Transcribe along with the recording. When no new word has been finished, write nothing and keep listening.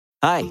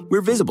Hi, we're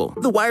Visible,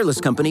 the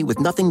wireless company with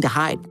nothing to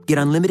hide. Get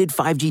unlimited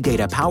 5G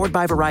data powered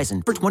by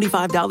Verizon for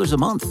 $25 a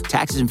month.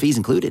 Taxes and fees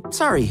included.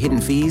 Sorry,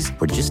 hidden fees.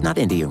 We're just not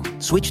into you.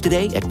 Switch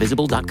today at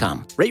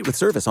Visible.com. Rate with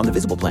service on the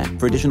Visible plan.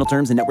 For additional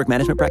terms and network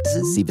management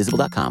practices, see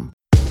Visible.com.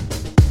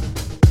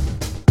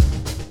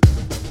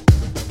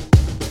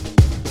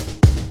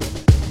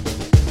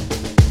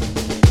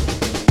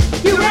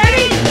 You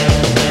ready?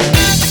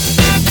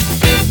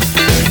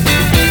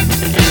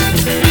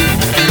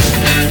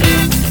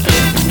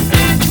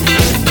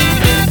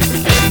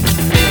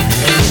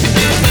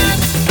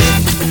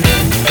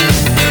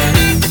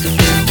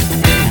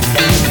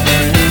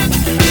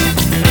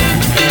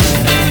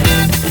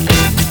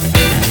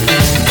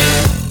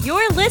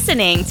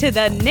 Listening to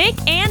the Nick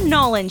and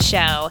Nolan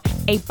Show,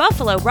 a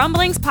Buffalo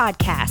Rumblings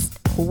podcast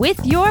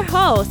with your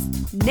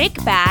host, Nick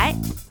Bat.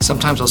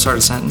 Sometimes I'll start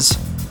a sentence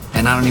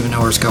and I don't even know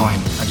where it's going.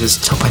 I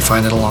just hope I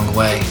find it along the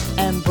way.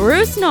 And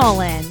Bruce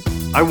Nolan.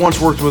 I once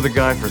worked with a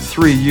guy for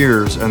 3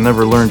 years and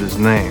never learned his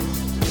name.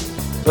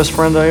 Best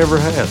friend I ever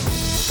had.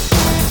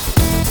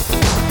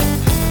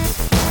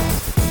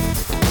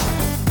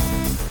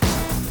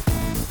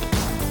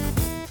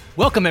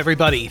 Welcome,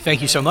 everybody.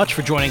 Thank you so much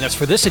for joining us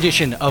for this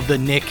edition of the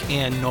Nick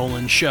and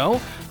Nolan Show,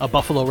 a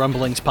Buffalo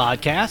Rumblings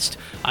podcast.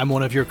 I'm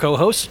one of your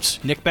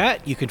co-hosts, Nick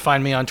Bat. You can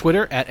find me on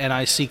Twitter at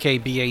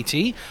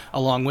NICKBAT.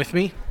 Along with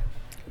me,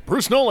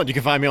 Bruce Nolan. You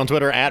can find me on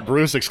Twitter at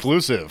Bruce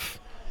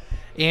Exclusive.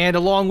 And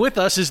along with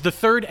us is the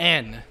third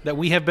N that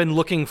we have been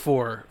looking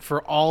for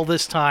all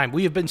this time.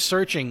 We have been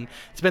searching.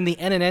 It's been the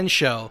N and N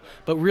show,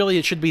 but really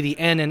it should be the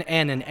N and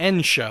N and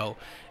N show.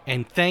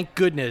 And thank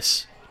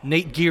goodness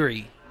Nate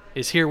Geary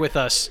is here with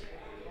us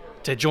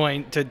to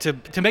join,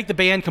 to make the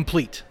band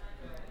complete.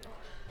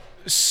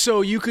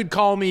 So you could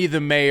call me the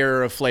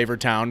mayor of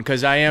Flavortown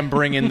because I am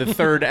bringing the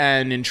third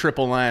N in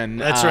Triple N.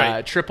 That's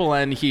right. Triple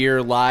N here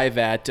live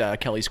at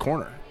Kelly's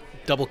Corner.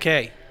 Double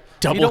K.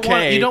 Double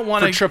K you don't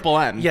want for Triple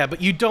N. Yeah,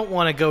 but you don't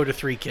want to go to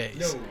 3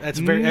 Ks.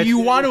 No. You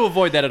want to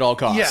avoid that at all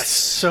costs. Yes.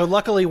 So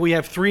luckily we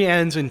have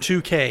 3 Ns and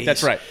 2 Ks.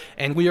 That's right.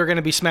 And we are going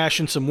to be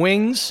smashing some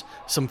wings,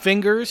 some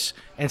fingers,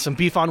 and some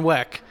beef on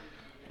weck.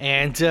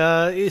 And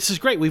this is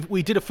great.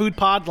 We did a food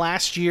pod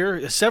last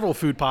year, several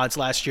food pods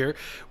last year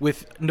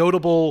with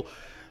notable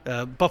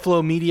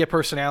Buffalo media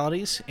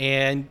personalities.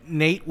 And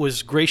Nate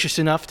was gracious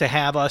enough to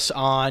have us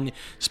on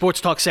Sports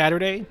Talk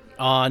Saturday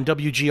on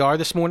WGR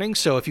this morning.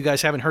 So if you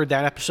guys haven't heard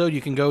that episode,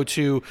 you can go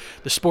to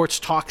the Sports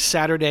Talk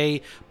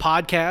Saturday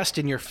podcast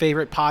in your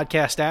favorite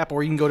podcast app,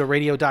 or you can go to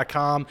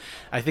radio.com.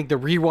 I think the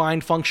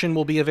rewind function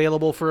will be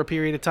available for a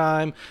period of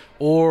time,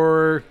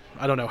 or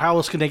I don't know. How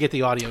else can they get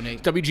the audio,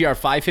 Nate?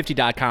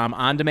 WGR550.com,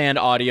 on-demand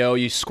audio.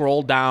 You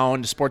scroll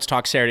down to Sports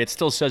Talk Saturday. It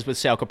still says with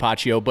Sal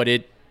Capaccio, but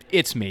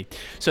it's me.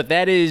 So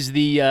that is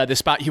the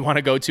spot you want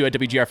to go to at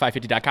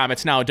WGR550.com.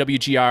 It's now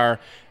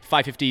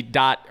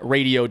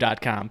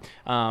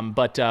WGR550.radio.com.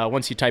 But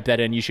once you type that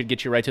in, you should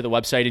get you right to the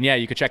website. And yeah,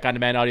 you can check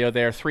on-demand audio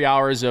there. 3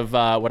 hours of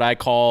what I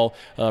call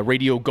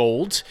Radio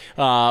Gold,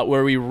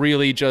 where we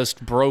really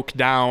just broke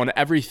down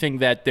everything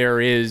that there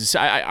is.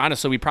 I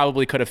honestly, we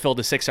probably could have filled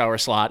a 6-hour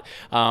slot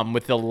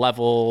with the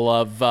level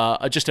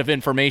of just of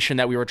information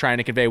that we were trying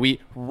to convey. We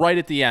right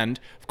at the end,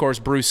 of course,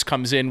 Bruce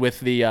comes in with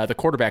the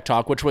quarterback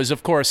talk, which was,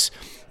 of course,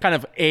 kind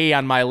of A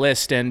on my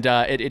list, and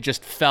it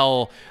just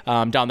fell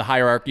down the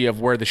hierarchy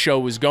of where the show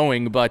was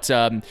going. But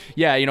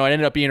yeah, it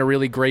ended up being a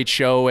really great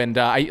show, and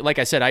like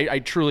I said, I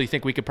truly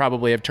think we could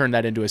probably have turned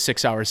that into a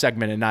 6-hour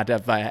segment and not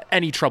have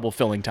any trouble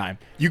filling time.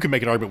 You can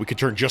make an argument we could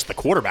turn just the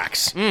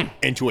quarterbacks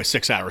into a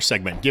 6-hour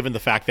segment, given the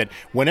fact that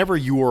whenever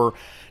you're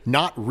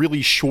not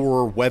really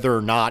sure whether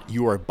or not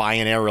you are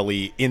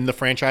binarily in the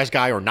franchise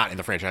guy or not in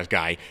the franchise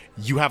guy,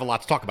 you have a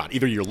lot to talk about.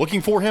 Either you're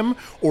looking for him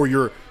or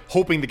you're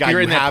hoping the guy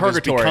you have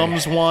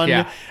becomes one.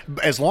 Yeah.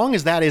 As long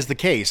as that is the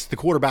case, the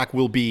quarterback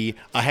will be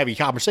a heavy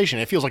conversation.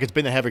 It feels like it's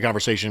been a heavy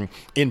conversation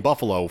in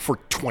Buffalo for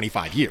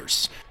 25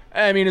 years.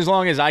 I mean, as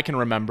long as I can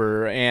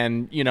remember.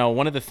 And,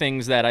 one of the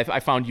things that I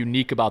found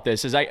unique about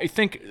this is I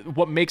think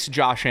what makes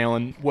Josh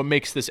Allen, what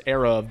makes this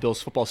era of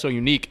Bills football so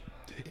unique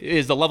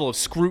is the level of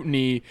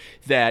scrutiny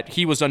that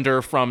he was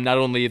under from not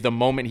only the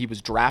moment he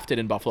was drafted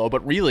in Buffalo, but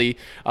really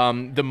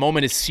the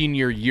moment his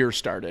senior year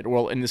started.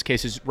 Well, in this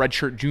case, his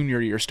redshirt junior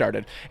year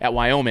started at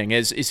Wyoming.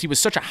 Is he was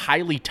such a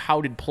highly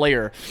touted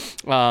player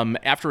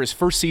after his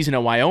first season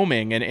at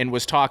Wyoming, and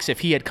was talks if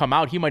he had come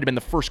out, he might have been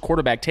the first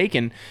quarterback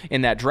taken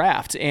in that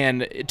draft.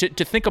 And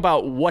to think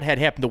about what had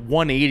happened, the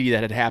 180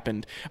 that had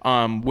happened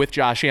with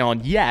Josh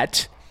Allen,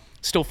 yet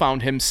still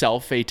found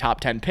himself a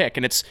top 10 pick.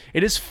 And it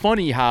is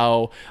funny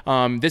how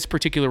this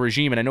particular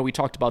regime, and I know we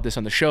talked about this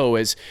on the show,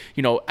 is,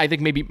 I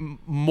think maybe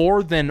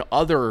more than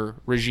other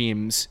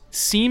regimes,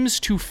 seems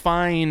to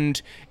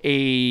find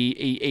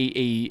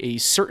a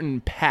certain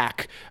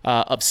pack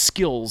of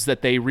skills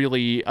that they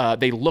really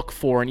they look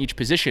for in each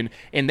position,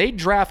 and they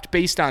draft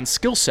based on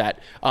skill set,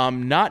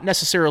 not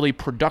necessarily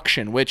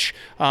production, which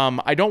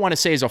I don't want to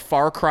say is a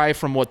far cry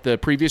from what the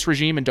previous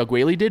regime and Doug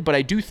Whaley did, but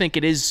I do think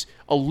it is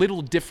a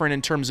little different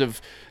in terms of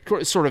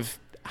sort of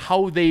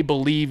how they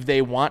believe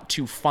they want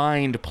to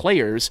find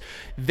players,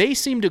 they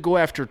seem to go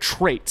after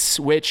traits,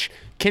 which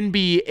can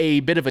be a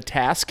bit of a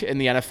task in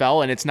the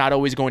NFL, and it's not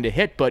always going to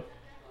hit, but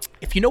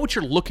if you know what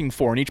you're looking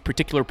for in each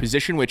particular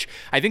position, which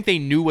I think they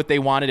knew what they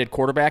wanted at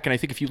quarterback, and I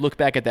think if you look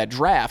back at that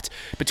draft,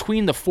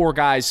 between the 5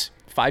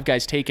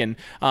 guys taken,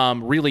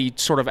 really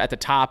sort of at the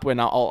top, and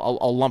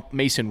I'll lump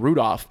Mason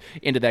Rudolph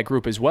into that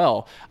group as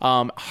well.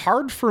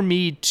 Hard for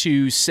me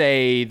to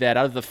say that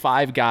out of the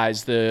 5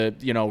 guys,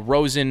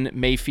 Rosen,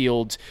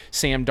 Mayfield,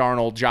 Sam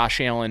Darnold, Josh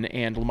Allen,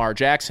 and Lamar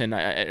Jackson,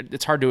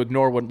 it's hard to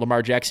ignore what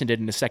Lamar Jackson did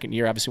in his second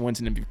year, obviously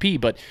wins an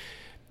MVP, but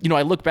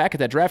I look back at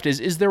that draft,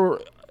 is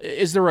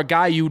there a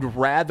guy you'd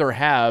rather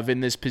have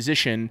in this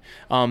position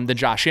than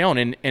Josh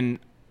Allen? And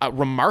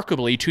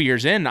remarkably, 2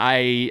 years in,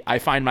 I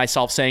find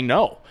myself saying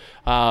no.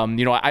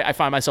 I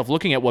find myself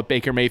looking at what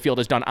Baker Mayfield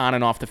has done on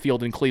and off the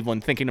field in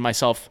Cleveland, thinking to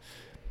myself,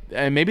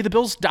 maybe the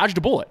Bills dodged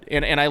a bullet.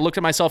 And I looked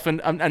at myself on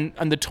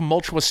the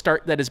tumultuous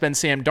start that has been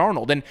Sam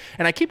Darnold. And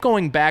I keep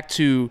going back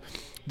to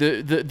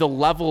the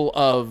level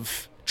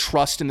of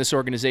trust in this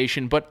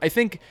organization, but I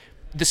think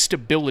the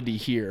stability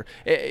here.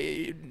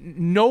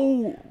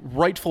 No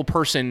rightful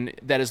person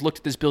that has looked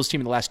at this Bills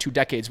team in the last 2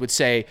 decades would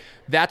say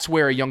that's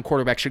where a young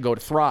quarterback should go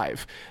to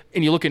thrive.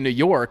 And you look in New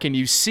York and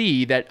you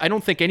see that I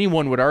don't think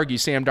anyone would argue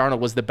Sam Darnold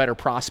was the better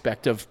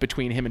prospect of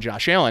between him and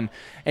Josh Allen,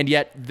 and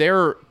yet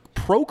their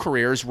pro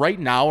careers right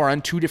now are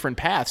on 2 different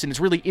paths, and it's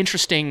really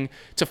interesting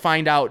to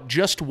find out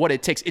just what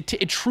it takes.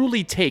 It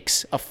truly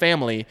takes a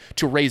family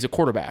to raise a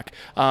quarterback,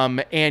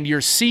 and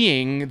you're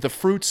seeing the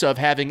fruits of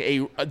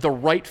having the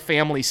right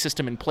family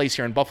system in place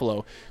here in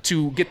Buffalo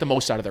to get the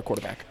most out of their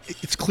quarterback.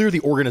 It's clear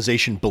the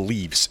organization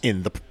believes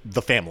in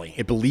the family.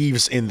 It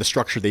believes in the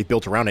structure they've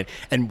built around it,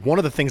 and one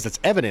of the things that's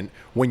evident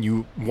when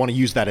you want to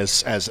use that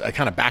as a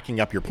kind of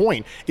backing up your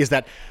point is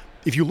that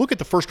if you look at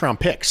the first-round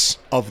picks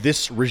of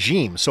this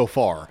regime so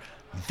far,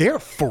 they're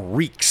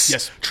freaks.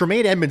 Yes.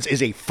 Tremaine Edmonds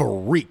is a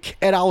freak.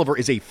 Ed Oliver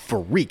is a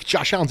freak.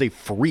 Josh Allen's a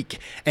freak.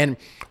 And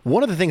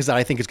one of the things that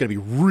I think is going to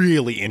be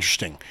really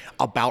interesting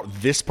about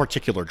this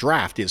particular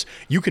draft is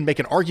you can make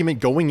an argument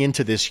going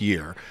into this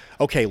year.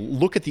 Okay,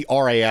 look at the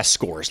RAS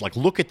scores. Like,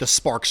 look at the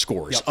SPARQ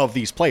scores of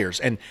these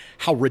players and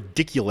how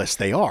ridiculous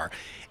they are.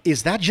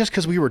 Is that just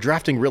because we were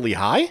drafting really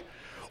high?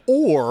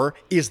 Or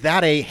is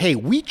that hey,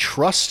 we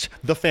trust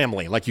the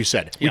family, like you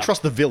said. We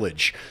trust the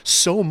village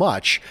so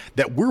much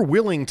that we're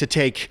willing to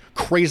take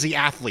crazy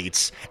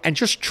athletes and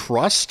just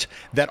trust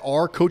that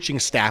our coaching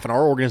staff and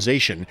our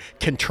organization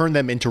can turn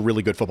them into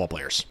really good football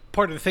players.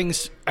 Part of the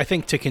things I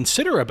think to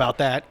consider about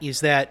that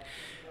is that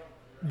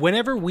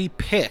whenever we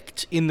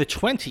picked in the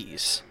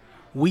 20s,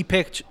 we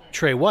picked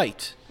Trey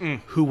White,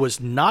 who was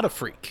not a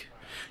freak.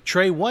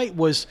 Trey White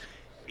was...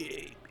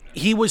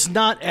 He was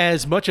not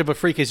as much of a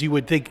freak as you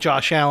would think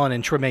Josh Allen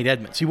and Tremaine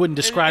Edmonds. You wouldn't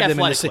describe them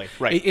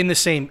in the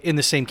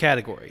same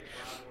category.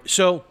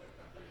 So,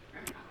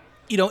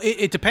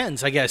 it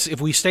depends, I guess. If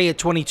we stay at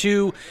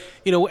 22,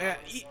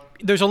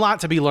 there's a lot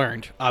to be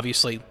learned,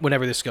 obviously,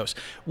 whenever this goes.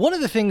 One of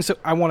the things that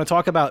I want to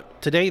talk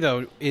about today,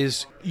 though,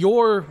 is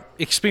your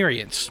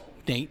experience,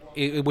 Nate,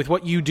 with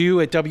what you do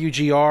at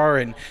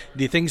WGR and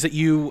the things that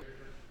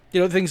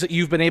things that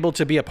you've been able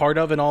to be a part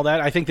of and all that.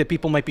 I think that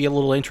people might be a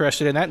little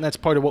interested in that, and that's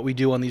part of what we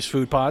do on these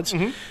food pods.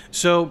 Mm-hmm.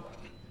 So,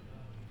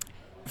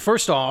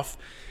 first off,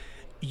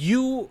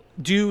 you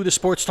do the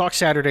Sports Talk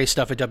Saturday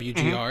stuff at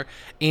WGR,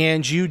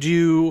 and you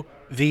do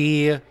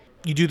the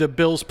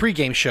Bills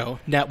pregame show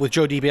now with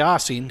Joe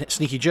DiBiase,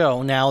 Sneaky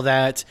Joe, now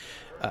that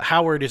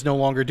Howard is no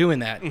longer doing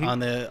that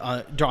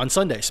on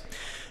Sundays.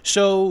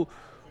 So,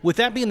 with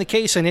that being the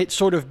case, and it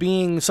sort of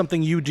being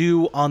something you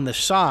do on the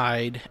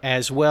side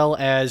as well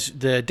as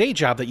the day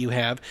job that you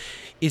have,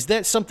 is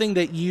that something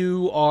that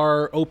you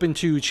are open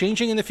to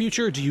changing in the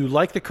future? Do you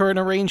like the current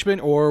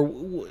arrangement, or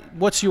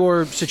what's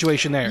your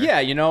situation there? Yeah,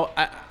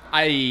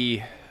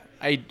 I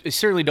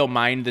certainly don't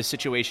mind the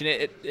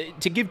situation.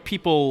 To give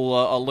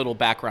people a little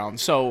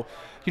background, so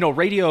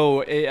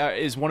radio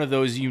is one of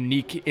those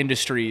unique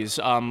industries,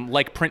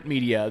 like print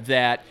media,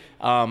 that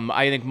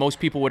I think most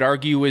people would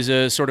argue is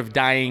a sort of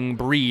dying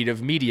breed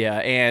of media.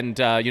 And,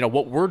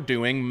 what we're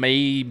doing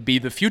may be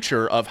the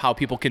future of how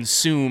people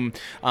consume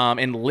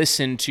and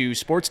listen to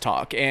sports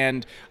talk.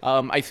 And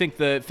I think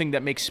the thing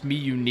that makes me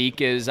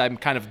unique is I'm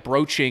kind of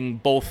broaching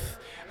both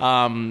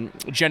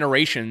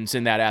generations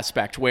in that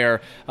aspect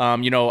where,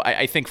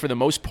 I think for the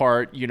most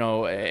part,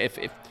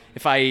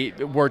 if I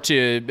were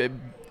to...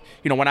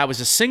 when I was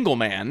a single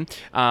man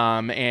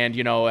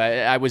and,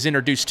 I was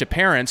introduced to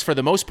parents, for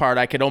the most part,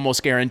 I could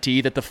almost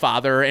guarantee that the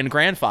father and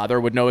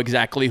grandfather would know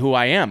exactly who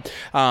I am.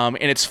 And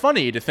it's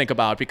funny to think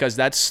about because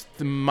that's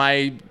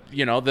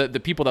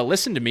the people that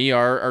listen to me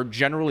are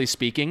generally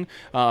speaking,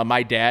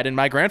 my dad and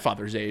my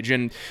grandfather's age.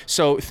 And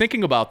so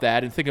thinking about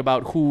that and thinking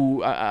about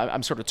who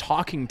I'm sort of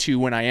talking to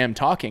when I am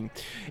talking,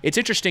 it's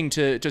interesting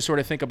to sort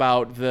of think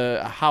about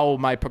how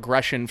my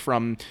progression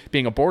from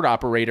being a board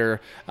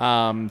operator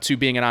to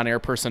being an on-air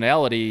personality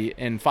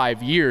in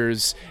 5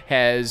 years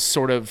has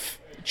sort of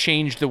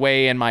changed the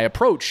way and my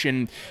approach.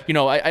 And,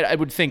 I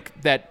would think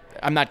that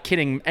I'm not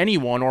kidding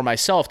anyone or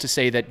myself to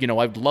say that,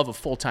 I'd love a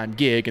full-time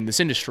gig in this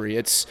industry.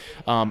 It's,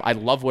 I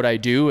love what I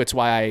do. It's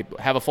why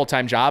I have a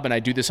full-time job and I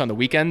do this on the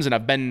weekends. And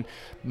I've been,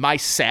 my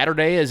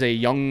Saturday as a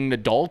young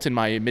adult in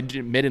my mid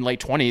and late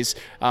 20s,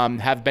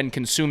 have been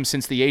consumed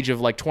since the age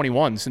of like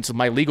 21, since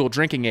my legal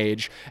drinking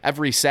age.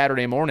 Every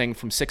Saturday morning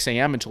from 6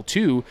 a.m. until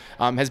 2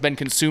 has been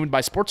consumed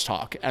by sports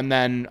talk. And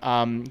then,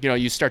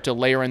 you start to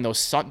layer in those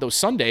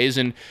Sundays,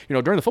 and,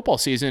 during the football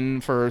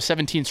season for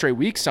 17 straight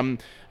weeks, I'm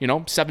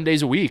 7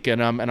 days a week,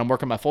 and I'm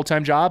working my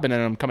full-time job, and then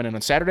I'm coming in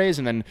on Saturdays,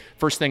 and then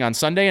first thing on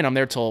Sunday, and I'm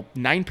there till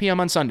 9 p.m.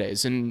 on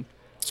Sundays. And,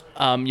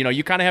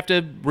 you kind of have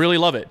to really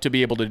love it to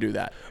be able to do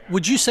that.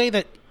 Would you say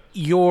that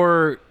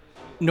your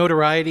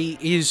notoriety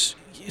is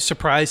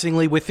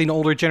surprisingly with an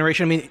older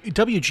generation? I mean,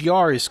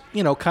 WGR is,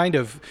 kind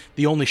of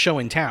the only show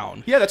in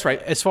town. Yeah, that's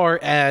right. As far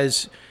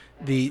as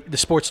the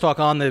sports talk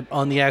on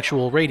the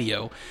actual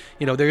radio,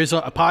 there is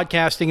a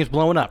podcasting is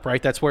blowing up,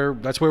 right? That's where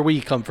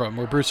we come from,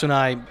 where Bruce and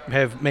I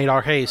have made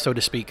our hay, so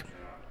to speak.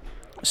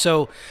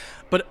 So,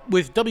 but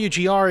with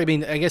WGR, I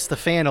mean, I guess the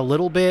fan a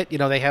little bit.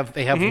 They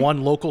have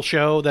one local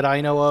show that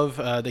I know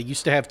of. They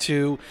used to have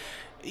two.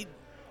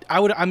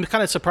 I'm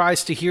kind of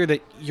surprised to hear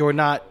that you're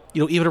not,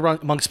 even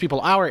amongst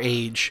people our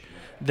age,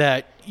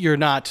 that you're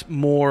not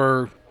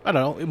more, I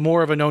don't know,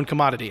 more of a known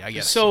commodity, I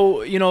guess.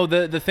 So,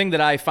 the thing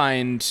that I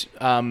find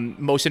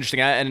most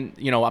interesting, and,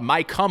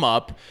 my come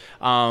up,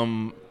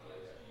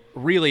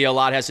 really a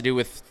lot has to do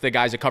with the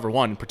guys at Cover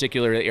One,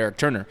 particularly Eric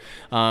Turner.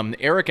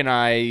 Eric and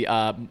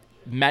I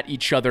met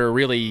each other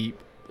really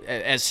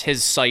as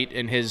his site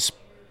and his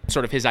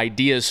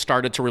ideas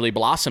started to really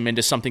blossom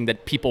into something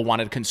that people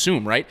wanted to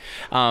consume, right?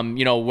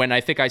 When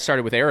I think I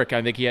started with Eric,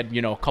 I think he had,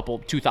 a couple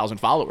 2,000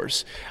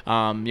 followers.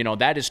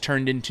 That has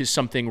turned into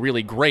something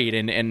really great,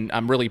 and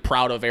I'm really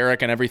proud of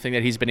Eric and everything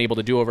that he's been able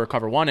to do over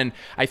Cover One. And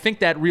I think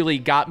that really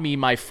got me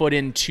my foot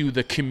into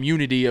the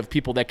community of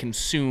people that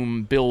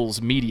consume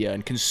Bills media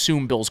and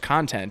consume Bills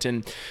content.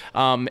 And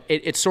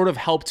it sort of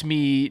helped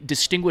me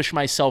distinguish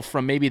myself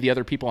from maybe the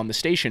other people on the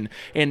station.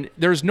 And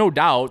there's no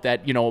doubt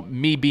that,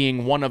 me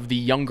being one of the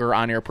younger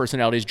on-air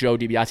personalities, Joe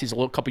DiBiase's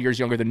a couple years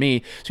younger than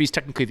me, so he's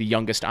technically the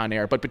youngest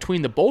on-air. But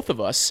between the both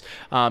of us,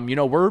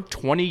 we're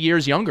 20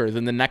 years younger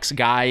than the next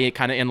guy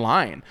kind of in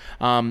line.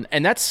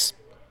 And that's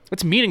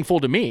meaningful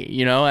to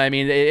me. I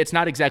mean, it's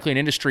not exactly an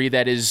industry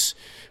that is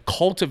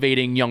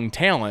cultivating young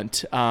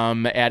talent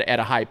at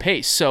a high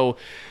pace. So,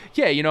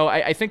 yeah,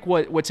 I think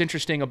what's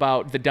interesting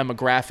about the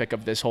demographic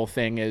of this whole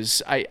thing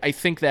is I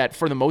think that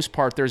for the most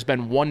part, there's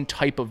been one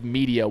type of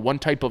media, one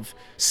type of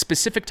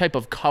specific type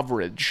of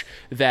coverage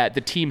that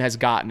the team has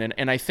gotten.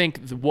 And I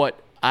think what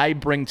I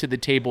bring to the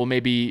table,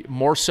 maybe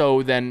more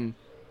so than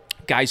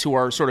guys who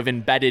are sort of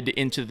embedded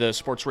into the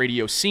sports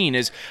radio scene,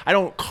 is I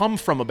don't come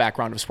from a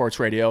background of sports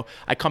radio.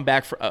 I come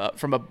back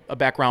from a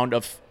background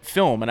of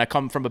film, and I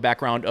come from a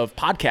background of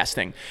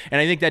podcasting.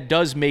 And I think that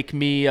does make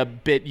me a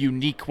bit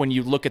unique when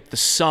you look at the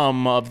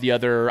sum of the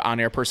other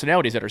on-air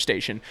personalities at our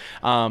station.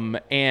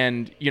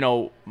 And,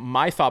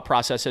 my thought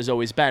process has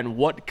always been,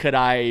 what could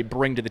I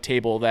bring to the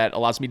table that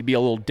allows me to be a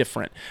little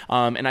different?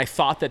 And I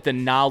thought that the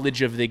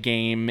knowledge of the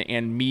game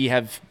and me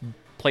have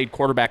played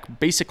quarterback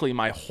basically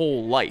my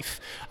whole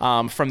life,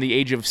 from the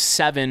age of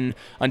 7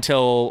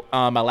 until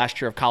my last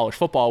year of college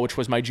football, which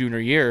was my junior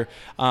year.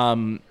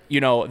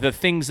 The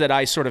things that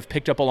I sort of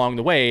picked up along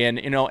the way,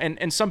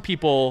 and some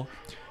people,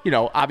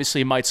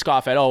 obviously might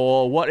scoff at,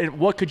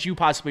 what could you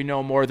possibly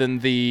know more than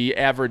the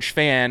average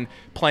fan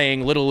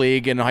playing Little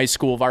League and high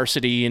school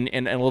varsity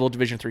and a little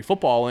Division III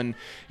football? And,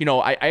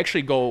 I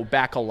actually go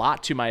back a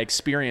lot to my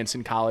experience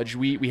in college.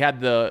 We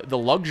had the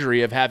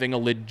luxury of having a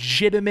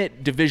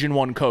legitimate Division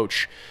I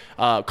coach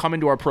come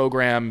into our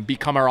program,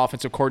 become our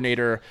offensive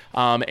coordinator,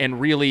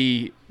 and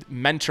really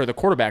mentor the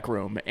quarterback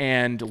room.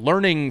 And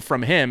learning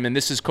from him, and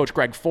this is Coach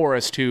Greg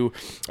Forrest, who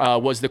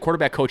was the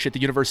quarterback coach at the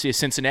University of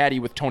Cincinnati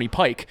with Tony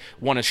Pike,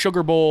 won a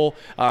Sugar Bowl,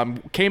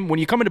 when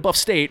you come into Buff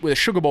State with a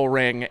Sugar Bowl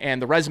ring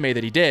and the resume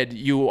that he did,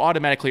 you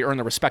automatically earn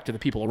the respect of the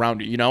people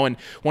around you, And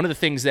one of the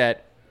things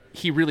that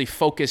he really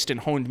focused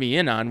and honed me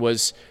in on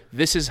was,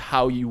 this is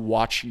how you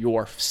watch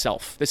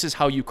yourself. This is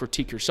how you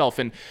critique yourself.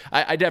 And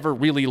I never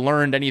really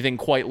learned anything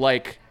quite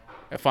like,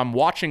 if I'm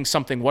watching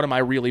something, what am I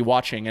really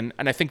watching? And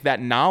I think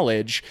that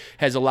knowledge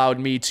has allowed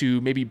me to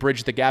maybe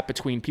bridge the gap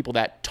between people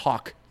that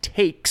talk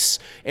takes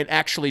and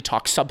actually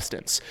talk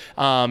substance.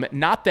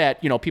 Not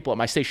that, people at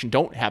my station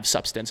don't have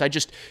substance. I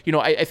just,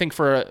 I think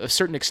for a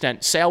certain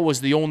extent, Sal was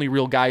the only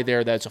real guy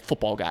there that's a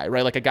football guy,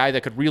 right? Like a guy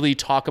that could really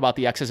talk about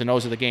the X's and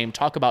O's of the game,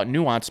 talk about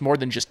nuance more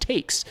than just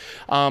takes.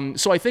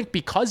 So I think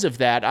because of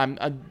that,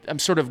 I'm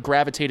sort of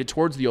gravitated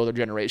towards the older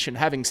generation.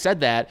 Having said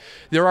that,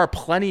 there are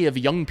plenty of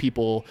young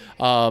people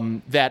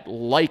that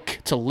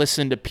like to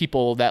listen to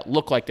people that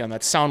look like them,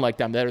 that sound like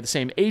them, that are the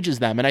same age as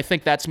them. And I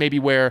think that's maybe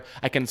where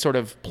I can sort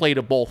of play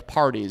to both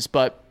parties.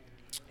 But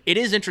it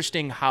is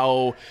interesting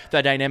how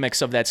the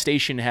dynamics of that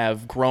station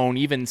have grown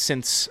even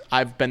since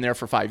I've been there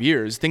for 5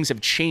 years. Things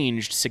have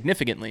changed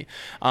significantly.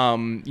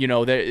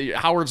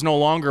 Howard's no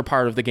longer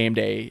part of the game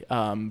day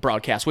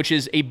broadcast, which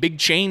is a big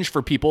change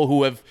for people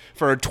who have,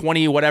 for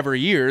 20 whatever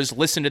years,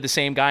 listened to the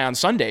same guy on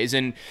Sundays.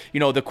 And,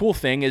 the cool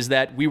thing is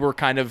that we were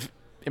kind of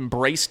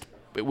embraced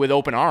with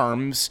open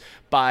arms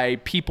by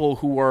people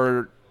who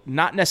are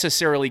not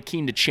necessarily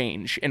keen to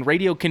change. And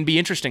radio can be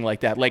interesting like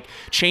that. Like,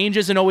 change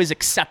isn't always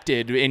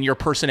accepted in your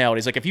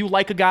personalities. Like, if you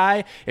like a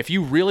guy, if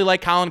you really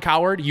like Colin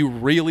Cowherd, you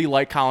really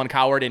like Colin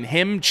Cowherd, and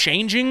him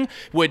changing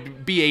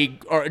would be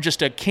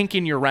just a kink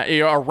in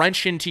a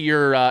wrench into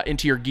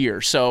your gear.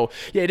 So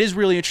yeah, it is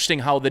really interesting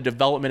how the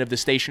development of the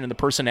station and the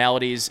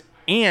personalities,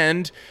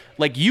 and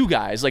like you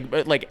guys,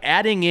 like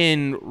adding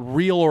in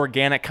real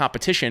organic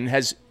competition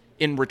has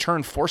in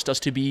return forced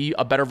us to be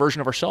a better version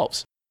of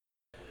ourselves.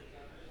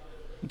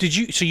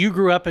 So you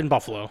grew up in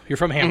Buffalo. You're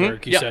from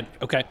Hamburg, you said.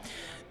 Okay.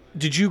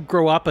 Did you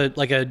grow up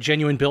like a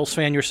genuine Bills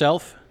fan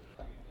yourself?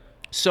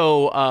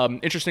 So,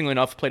 interestingly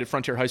enough, played at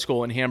Frontier High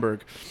School in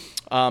Hamburg.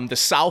 The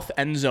south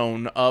end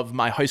zone of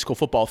my high school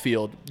football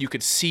field, you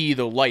could see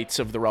the lights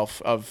of the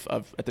Ralph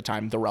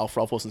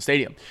Wilson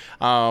Stadium.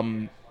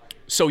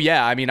 So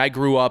yeah, I mean, I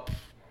grew up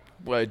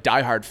a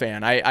diehard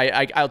fan.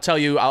 I'll tell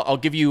you, I'll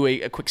give you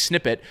a quick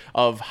snippet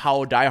of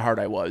how diehard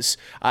I was.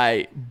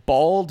 I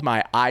bawled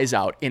my eyes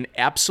out in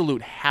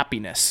absolute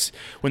happiness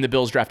when the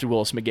Bills drafted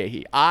Willis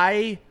McGahee.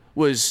 I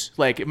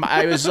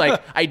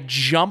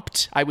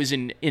jumped. I was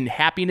in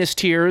happiness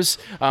tears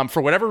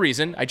for whatever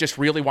reason. I just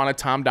really wanted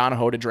Tom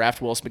Donahoe to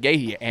draft Willis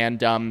McGahee.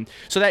 And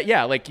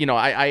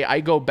I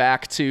go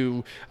back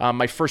to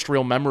my first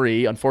real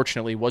memory,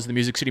 unfortunately, was the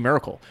Music City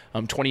Miracle.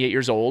 I'm 28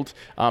 years old.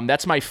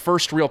 That's my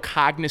first real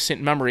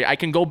cognizant memory. I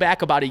can go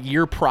back about a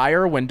year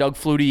prior when Doug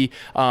Flutie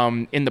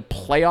in the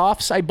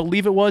playoffs, I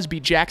believe it was,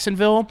 beat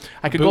Jacksonville.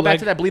 I could go back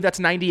to that. I believe that's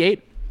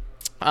 98.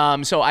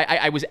 So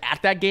I was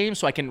at that game,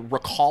 so I can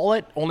recall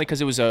it only because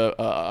it was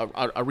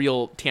a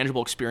real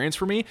tangible experience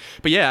for me.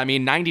 But yeah, I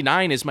mean,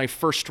 99 is my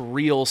first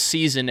real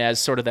season as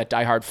sort of that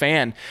diehard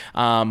fan.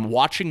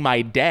 Watching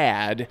my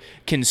dad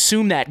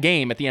consume that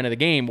game at the end of the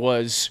game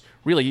was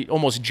really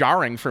almost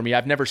jarring for me.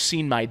 I've never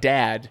seen my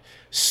dad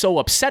so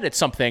upset at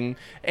something,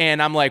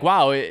 and I'm like,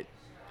 wow, I'm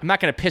not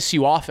going to piss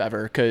you off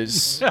ever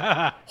because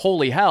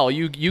holy hell,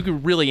 you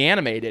really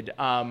animated.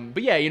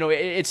 But yeah,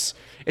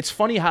 it's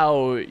funny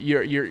how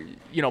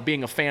you're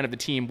being a fan of the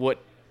team.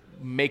 What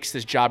makes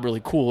this job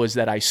really cool is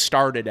that I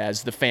started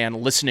as the fan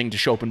listening to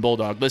Chopin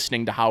Bulldog,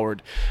 listening to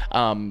Howard.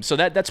 So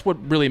that's what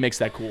really makes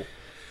that cool.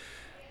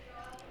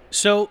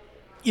 So,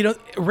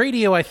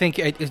 radio, I think,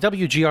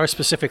 WGR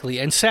specifically,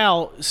 and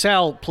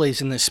Sal plays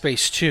in this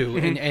space too,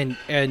 mm-hmm.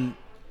 and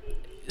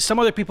some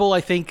other people,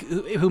 I think,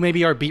 who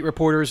maybe are beat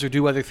reporters or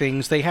do other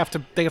things, they have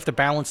to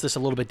balance this a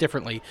little bit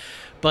differently.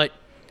 But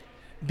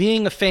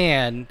being a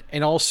fan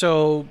and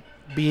also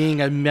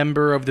being a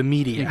member of the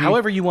media, mm-hmm.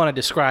 however you want to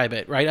describe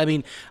it, right? I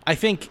mean, I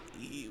think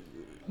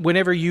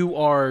whenever you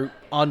are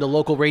on the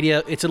local radio,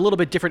 it's a little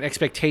bit different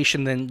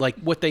expectation than like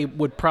what they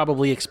would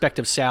probably expect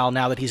of Sal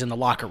now that he's in the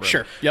locker room.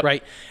 Sure. Yep.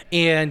 Right.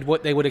 And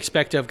what they would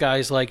expect of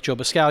guys like Joe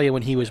Buscaglia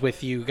when he was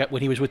with you,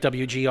 when he was with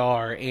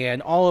WGR,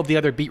 and all of the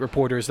other beat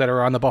reporters that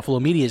are on the Buffalo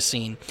media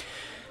scene.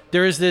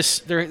 There's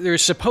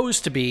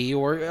supposed to be,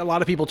 or a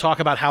lot of people talk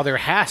about how there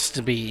has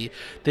to be,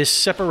 this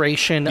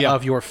separation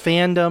of your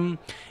fandom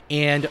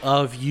and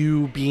of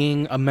you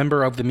being a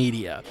member of the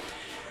media.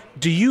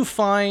 Do you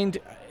find,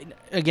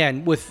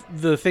 again, with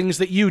the things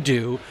that you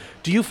do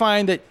you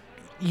find that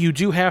you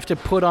do have to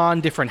put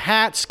on different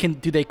hats?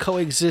 Do they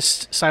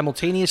coexist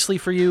simultaneously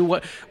for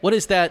you? What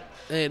is that?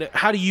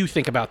 How do you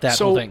think about that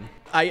whole thing?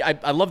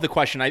 I love the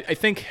question. I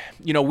think,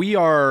 we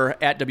are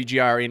at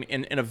WGR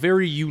in a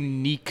very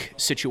unique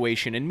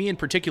situation, and me in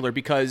particular,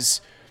 because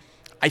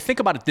I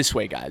think about it this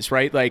way, guys,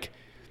 right? Like,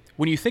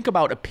 when you think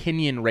about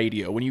opinion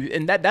radio,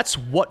 that's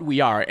what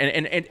we are,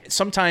 and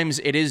sometimes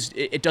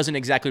it doesn't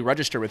exactly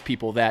register with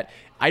people that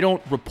I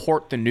don't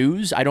report the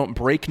news, I don't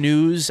break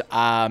news.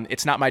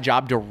 It's not my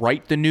job to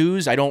write the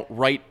news. I don't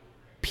write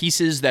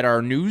pieces that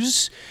are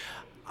news.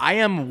 I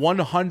am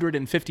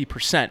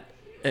 150%.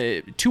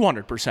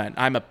 200%.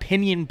 I'm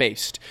opinion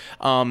based.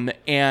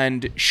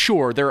 And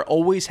sure, there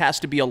always has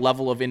to be a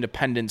level of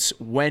independence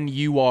when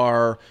you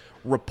are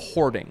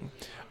reporting.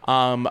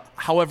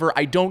 However,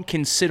 I don't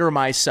consider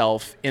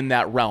myself in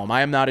that realm.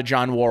 I am not a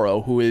John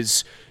Warrow who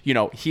is,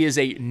 he is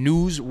a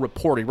news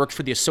reporter. He works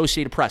for the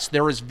Associated Press.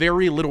 There is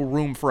very little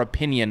room for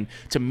opinion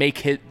to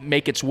make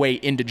its way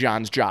into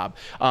John's job.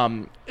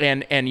 And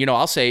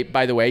I'll say,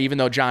 by the way, even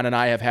though John and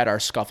I have had our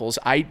scuffles,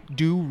 I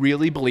do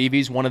really believe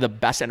he's one of the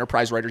best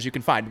enterprise writers you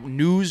can find.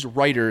 News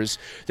writers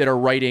that are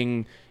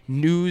writing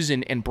news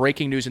and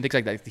breaking news and things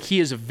like that. He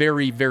is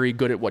very, very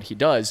good at what he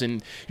does.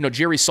 And,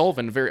 Jerry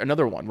Sullivan,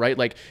 another one, right?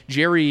 Like,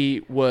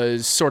 Jerry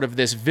was sort of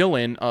this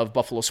villain of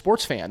Buffalo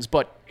sports fans,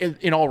 but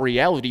in all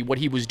reality, what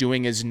he was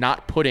doing is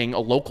not putting a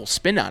local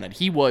spin on it.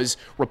 He was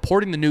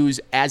reporting the news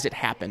as it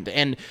happened.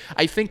 And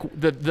I think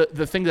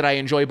the thing that I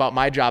enjoy about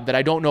my job that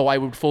I don't know I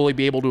would fully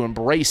be able to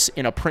embrace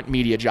in a print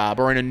media job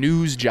or in a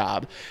news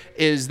job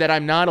is that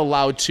I'm not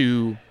allowed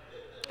to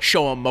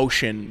show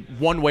emotion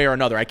one way or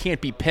another. I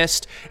can't be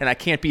pissed and I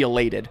can't be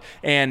elated.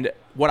 And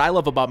what I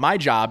love about my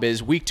job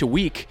is week to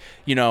week,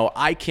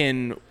 I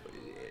can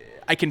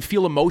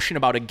feel emotion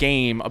about a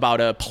game,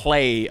 about a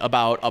play,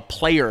 about a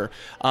player,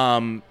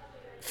 convey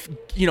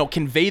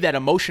that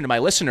emotion to my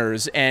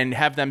listeners and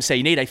have them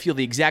say, Nate, I feel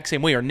the exact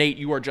same way, or Nate,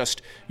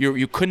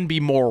 you couldn't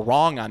be more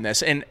wrong on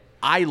this. And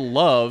I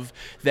love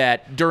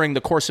that during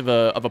the course of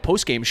a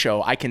post-game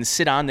show, I can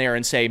sit on there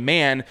and say,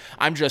 man,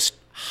 I'm just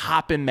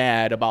hopping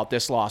mad about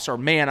this loss, or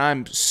man,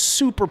 I'm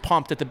super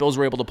pumped that the Bills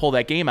were able to pull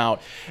that game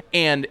out,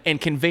 and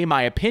convey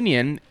my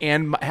opinion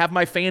and have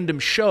my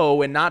fandom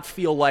show and not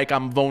feel like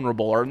I'm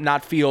vulnerable, or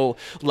not feel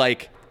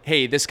like,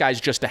 hey, this guy's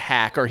just a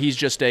hack, or he's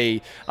just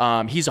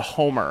he's a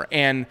homer.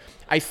 And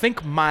I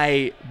think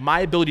my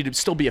ability to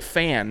still be a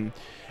fan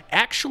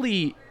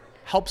actually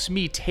helps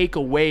me take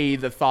away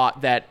the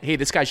thought that, hey,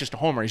 this guy's just a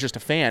homer, he's just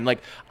a fan. Like,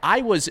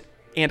 I was,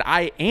 and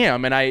I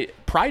am, and I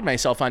pride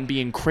myself on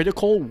being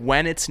critical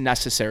when it's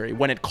necessary.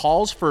 When it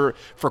calls for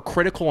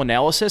critical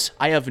analysis,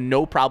 I have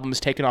no problems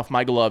taking off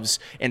my gloves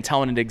and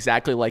telling it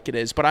exactly like it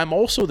is. But I'm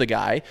also the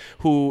guy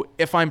who,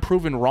 if I'm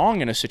proven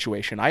wrong in a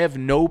situation, I have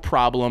no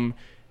problem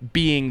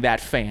being that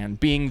fan,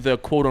 being the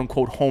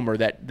quote-unquote homer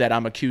that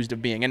I'm accused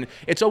of being. And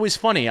it's always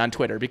funny on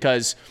Twitter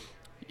because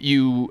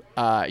you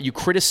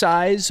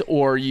criticize,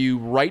 or you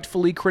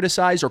rightfully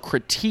criticize or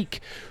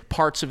critique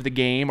parts of the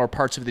game or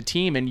parts of the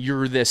team, and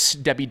you're this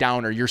Debbie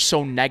Downer. You're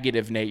so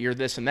negative, Nate. You're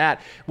this and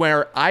that.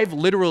 Where I've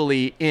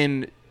literally,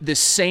 in the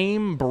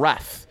same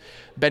breath,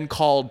 been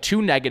called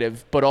too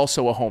negative, but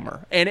also a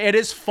homer. And it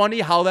is funny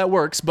how that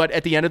works, but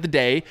at the end of the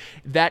day,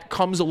 that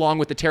comes along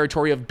with the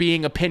territory of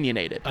being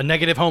opinionated. A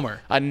negative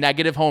homer. A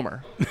negative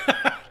homer.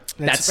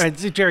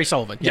 That's Jerry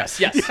Sullivan.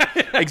 Yes.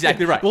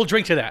 Exactly right. We'll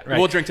drink to that, right?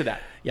 We'll drink to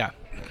that. Yeah.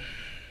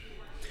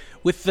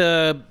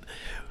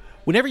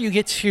 Whenever you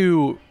get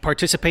to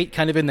participate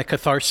kind of in the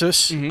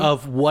catharsis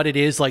of what it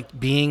is like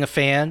being a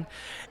fan,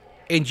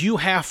 and you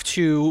have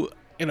to,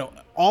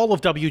 all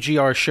of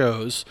WGR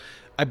shows,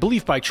 I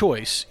believe by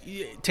choice,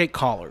 take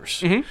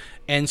callers.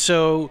 And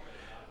so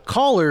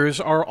callers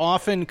are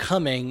often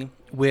coming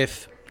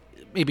with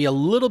maybe a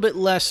little bit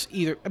less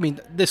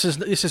this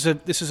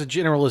is a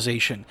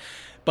generalization.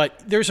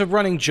 But there's a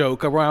running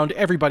joke around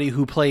everybody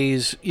who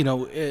plays,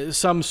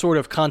 some sort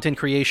of content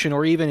creation,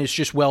 or even is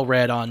just well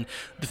read on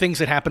the things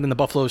that happen in the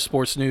Buffalo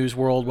sports news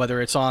world,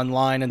 whether it's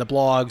online in the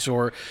blogs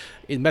or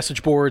in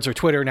message boards or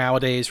Twitter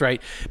nowadays,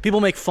 right? People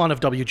make fun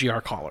of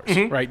WGR callers,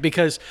 right?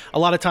 Because a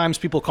lot of times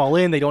people call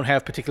in, they don't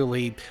have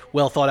particularly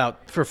well thought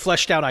out,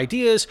 fleshed out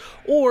ideas,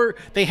 or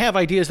they have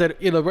ideas that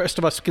the rest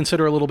of us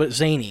consider a little bit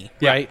zany,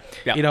 right?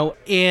 Yeah.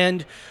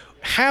 And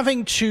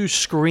having to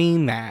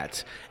screen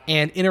that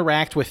and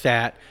interact with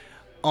that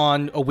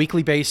on a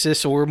weekly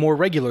basis or more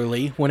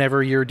regularly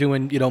whenever you're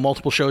doing,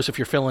 multiple shows, if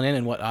you're filling in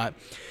and whatnot.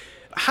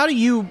 How do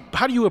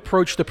you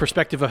approach the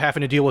perspective of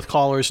having to deal with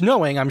callers,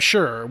 knowing, I'm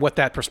sure, what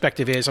that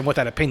perspective is and what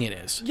that opinion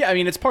is? Yeah,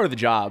 it's part of the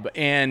job.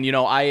 And,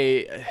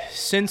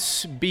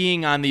 since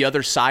being on the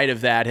other side of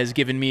that has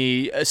given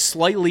me a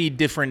slightly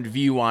different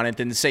view on it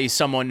than, say,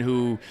 someone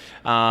who,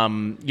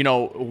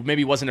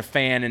 maybe wasn't a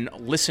fan and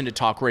listened to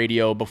talk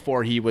radio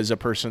before he was a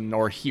person,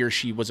 or he or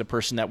she was a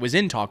person that was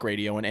in talk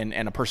radio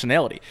and a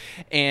personality.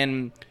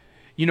 And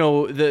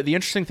the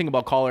interesting thing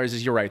about callers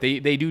is, you're right.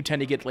 They do tend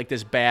to get like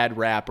this bad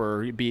rap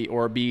or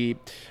be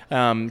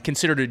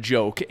considered a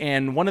joke.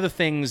 And one of the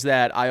things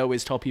that I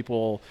always tell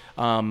people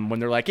when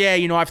they're like, yeah,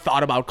 I've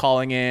thought about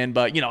calling in,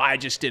 but I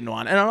just didn't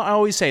want. And I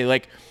always say,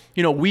 like,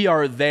 we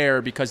are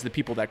there because of the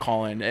people that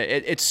call in.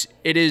 It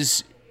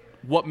is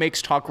what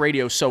makes talk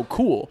radio so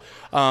cool,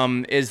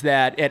 is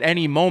that at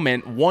any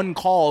moment one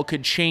call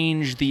could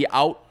change the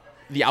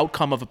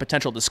outcome of a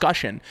potential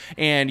discussion.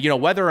 And,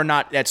 whether or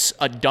not that's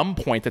a dumb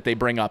point that they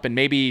bring up, and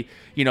maybe,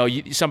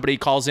 somebody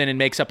calls in and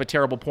makes up a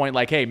terrible point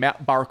like, hey,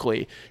 Matt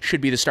Barkley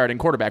should be the starting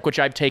quarterback, which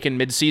I've taken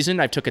mid-season,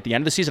 I took at the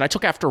end of the season, I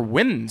took after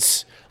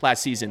wins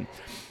last season.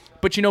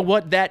 But you know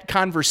what? That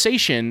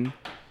conversation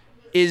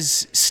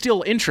is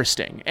still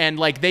interesting. And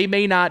like, they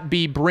may not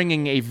be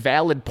bringing a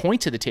valid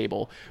point to the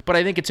table, but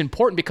I think it's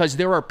important because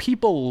there are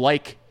people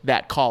like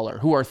that caller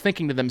who are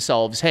thinking to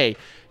themselves, hey,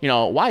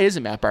 why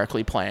isn't Matt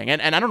Barkley playing?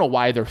 And I don't know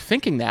why they're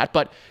thinking that,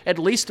 but at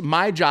least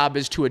my job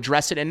is to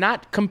address it and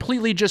not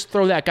completely just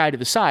throw that guy to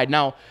the side.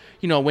 Now,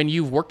 when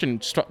you've worked in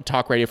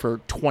talk radio for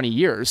 20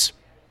 years,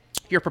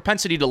 your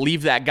propensity to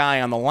leave that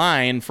guy on the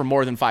line for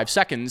more than 5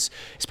 seconds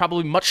is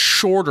probably much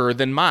shorter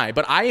than mine.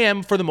 But I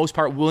am, for the most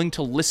part, willing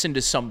to listen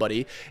to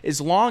somebody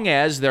as long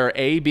as they're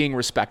A, being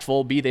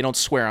respectful, B, they don't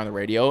swear on the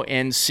radio,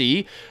 and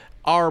C,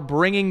 are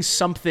bringing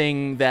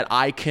something that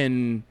I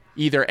can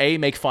either A,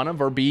 make fun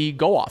of, or B,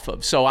 go off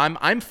of. So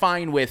I'm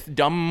fine with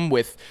dumb,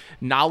 with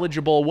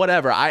knowledgeable,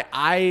 whatever.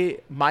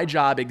 My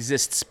job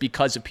exists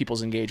because of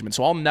people's engagement,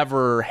 so I'll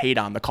never hate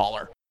on the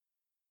caller.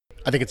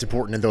 I think it's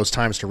important in those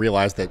times to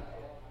realize that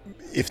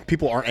if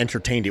people aren't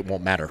entertained, it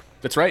won't matter.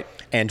 That's right.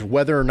 And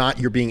whether or not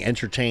you're being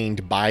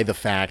entertained by the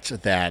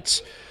fact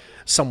that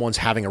someone's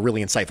having a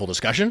really insightful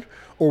discussion,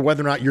 or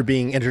whether or not you're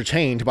being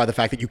entertained by the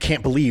fact that you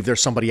can't believe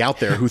there's somebody out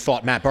there who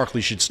thought Matt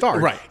Barkley should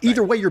start. Right.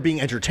 Either way, you're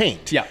being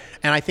entertained. Yeah.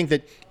 And I think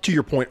that, to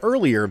your point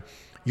earlier,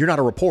 you're not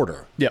a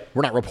reporter. Yeah.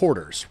 We're not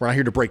reporters. We're not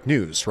here to break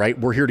news, right?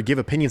 We're here to give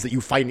opinions that you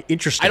find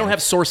interesting. I don't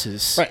have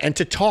sources. Right. And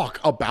to talk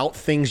about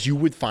things you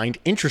would find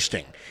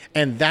interesting.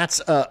 And that's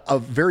a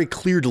very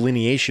clear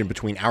delineation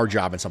between our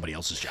job and somebody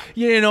else's job.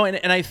 You know,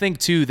 and I think,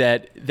 too,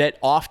 that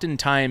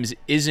oftentimes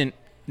isn't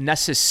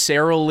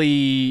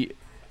necessarily,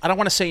 I don't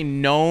want to say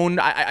known.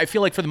 I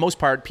feel like for the most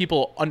part,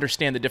 people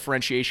understand the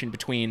differentiation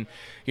between,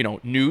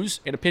 news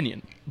and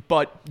opinion.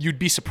 But you'd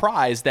be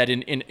surprised that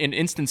in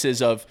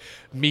instances of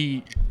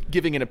me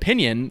giving an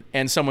opinion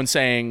and someone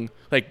saying,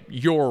 like,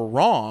 you're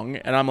wrong,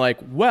 and I'm like,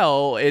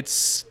 well,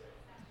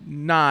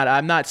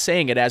 I'm not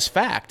saying it as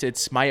fact.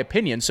 It's my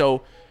opinion.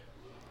 So,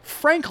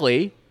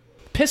 frankly,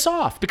 piss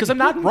off, because I'm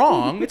not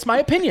wrong. It's my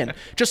opinion.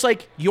 Just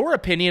like your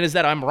opinion is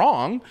that I'm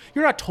wrong.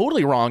 You're not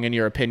totally wrong in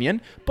your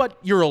opinion, but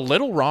you're a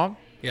little wrong.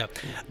 Yeah.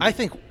 I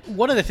think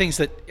one of the things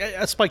that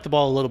I spiked the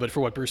ball a little bit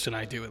for what Bruce and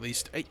I do, at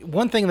least.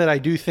 One thing that I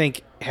do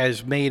think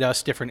has made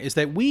us different is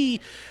that we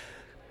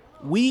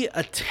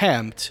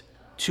attempt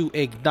to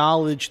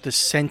acknowledge the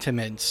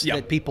sentiments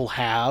that people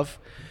have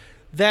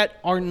that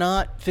are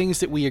not things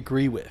that we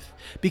agree with.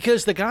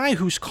 Because the guy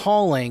who's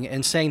calling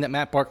and saying that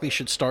Matt Barkley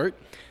should start,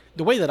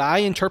 the way that I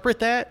interpret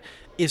that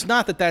is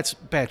not that that's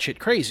batshit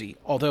crazy,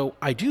 although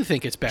I do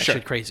think it's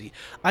batshit crazy.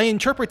 I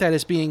interpret that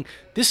as being,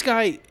 this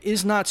guy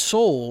is not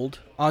sold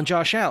on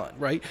Josh Allen,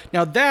 right?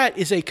 Now, that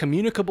is a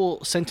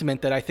communicable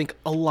sentiment that I think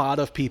a lot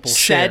of people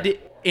said share.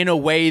 In a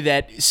way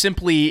that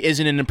simply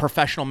isn't in a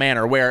professional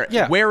manner,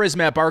 where is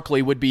Matt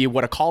Barkley would be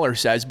what a caller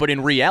says, but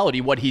in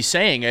reality, what he's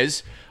saying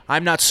is,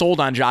 I'm not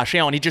sold on Josh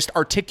Allen. He's just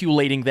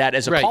articulating that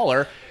as a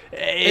caller.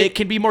 It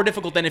can be more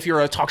difficult than if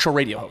you're a talk show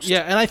radio host.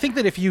 Yeah, and I think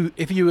that if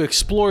you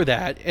explore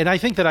that, and I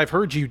think that I've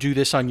heard you do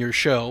this on your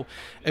show,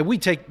 and we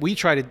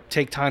try to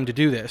take time to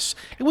do this,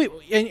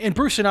 and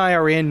Bruce and I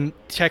are in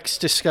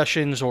text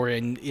discussions or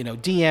in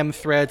DM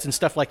threads and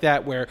stuff like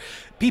that where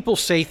people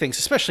say things,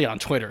 especially on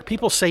Twitter.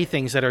 People say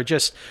things that are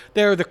just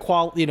they're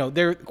quote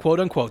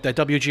unquote that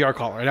WGR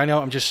caller, and I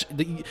know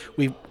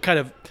we kind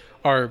of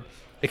are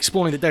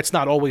exploring that that's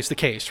not always the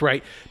case,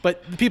 right?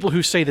 But the people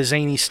who say the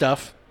zany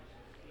stuff,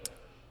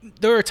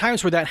 there are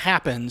times where that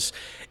happens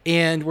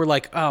and we're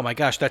like, oh my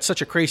gosh, that's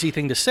such a crazy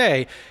thing to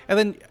say. And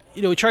then,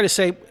 we try to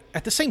say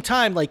at the same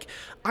time, like,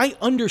 I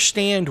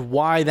understand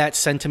why that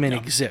sentiment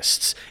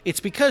exists. It's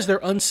because they're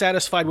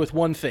unsatisfied with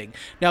one thing.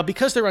 Now,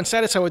 because they're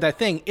unsatisfied with that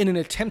thing, in an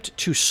attempt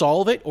to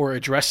solve it or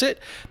address it,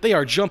 they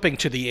are jumping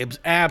to the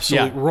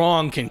absolute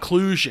wrong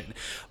conclusion.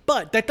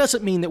 But that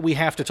doesn't mean that we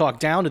have to talk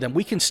down to them.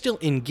 We can still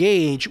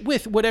engage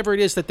with whatever it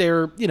is that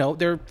they're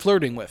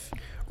flirting with.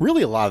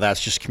 Really, a lot of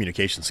that's just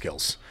communication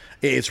skills.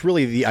 It's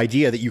really the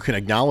idea that you can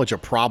acknowledge a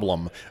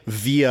problem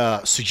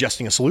via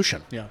suggesting a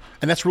solution. Yeah.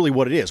 And that's really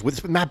what it is. With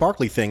the Matt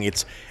Barkley thing,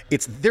 it's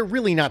they're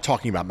really not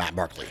talking about Matt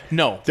Barkley.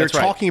 No, they're that's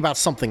right. talking about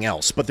something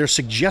else, but they're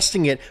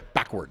suggesting it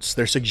backwards.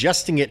 They're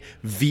suggesting it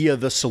via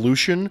the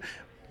solution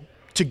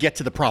to get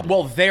to the problem.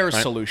 Well, their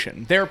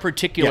solution, their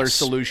particular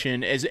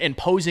solution is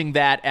imposing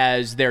that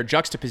as their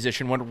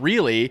juxtaposition when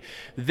really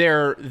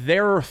their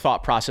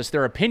thought process,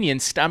 their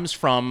opinion stems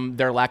from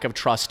their lack of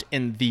trust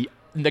in the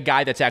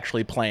guy that's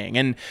actually playing.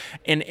 And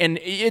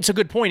it's a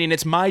good point, and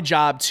it's my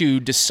job to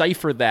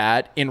decipher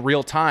that in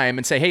real time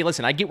and say, hey,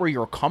 listen, I get where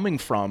you're coming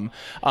from,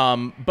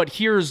 but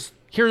here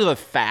are the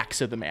facts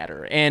of the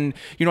matter. And,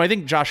 I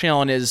think Josh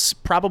Allen is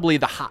probably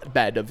the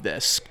hotbed of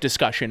this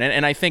discussion.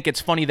 And I think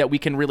it's funny that we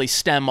can really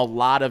stem a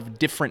lot of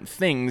different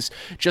things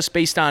just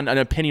based on an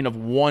opinion of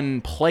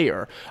one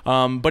player.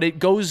 But it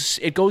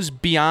goes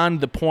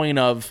beyond the point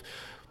of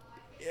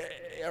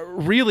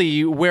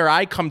really where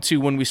I come to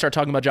when we start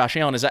talking about Josh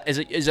Allen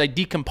is I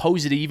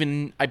decompose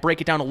it I break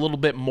it down a little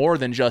bit more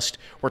than just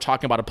we're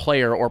talking about a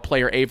player or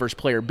player A versus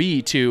player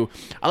B to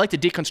I like to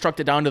deconstruct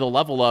it down to the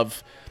level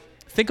of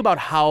think about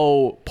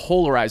how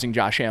polarizing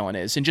Josh Allen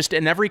is and just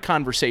in every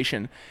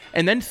conversation,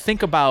 and then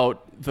think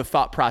about the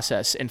thought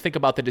process and think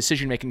about the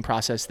decision-making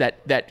process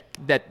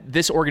that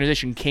this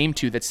organization came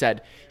to that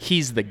said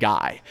he's the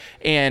guy,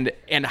 and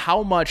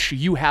how much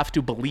you have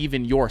to believe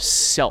in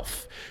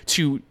yourself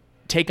to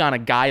take on a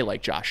guy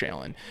like Josh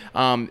Allen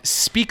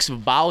speaks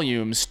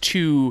volumes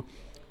to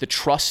the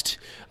trust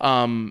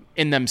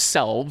in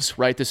themselves,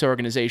 right? This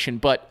organization.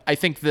 But I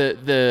think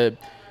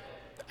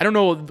I don't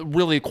know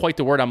really quite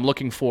the word I'm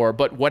looking for,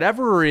 but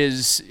whatever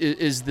is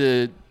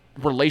the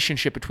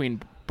relationship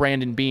between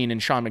Brandon Beane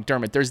and Sean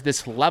McDermott. There's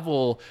this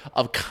level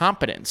of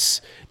competence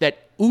that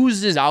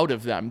oozes out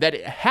of them, that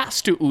it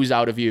has to ooze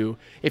out of you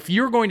if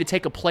you're going to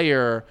take a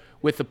player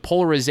with the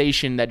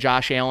polarization that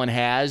Josh Allen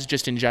has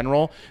just in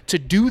general. To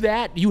do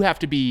that, you have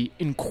to be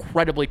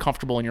incredibly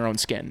comfortable in your own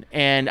skin.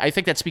 And I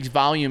think that speaks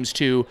volumes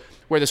to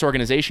where this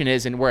organization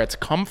is and where it's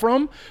come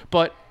from.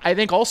 But I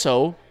think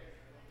also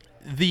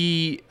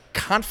the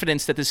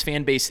confidence that this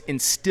fan base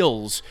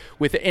instills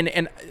with it.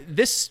 And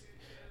this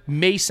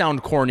may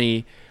sound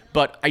corny,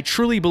 but I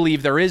truly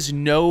believe there is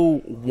no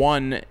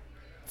one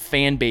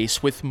fan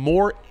base with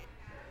more,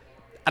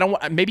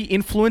 maybe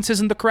influence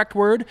isn't the correct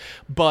word,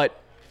 but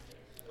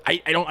I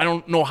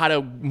don't know how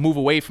to move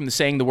away from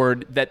saying the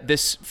word that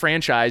this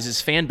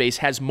franchise's fan base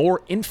has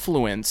more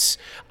influence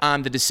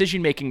on the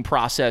decision-making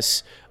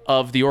process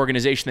of the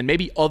organization than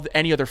maybe of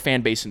any other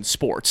fan base in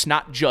sports.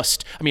 Not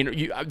just,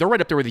 they're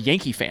right up there with the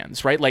Yankee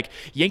fans, right? Like,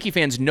 Yankee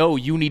fans know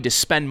you need to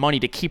spend money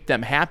to keep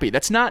them happy.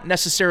 That's not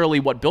necessarily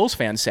what Bills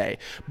fans say,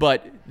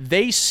 but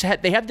they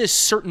have this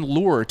certain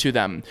lure to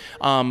them,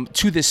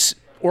 to this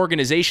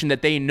organization,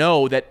 that they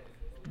know that,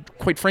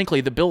 quite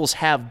frankly, the Bills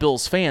have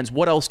Bills fans.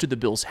 What else do the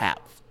Bills have?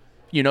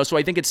 So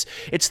I think it's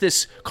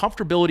this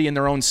comfortability in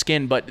their own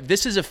skin, but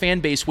this is a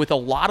fan base with a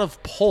lot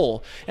of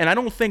pull, and I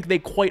don't think they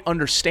quite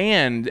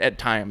understand at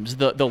times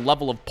the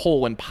level of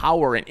pull and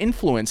power and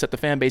influence that the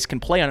fan base can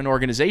play on an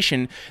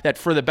organization that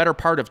for the better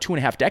part of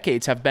 2.5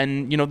 decades have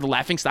been, the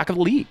laughingstock of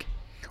the league.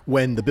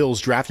 When the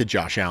Bills drafted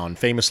Josh Allen,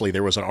 famously,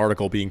 there was an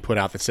article being put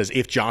out that says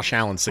if Josh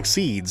Allen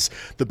succeeds,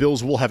 the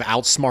Bills will have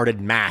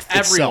outsmarted math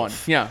everyone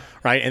itself. Yeah.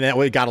 Right? And that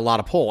way it got a lot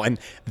of pull. And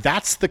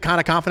that's the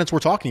kind of confidence we're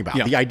talking about.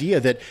 Yeah. The idea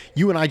that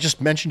you and I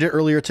just mentioned it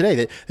earlier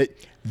today,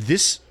 that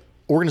this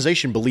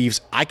organization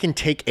believes I can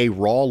take a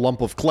raw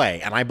lump of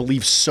clay, and I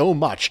believe so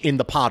much in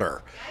the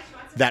potter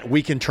that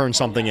we can turn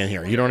something in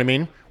here. You know what I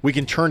mean? We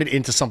can turn it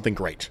into something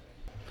great.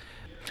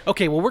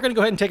 Okay, well, we're going to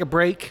go ahead and take a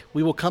break.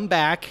 We will come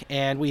back,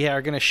 and we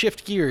are going to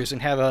shift gears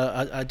and have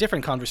a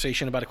different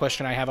conversation about a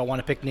question I want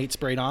to pick Nate's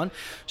brain on.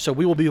 So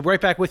we will be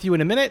right back with you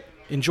in a minute.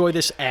 Enjoy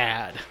this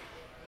ad.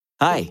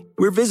 Hi,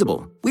 we're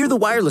Visible. We're the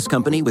wireless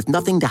company with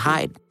nothing to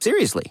hide.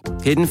 Seriously.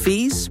 Hidden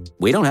fees?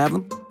 We don't have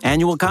them.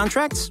 Annual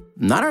contracts?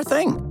 Not our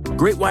thing.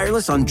 Great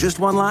wireless on just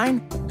one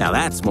line? Now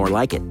that's more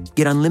like it.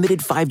 Get unlimited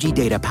 5G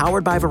data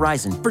powered by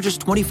Verizon for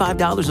just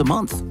 $25 a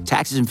month.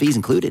 Taxes and fees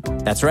included.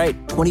 That's right,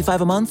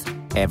 $25 a month,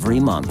 every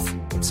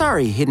month.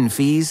 Sorry, hidden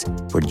fees.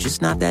 We're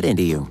just not that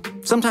into you.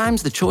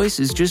 Sometimes the choice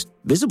is just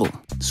Visible.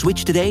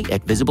 Switch today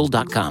at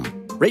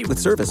Visible.com. Rate with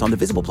service on the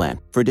Visible plan.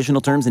 For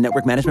additional terms and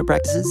network management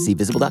practices, see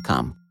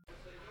Visible.com.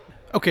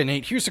 Okay,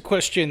 Nate, here's a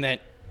question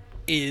that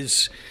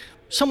is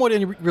somewhat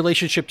in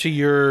relationship to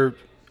your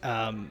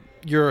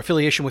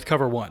affiliation with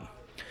Cover One.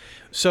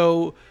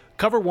 So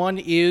Cover One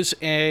is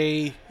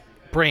a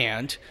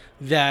brand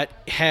that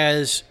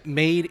has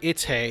made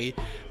its hay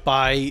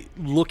by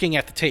looking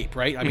at the tape,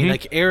 right? I mean,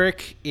 like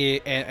Eric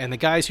and the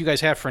guys you guys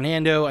have,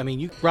 Fernando.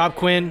 Rob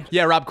Quinn.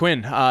 Yeah, Rob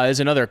Quinn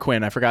is another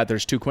Quinn. I forgot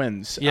there's two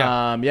Quins.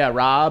 Yeah,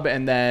 Rob,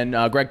 and then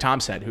Greg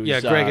Thompson,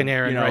 who's Greg and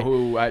Aaron, right?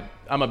 Who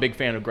I'm a big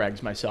fan of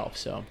Greg's myself.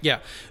 So yeah,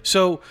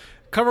 so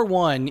Cover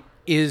One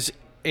is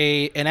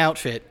an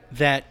outfit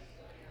that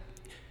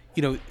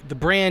the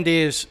brand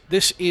is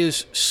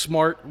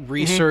smart,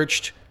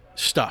 researched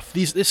stuff.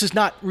 This is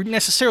not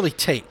necessarily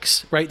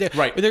takes, right?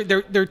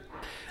 They're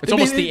it's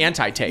almost the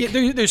anti-take.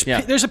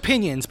 There's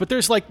opinions, but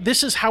there's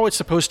this is how it's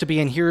supposed to be,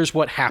 and here's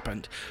what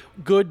happened.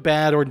 Good,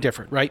 bad, or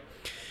different, right?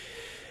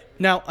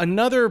 Now,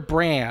 another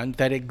brand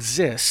that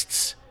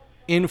exists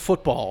in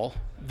football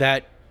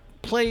that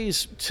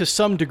plays to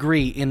some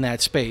degree in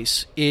that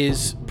space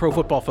is Pro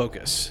Football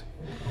Focus.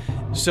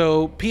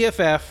 So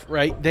PFF,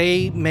 right,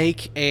 they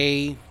make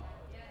a...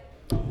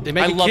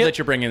 I love that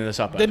you're bringing this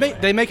up.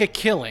 They make a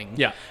killing.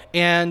 Yeah.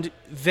 And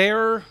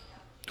their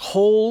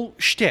whole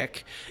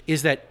shtick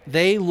is that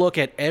they look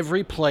at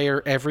every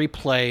player, every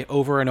play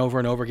over and over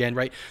and over again,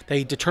 right?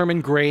 They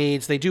determine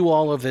grades. They do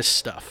all of this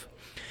stuff.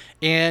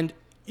 And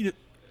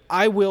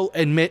I will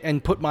admit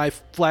and put my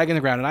flag in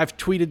the ground, and I've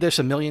tweeted this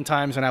a million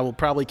times, and I will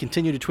probably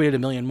continue to tweet it a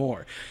million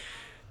more.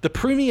 The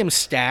premium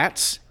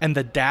stats and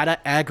the data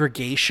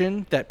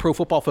aggregation that Pro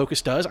Football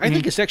Focus does, I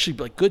think it's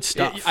actually good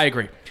stuff. I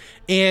agree.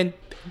 And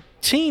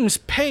teams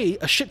pay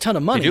a shit ton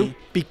of money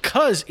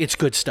because it's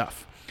good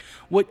stuff.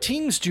 What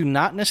teams do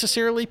not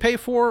necessarily pay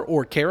for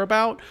or care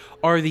about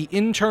are the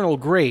internal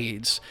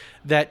grades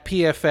that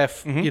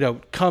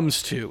PFF,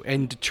 comes to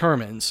and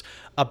determines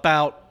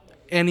about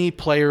any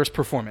player's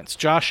performance,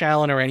 Josh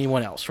Allen or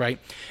anyone else, right?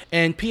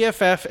 And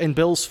PFF and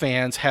Bills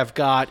fans have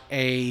got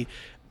a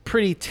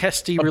pretty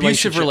testy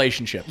abusive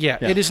relationship. Yeah,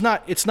 it's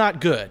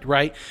not good,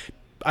 right?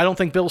 I don't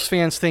think Bills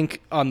fans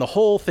on the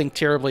whole think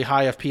terribly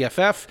high of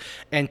PFF,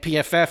 and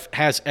PFF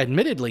has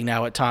admittedly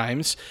now at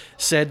times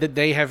said that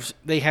they have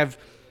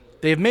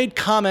made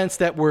comments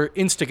that were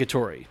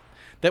instigatory,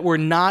 that were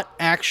not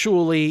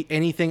actually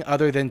anything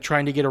other than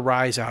trying to get a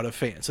rise out of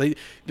fans.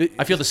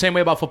 I feel the same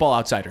way about Football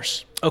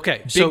Outsiders.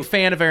 Okay. Big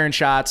fan of Aaron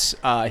Schatz,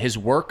 his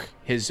work,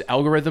 his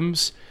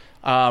algorithms.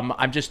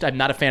 I'm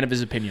not a fan of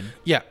his opinion.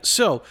 Yeah.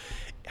 So,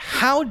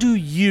 how do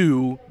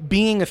you,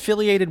 being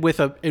affiliated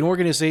with an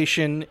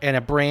organization and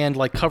a brand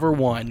like Cover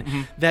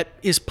One that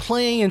is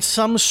playing in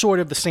some sort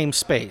of the same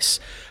space,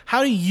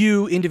 how do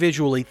you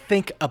individually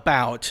think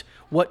about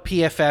what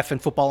PFF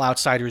and Football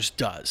Outsiders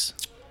does?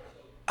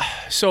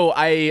 So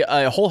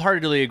I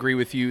wholeheartedly agree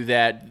with you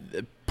that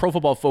Pro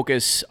Football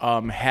Focus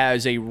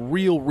has a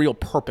real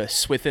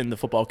purpose within the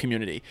football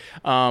community.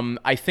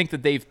 I think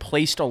that they've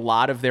placed a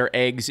lot of their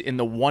eggs in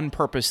the one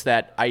purpose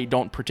that I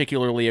don't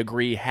particularly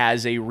agree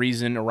has a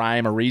reason, a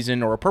rhyme, a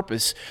reason, or a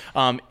purpose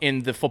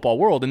in the football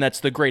world, and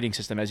that's the grading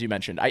system, as you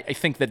mentioned. I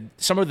think that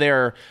some of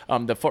their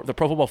the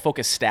Pro Football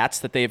Focus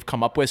stats that they've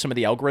come up with, some of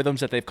the algorithms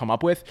that they've come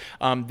up with,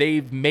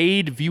 they've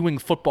made viewing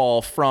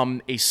football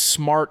from a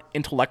smart,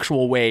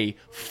 intellectual way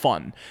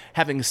fun.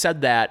 Having said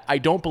that, I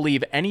don't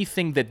believe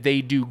anything that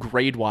they do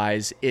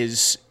grade-wise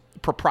is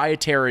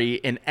proprietary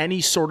in any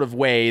sort of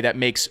way that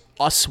makes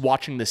us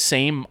watching the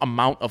same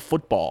amount of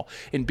football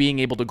and being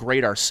able to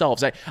grade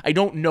ourselves. I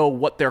don't know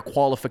what their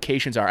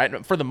qualifications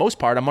are. For the most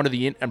part, I'm under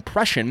the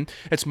impression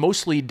it's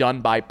mostly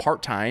done by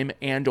part-time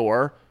and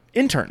or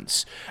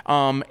interns.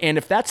 And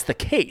if that's the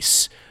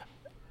case,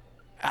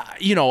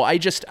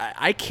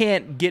 I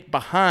can't get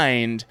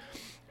behind,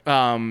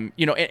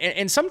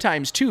 and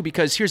sometimes too,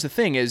 because here's the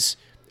thing is,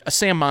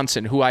 Sam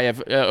Monson, who I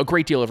have a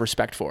great deal of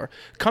respect for,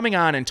 coming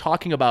on and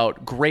talking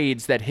about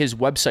grades that his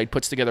website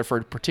puts together for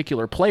a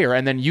particular player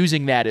and then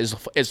using that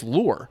as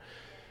lure.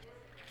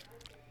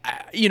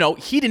 He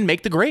didn't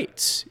make the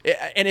grades.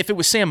 And if it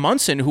was Sam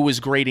Monson who was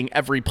grading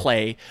every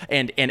play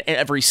and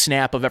every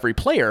snap of every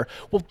player,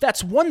 well,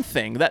 that's one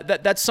thing.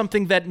 That's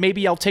something that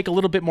maybe I'll take a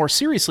little bit more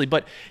seriously.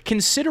 But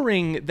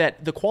considering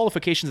that the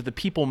qualifications of the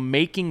people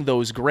making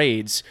those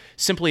grades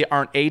simply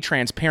aren't A,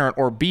 transparent,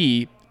 or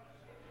B,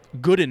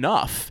 good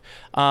enough,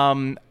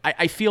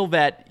 I feel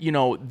that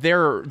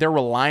their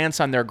reliance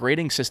on their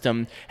grading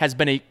system has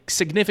been a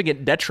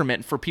significant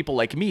detriment for people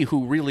like me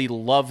who really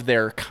love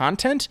their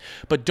content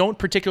but don't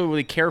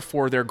particularly care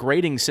for their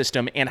grading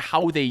system and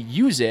how they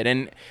use it.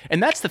 And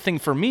that's the thing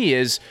for me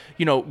is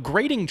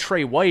grading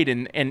Trey White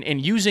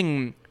and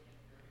using.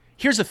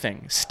 Here's the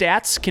thing.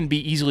 Stats can be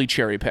easily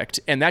cherry-picked,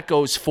 and that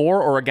goes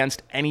for or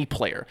against any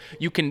player.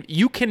 You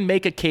can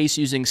make a case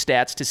using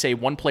stats to say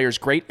one player's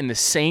great, and the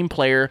same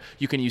player,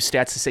 you can use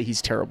stats to say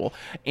he's terrible.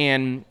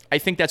 And I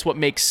think that's what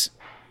makes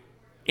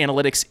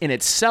analytics in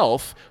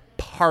itself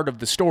part of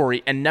the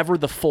story and never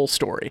the full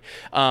story.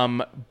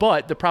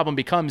 But the problem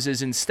becomes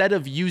is instead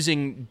of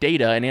using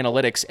data and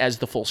analytics as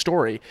the full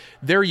story,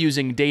 they're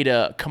using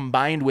data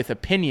combined with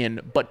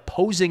opinion, but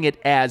posing it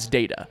as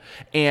data.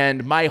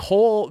 And my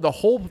whole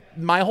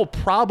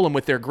problem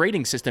with their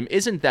grading system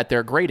isn't that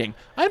they're grading.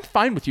 I'm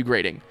fine with you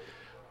grading.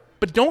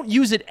 But don't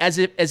use it as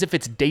if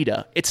it's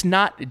data. It's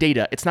not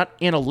data. It's not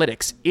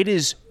analytics. It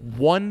is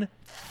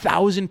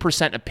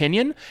 1,000%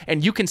 opinion,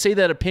 and you can say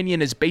that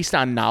opinion is based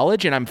on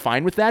knowledge, and I'm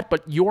fine with that,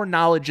 but your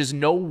knowledge is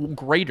no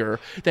greater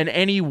than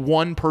any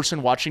one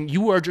person watching.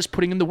 You are just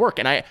putting in the work,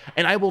 and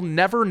I will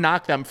never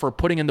knock them for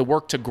putting in the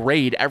work to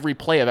grade every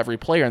play of every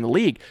player in the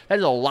league. That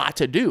is a lot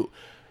to do.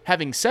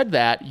 Having said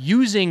that,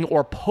 using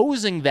or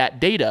posing that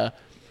data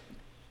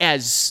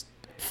as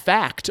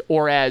fact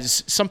or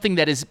as something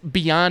that is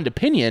beyond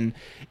opinion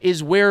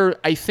is where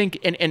I think,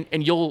 and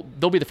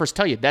they'll be the first to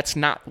tell you that's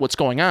not what's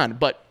going on,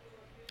 but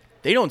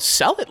they don't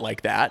sell it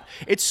like that.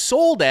 It's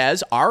sold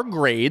as our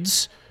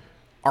grades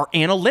are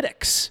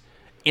analytics,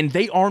 and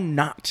they are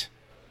not.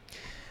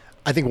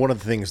 I think one of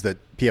the things that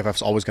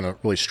PFF's always going to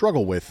really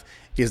struggle with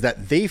is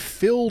that they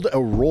filled a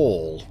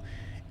role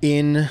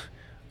in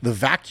the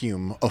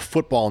vacuum of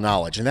football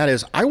knowledge, and that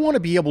is, I want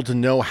to be able to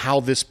know how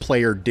this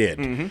player did.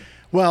 Mm-hmm.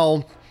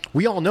 Well,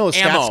 we all know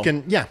stats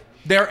can,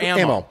 they're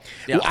ammo.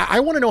 Yeah.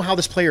 I want to know how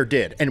this player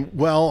did, and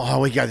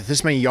we got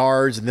this many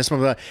yards and this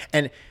one,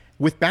 and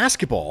with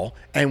basketball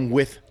and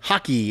with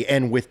hockey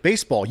and with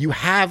baseball, you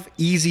have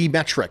easy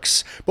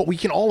metrics, but we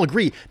can all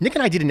agree. Nick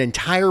and I did an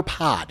entire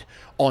pod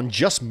on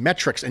just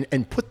metrics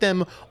and put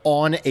them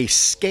on a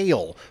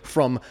scale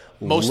from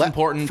most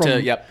important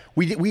to, yep.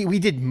 We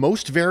did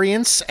most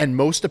variance and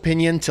most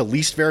opinion to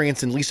least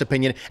variance and least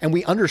opinion, and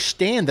we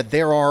understand that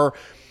there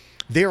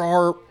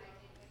are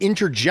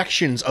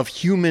interjections of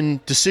human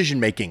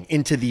decision-making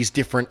into these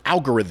different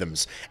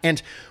algorithms.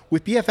 And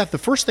with BFF, the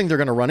first thing they're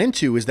going to run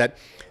into is that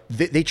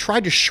they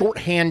tried to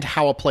shorthand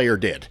how a player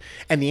did.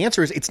 And the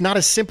answer is it's not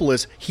as simple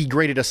as he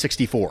graded a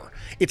 64.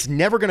 It's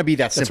never going to be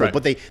that simple. Right.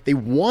 But they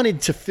wanted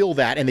to fill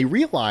that, and they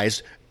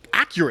realized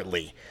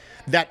accurately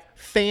that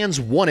fans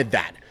wanted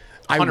that.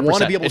 I 100%.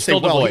 Want to be able to it's say,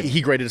 well,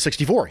 he graded a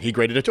 64. He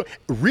graded a 2.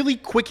 Really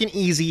quick and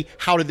easy,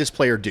 how did this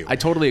player do? I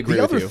totally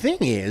agree with you. The other thing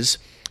is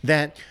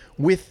that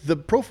with the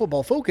Pro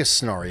Football Focus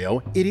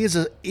scenario, it is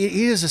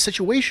a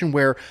situation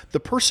where the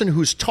person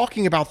who's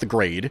talking about the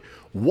grade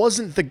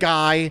wasn't the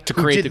guy to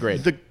create the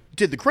grade.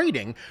 Did the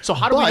grading. So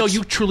how do we know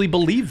you truly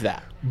believe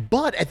that?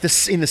 But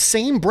in the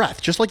same breath,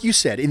 just like you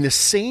said, in the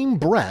same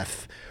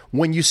breath,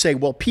 when you say,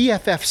 well,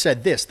 PFF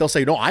said this, they'll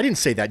say, no, I didn't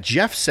say that.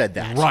 Jeff said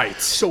that. Right.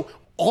 So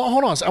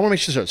hold on. I want to make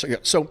sure.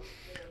 So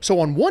So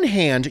on one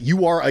hand,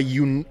 you are a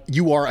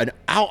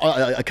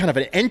kind of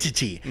an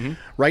entity,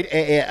 right?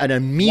 An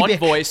amoebic One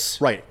voice,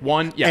 right?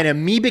 One, yeah. An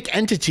amoebic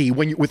entity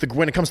when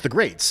it comes to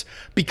grades,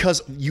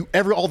 because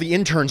all the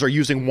interns are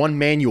using one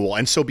manual,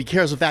 and so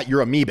because of that,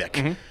 you're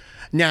amoebic.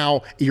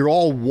 Now, you're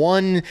all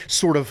one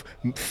sort of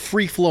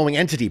free-flowing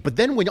entity. But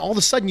then when all of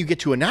a sudden you get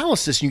to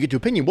analysis and you get to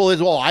opinion,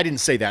 well, I didn't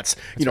say that.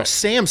 Right.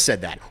 Sam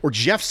said that, or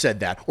Jeff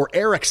said that, or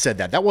Eric said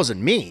that. That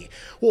wasn't me.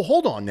 Well,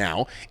 hold on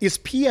now. Is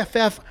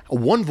PFF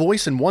one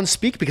voice and one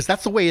speak? Because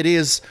that's the way it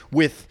is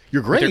with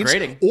your grades.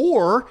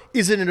 Or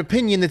is it an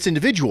opinion that's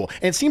individual?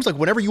 And it seems like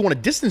whenever you want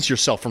to distance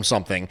yourself from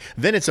something,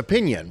 then it's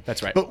opinion.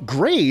 That's right. But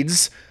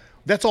grades...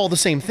 that's all the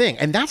same thing.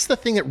 And that's the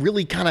thing that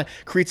really kind of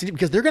creates it,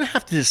 because they're going to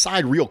have to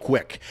decide real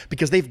quick,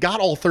 because they've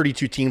got all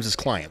 32 teams as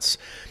clients.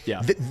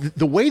 Yeah.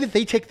 The way that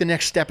they take the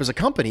next step as a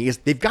company is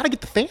they've got to get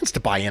the fans to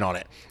buy in on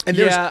it. And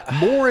there's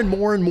more and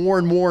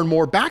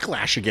more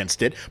backlash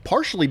against it,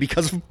 partially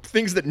because of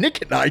things that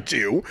Nick and I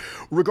do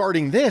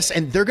regarding this.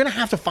 And they're going to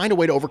have to find a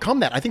way to overcome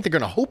that. I think they're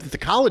going to hope that the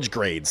college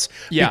grades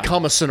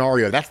become a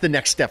scenario. That's the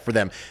next step for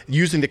them,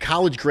 using the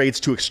college grades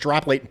to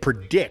extrapolate and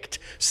predict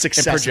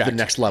success at the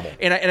next level.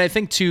 And I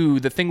think, too,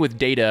 the thing with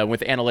data,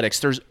 with analytics,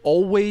 there's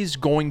always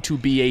going to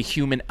be a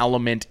human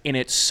element in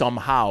it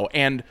somehow.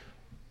 And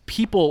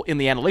people in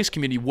the analytics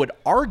community would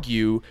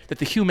argue that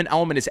the human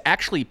element is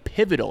actually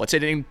pivotal. It's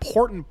an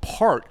important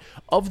part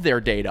of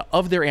their data,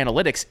 of their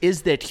analytics,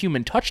 is that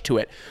human touch to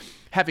it.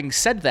 Having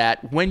said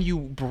that, when you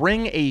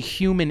bring a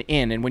human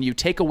in and when you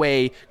take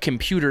away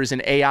computers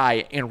and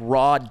AI and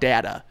raw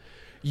data,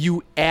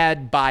 you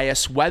add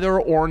bias, whether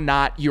or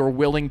not you're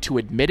willing to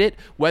admit it,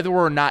 whether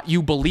or not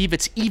you believe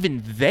it's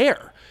even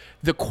there.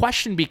 The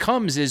question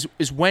becomes is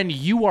when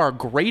you are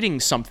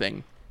grading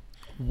something,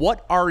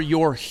 what are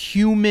your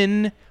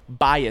human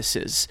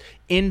biases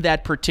in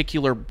that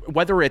particular,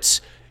 whether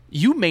it's,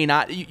 you may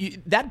not,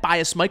 that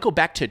bias might go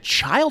back to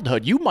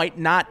childhood. You might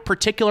not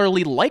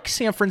particularly like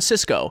San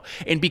Francisco.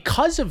 And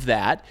because of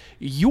that,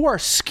 you are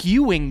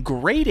skewing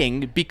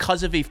grading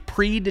because of a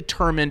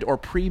predetermined or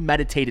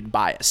premeditated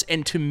bias.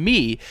 And to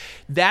me,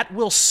 that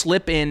will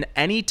slip in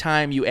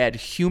anytime you add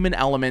human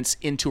elements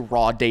into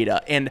raw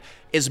data. And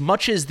as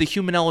much as the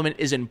human element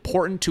is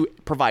important to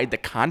provide the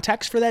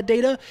context for that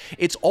data,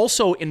 it's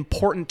also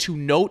important to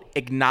note,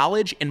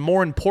 acknowledge, and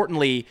more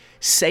importantly,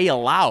 say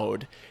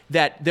aloud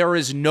that there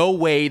is no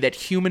way that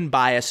human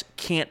bias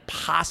can't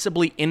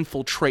possibly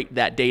infiltrate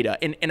that data.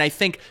 And I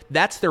think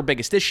that's their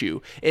biggest issue,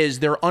 is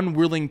they're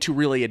unwilling to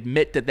really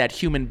admit that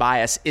human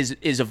bias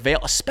is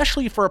available,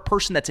 especially for a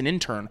person that's an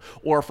intern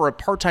or for a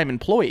part-time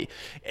employee.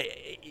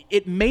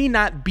 It may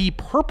not be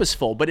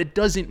purposeful, but it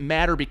doesn't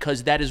matter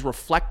because that is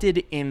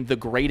reflected in the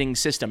grading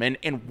system.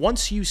 And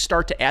once you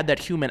start to add that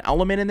human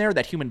element in there,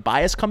 that human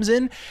bias comes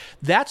in,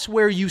 that's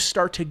where you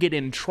start to get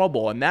in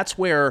trouble. And that's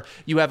where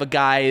you have a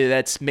guy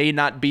that's may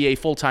not be a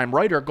full-time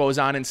writer goes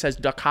on and says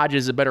Duck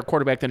Hodges is a better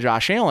quarterback than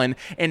Josh Allen.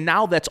 And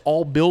now that's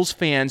all Bills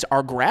fans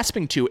are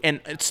grasping to.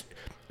 And it's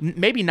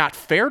maybe not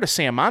fair to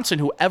Sam Monson,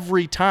 who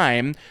every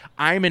time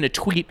I'm in a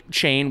tweet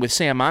chain with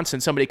Sam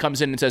Monson, somebody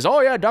comes in and says,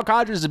 oh yeah, Duck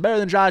Hodges is better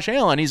than Josh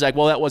Allen. He's like,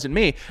 well, that wasn't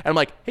me. And I'm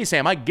like, hey,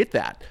 Sam, I get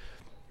that.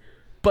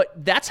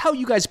 But that's how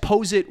you guys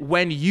pose it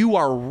when you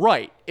are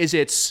right, is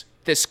it's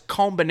this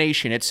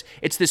combination. It's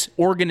this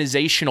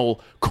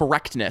organizational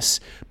correctness.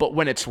 But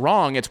when it's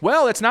wrong, it's,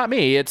 well, it's not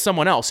me, it's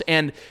someone else.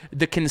 And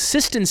the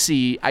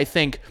consistency, I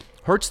think,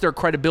 hurts their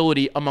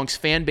credibility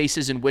amongst fan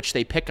bases in which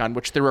they pick on,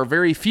 which there are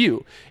very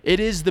few. It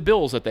is the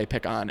Bills that they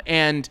pick on.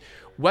 And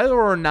whether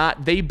or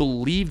not they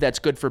believe that's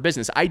good for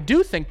business, I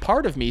do think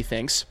part of me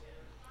thinks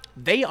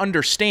they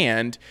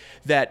understand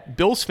that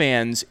Bills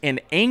fans and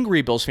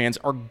angry Bills fans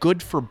are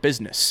good for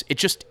business. It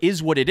just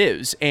is what it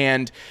is.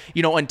 And,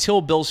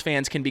 until Bills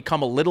fans can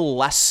become a little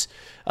less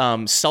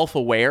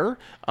self-aware,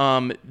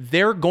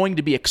 they're going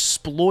to be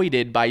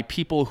exploited by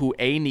people who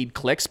A, need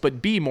clicks,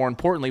 but B, more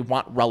importantly,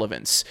 want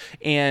relevance.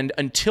 And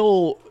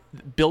until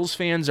Bills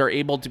fans are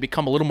able to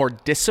become a little more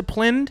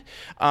disciplined,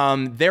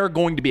 they're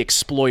going to be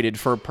exploited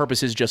for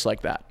purposes just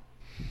like that.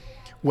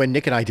 When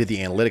Nick and I did the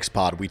analytics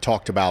pod, we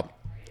talked about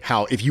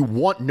how if you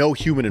want no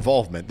human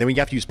involvement, then we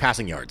have to use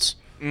passing yards,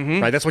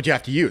 right? That's what you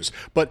have to use.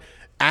 But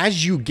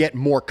as you get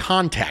more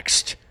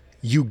context,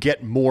 you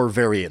get more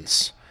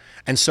variance.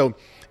 And so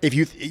if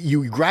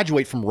you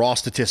graduate from raw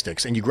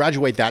statistics and you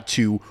graduate that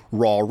to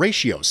raw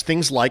ratios,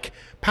 things like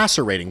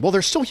passer rating, well,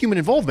 there's still human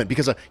involvement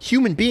because a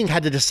human being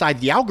had to decide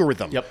the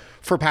algorithm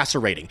for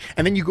passer rating.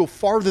 And then you go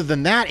farther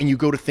than that and you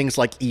go to things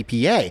like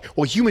EPA.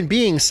 Well, human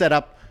beings set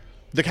up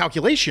the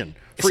calculation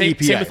for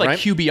EPA, same with like right?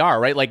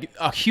 QBR, right? Like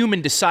a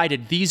human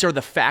decided these are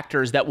the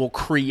factors that will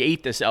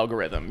create this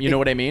algorithm. You know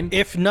what I mean?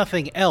 If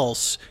nothing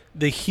else,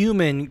 the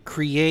human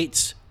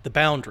creates the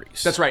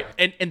boundaries. That's right.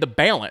 And the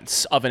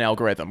balance of an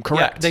algorithm,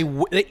 correct? Yeah,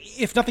 they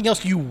if nothing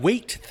else, you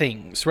weight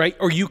things, right?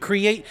 Or you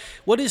create,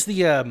 what is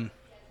the,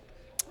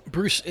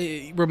 Bruce,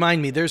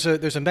 remind me, there's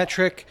a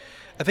metric,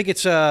 I think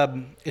it's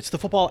the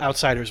Football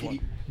Outsiders one.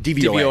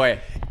 DVOA.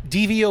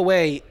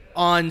 DVOA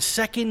on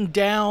second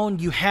down,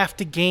 you have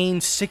to gain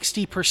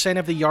 60%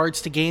 of the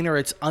yards to gain or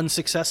it's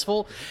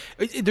unsuccessful.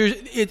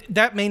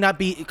 That may not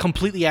be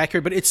completely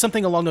accurate, but it's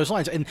something along those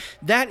lines. And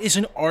that is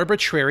an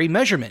arbitrary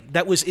measurement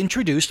that was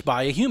introduced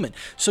by a human.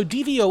 So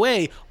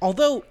DVOA,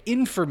 although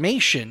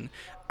information,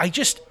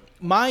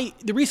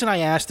 the reason I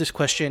asked this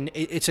question,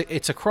 it's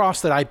a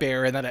cross that I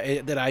bear, and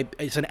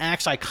it's an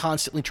axe I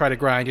constantly try to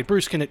grind. And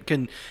Bruce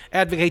can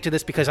advocate to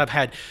this because I've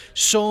had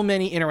so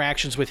many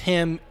interactions with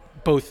him,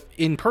 both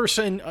in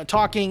person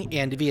talking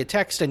and via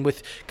text, and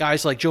with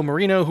guys like Joe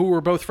Marino, who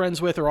we're both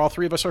friends with, or all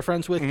three of us are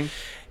friends with,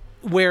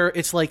 where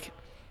it's like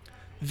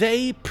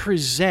they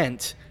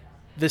present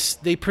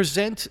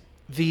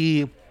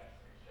the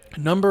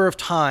number of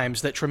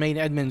times that Tremaine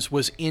Edmunds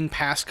was in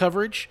pass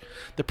coverage,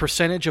 the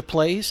percentage of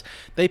plays.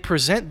 They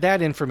present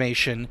that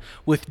information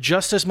with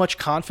just as much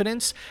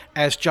confidence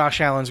as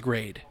Josh Allen's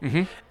grade,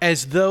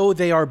 as though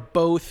they are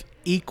both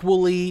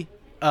equally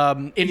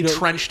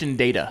entrenched in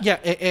data. Yeah,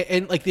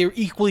 and like they're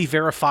equally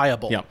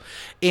verifiable. Yeah.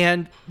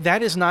 And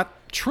that is not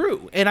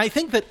true. And I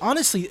think that,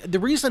 honestly, the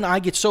reason I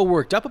get so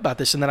worked up about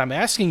this and that I'm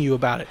asking you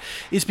about it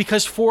is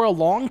because for a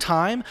long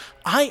time,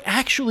 I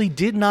actually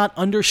did not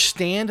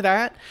understand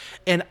that.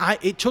 And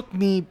it took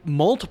me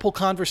multiple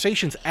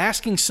conversations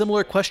asking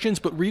similar questions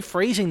but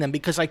rephrasing them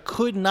because I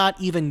could not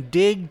even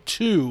dig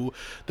to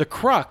the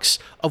crux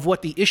of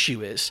what the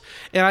issue is.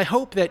 And I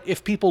hope that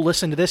if people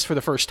listen to this for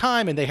the first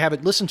time and they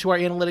haven't listened to our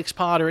analytics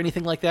pod or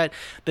anything like that,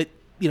 that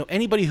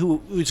anybody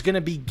who's going to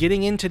be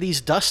getting into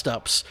these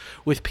dust-ups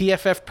with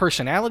PFF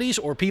personalities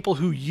or people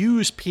who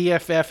use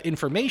PFF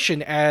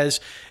information as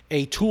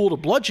a tool to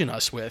bludgeon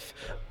us with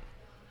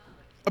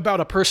about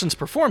a person's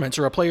performance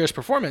or a player's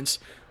performance,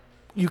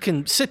 you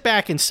can sit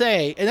back and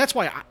say, and that's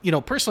why,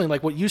 personally,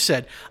 like what you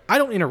said, I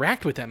don't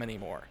interact with them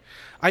anymore.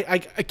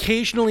 I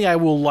occasionally I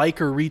will like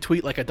or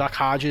retweet like a Duck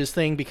Hodges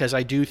thing because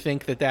I do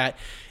think that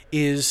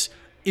is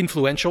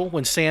influential.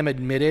 When Sam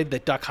admitted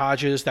that Duck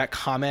Hodges, that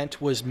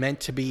comment was meant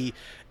to be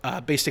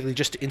basically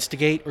just to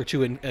instigate or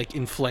to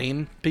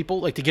inflame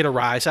people, like to get a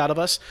rise out of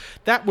us.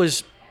 That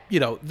was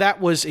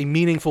a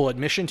meaningful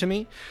admission to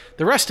me.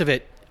 The rest of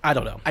it, I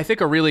don't know. I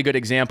think a really good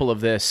example of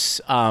this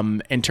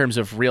in terms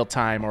of real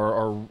time,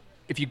 or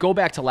if you go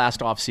back to last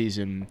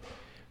offseason,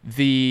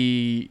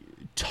 the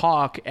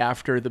talk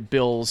after the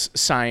Bills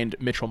signed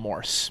Mitchell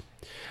Morse.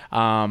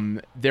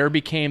 There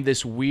became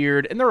this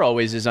weird, and there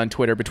always is on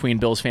Twitter between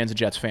Bills fans and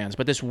Jets fans,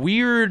 but this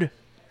weird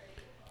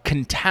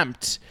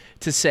contempt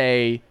to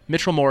say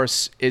Mitchell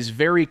Morse is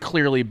very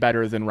clearly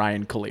better than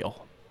Ryan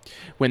Khalil.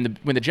 When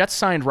the Jets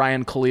signed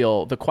Ryan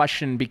Khalil, the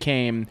question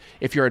became,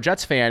 if you're a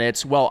Jets fan,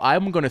 it's, well,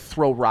 I'm going to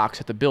throw rocks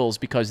at the Bills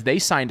because they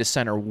signed a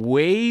center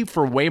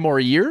for way more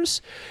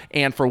years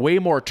and for way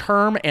more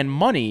term and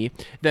money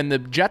than the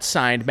Jets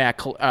signed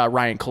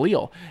Ryan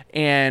Khalil.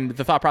 And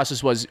the thought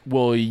process was,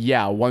 well,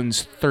 yeah,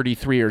 one's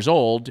 33 years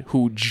old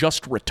who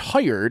just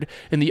retired,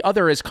 and the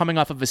other is coming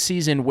off of a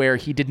season where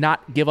he did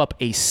not give up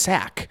a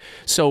sack.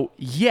 So,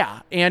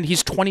 yeah, and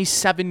he's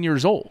 27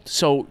 years old.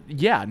 So,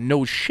 yeah,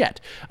 no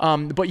shit.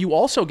 But you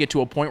also get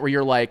to a point where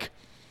you're like,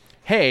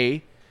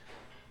 hey,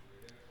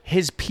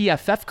 his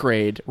PFF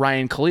grade,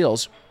 Ryan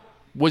Khalil's,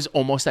 was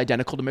almost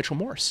identical to Mitchell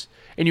Morse.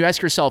 And you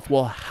ask yourself,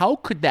 well, how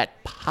could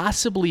that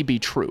possibly be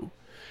true?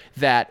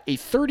 That a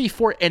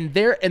 34, and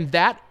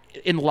that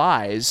in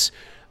lies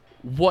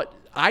what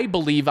I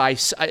believe I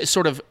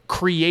sort of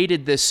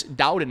created this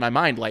doubt in my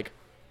mind. Like,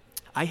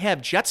 I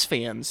have Jets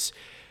fans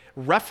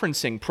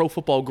referencing Pro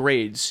Football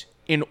grades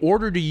in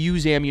order to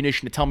use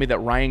ammunition to tell me that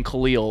Ryan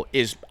Khalil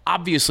is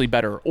obviously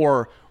better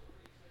or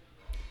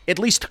at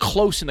least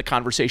close in the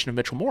conversation of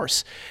Mitchell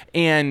Morse.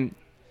 And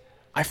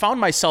I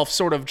found myself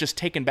sort of just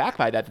taken back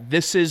by that.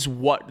 This is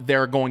what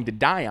they're going to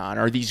die on,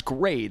 are these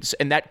grades.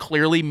 And that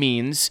clearly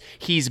means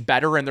he's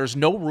better and there's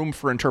no room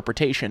for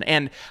interpretation.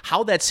 And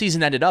how that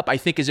season ended up, I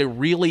think, is a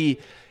really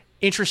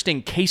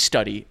interesting case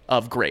study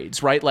of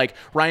grades, right? Like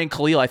Ryan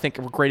Khalil, I think,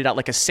 graded out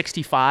like a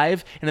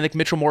 65, and I think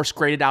Mitchell Morse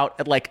graded out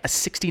at like a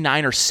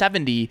 69 or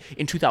 70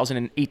 in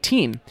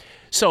 2018.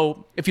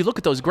 So if you look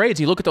at those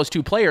grades, you look at those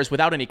two players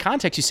without any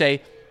context, you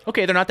say,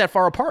 okay, they're not that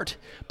far apart.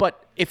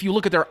 But if you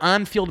look at their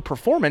on-field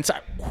performance,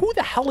 who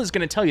the hell is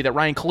going to tell you that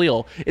Ryan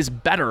Khalil is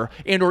better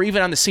and or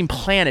even on the same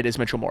planet as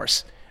Mitchell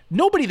Morse?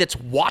 Nobody that's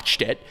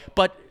watched it,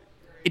 but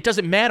it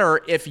doesn't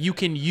matter if you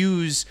can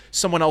use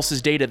someone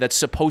else's data that's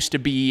supposed to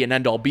be an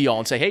end-all be-all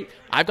and say, hey,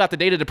 I've got the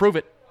data to prove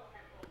it,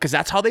 because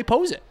that's how they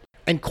pose it.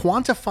 And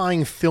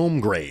quantifying film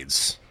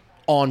grades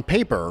on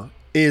paper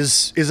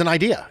is an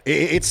idea.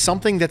 It's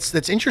something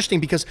that's interesting,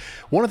 because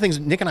one of the things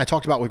Nick and I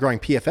talked about with growing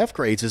PFF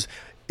grades is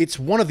it's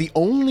one of the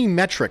only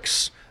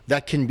metrics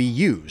that can be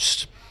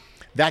used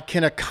that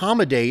can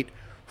accommodate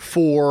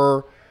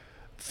for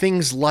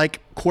things like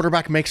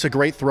quarterback makes a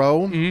great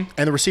throw and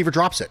the receiver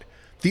drops it.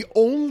 The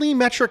only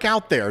metric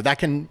out there that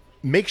can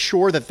make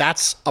sure that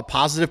that's a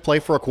positive play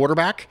for a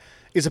quarterback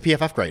is a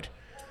PFF grade.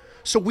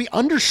 So we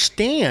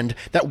understand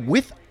that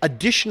with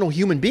additional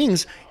human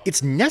beings,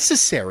 it's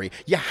necessary.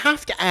 You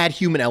have to add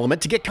human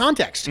element to get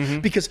context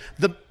because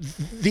the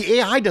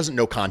AI doesn't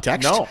know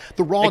context. No.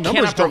 The raw It numbers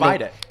cannot don't provide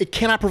know. it. It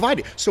cannot provide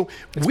it. So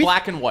It's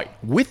black and white.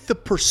 With the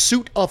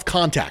pursuit of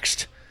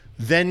context,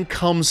 then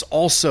comes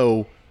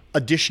also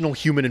additional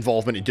human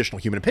involvement, additional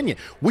human opinion,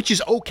 which is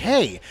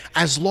okay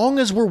as long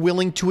as we're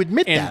willing to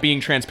admit that. And being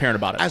transparent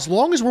about it. As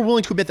long as we're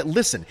willing to admit that,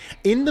 listen,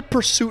 in the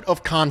pursuit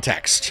of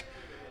context,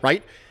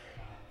 right,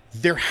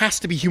 there has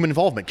to be human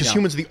involvement because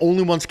humans are the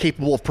only ones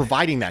capable of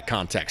providing that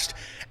context.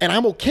 And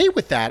I'm okay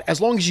with that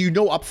as long as you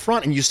know up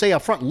front and you say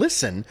up front,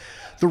 listen,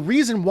 the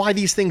reason why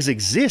these things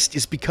exist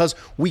is because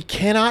we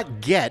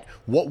cannot get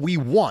what we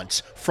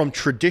want from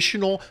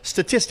traditional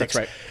statistics.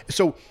 That's right.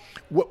 So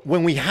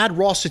when we had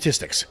raw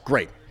statistics,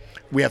 great.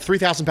 We have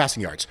 3,000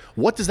 passing yards.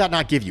 What does that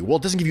not give you? Well,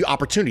 it doesn't give you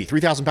opportunity.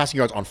 3,000 passing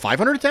yards on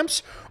 500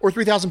 attempts or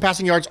 3,000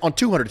 passing yards on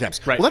 200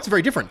 attempts. Right. Well, that's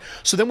very different.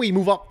 So then we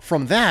move up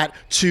from that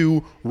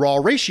to raw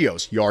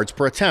ratios, yards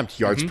per attempt,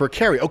 yards per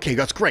carry. Okay,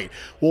 that's great.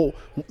 Well,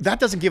 that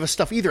doesn't give us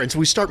stuff either. And so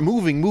we start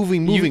moving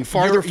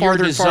farther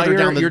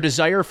down the... Your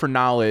desire for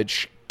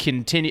knowledge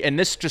continue, and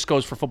this just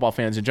goes for football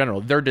fans in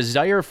general. Their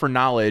desire for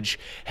knowledge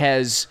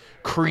has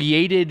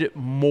created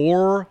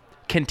more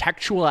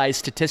contextualized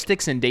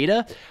statistics and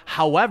data.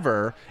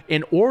 However,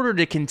 in order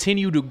to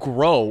continue to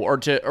grow or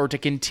to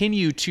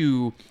continue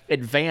to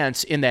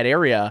advance in that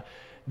area,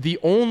 the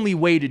only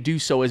way to do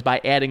so is by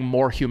adding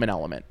more human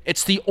element.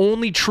 It's the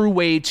only true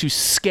way to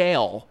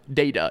scale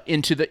data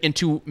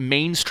into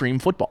mainstream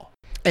football.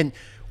 And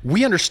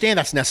we understand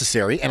that's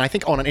necessary, and I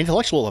think on an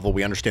intellectual level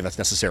we understand that's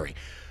necessary.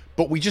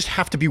 But we just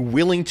have to be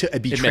willing to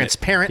be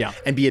transparent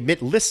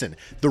and listen,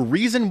 the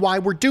reason why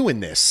we're doing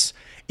this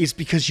is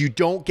because you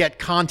don't get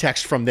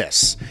context from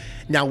this.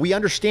 Now, we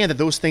understand that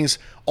those things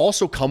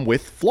also come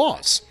with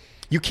flaws.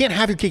 You can't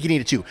have your cake and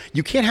eat it too.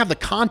 You can't have the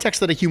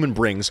context that a human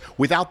brings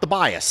without the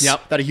bias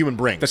that a human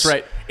brings. That's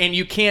right. And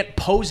you can't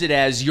pose it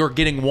as you're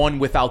getting one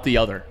without the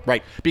other.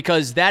 Right.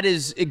 Because that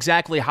is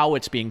exactly how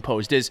it's being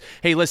posed is,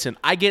 hey, listen,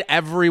 I get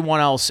everyone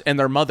else and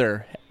their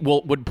mother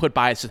would put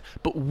bias,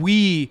 but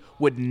we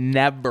would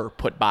never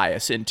put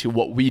bias into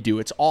what we do.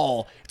 It's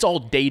all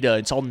data.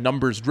 It's all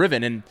numbers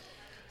driven. And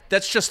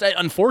that's just,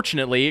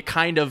 unfortunately,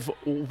 kind of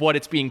what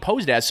it's being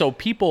posed as. So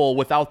people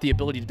without the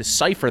ability to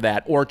decipher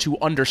that or to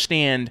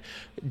understand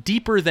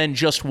deeper than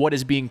just what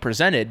is being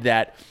presented,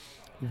 that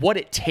what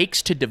it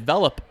takes to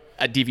develop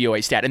a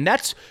DVOA stat. And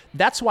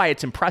that's why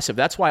it's impressive.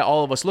 That's why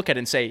all of us look at it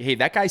and say, hey,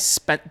 that guy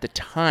spent the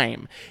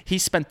time. He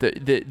spent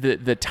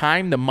the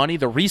time, the money,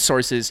 the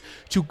resources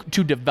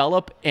to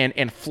develop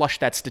and flush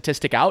that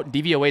statistic out.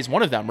 DVOA is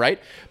one of them,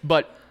 right?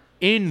 But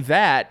in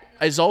that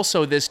is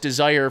also this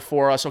desire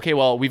for us, okay,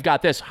 well, we've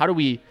got this. How do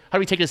we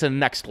take this to the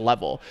next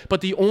level?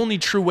 But the only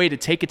true way to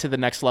take it to the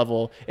next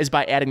level is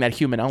by adding that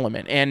human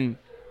element. And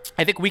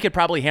I think we could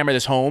probably hammer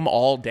this home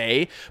all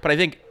day, but I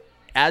think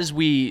as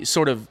we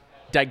sort of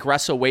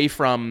digress away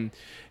from,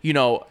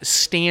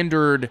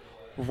 standard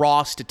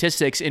raw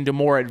statistics into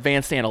more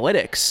advanced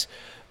analytics,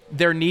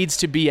 there needs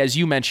to be, as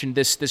you mentioned,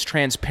 this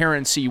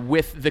transparency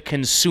with the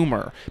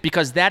consumer,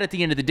 because that, at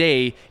the end of the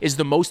day, is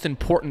the most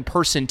important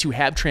person to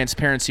have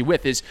transparency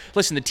with. Is,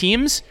 listen, the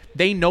teams,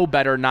 they know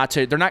better not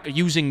to. They're not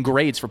using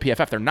grades for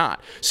PFF. They're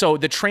not. So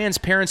the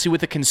transparency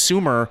with the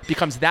consumer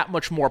becomes that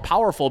much more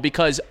powerful,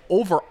 because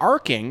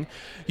overarching,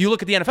 you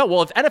look at the NFL.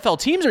 Well, if NFL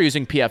teams are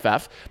using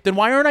PFF, then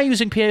why aren't I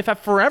using PFF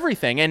for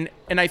everything? And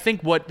I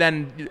think what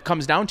then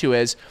comes down to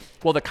is,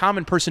 well, the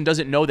common person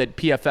doesn't know that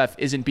PFF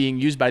isn't being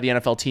used by the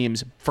NFL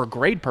teams for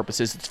grade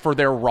purposes. It's for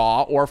their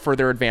raw or for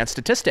their advanced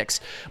statistics.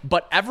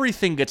 But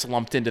everything gets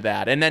lumped into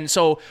that. And then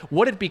so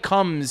what it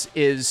becomes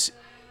is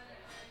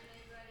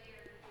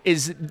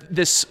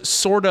this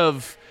sort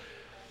of,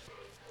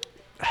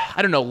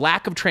 I don't know,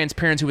 lack of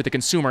transparency with the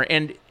consumer.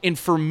 And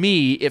for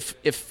me, if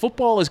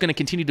football is going to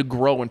continue to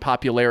grow in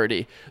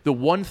popularity, the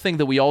one thing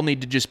that we all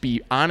need to just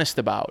be honest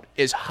about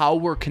is how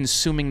we're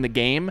consuming the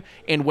game.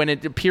 And when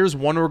it appears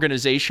one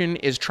organization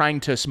is trying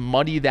to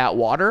muddy that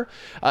water,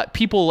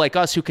 people like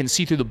us who can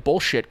see through the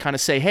bullshit kind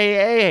of say,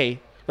 hey,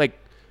 like,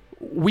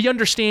 we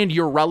understand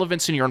your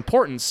relevance and your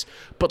importance,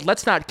 but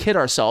let's not kid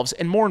ourselves.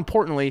 And more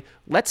importantly,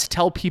 let's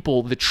tell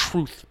people the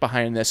truth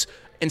behind this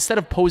instead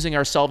of posing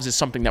ourselves as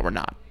something that we're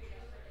not.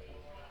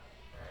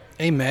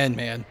 Amen,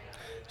 man.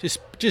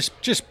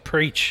 Just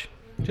preach.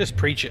 Just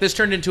preach it. This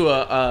turned into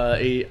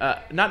a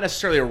not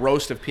necessarily a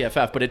roast of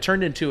PFF, but it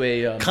turned into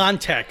a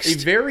context, a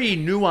very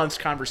nuanced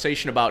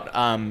conversation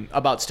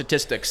about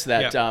statistics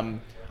that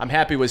I'm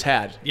happy was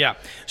had. Yeah.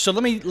 So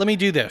let me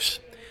do this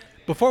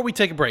before we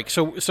take a break.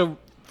 So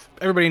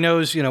everybody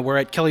knows, we're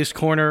at Kelly's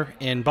Corner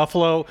in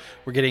Buffalo.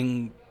 We're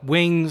getting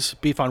wings,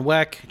 beef on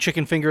weck,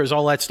 chicken fingers,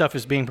 all that stuff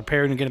is being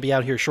prepared and going to be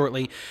out here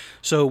shortly.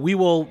 So we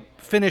will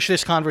finish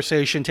this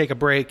conversation, take a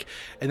break,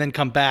 and then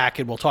come back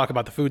and we'll talk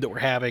about the food that we're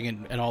having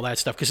and all that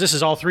stuff. Because this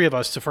is all three of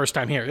us, the first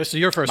time here. This is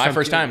your first time. My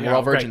first time. We're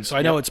all virgins. So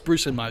I know it's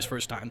Bruce and my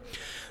first time.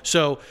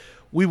 So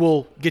we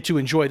will get to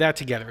enjoy that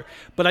together.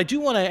 But I do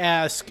want to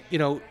ask,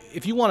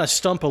 if you want to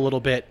stump a little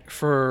bit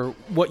for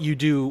what you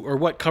do or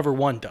what Cover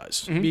One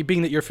does,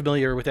 being that you're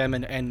familiar with them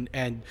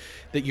and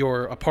that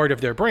you're a part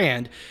of their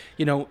brand,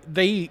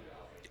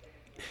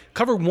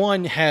 Cover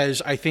One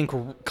has, I think,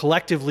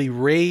 collectively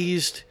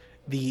raised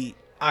the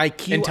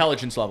IQ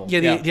intelligence level. The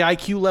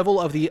IQ level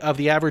of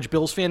the average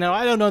Bills fan. Now,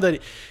 I don't know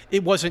that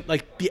it wasn't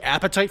like the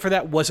appetite for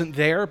that wasn't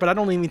there, but I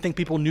don't even think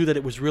people knew that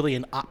it was really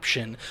an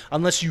option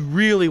unless you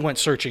really went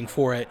searching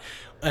for it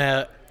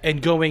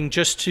and going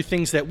just to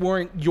things that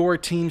weren't your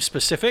team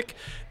specific,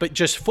 but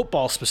just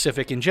football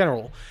specific in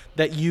general,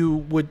 that you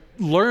would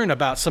learn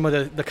about some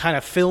of the kind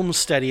of film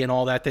study and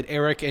all that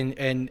Eric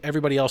and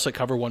everybody else at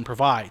Cover One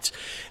provides.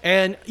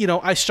 And,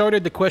 I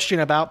started the question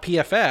about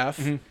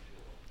PFF,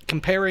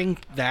 comparing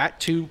that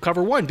to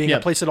Cover One being a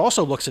place that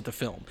also looks at the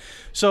film.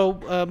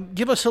 So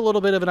give us a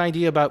little bit of an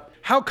idea about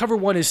how Cover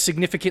One is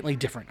significantly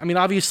different. I mean,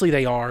 obviously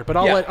they are, but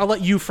I'll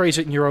let you phrase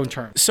it in your own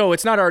terms. So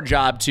it's not our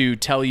job to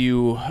tell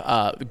you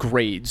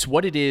grades.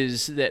 What it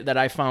is that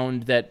I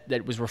found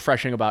that was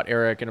refreshing about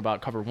Eric and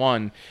about Cover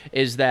One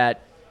is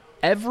that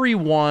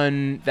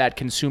everyone that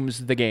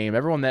consumes the game,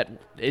 everyone that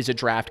is a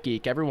draft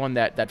geek, everyone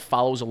that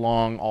follows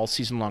along all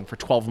season long for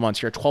 12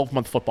 months, you're a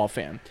 12-month football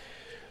fan,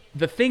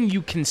 the thing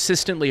you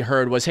consistently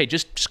heard was, hey,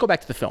 just go back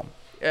to the film.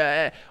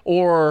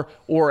 Or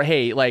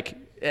hey,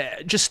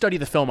 just study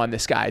the film on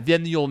this guy,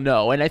 then you'll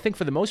know. And I think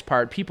for the most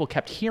part, people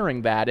kept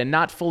hearing that and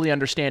not fully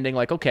understanding,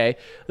 okay,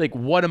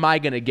 what am I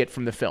going to get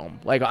from the film?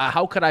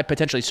 How could I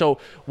potentially? So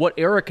what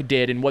Eric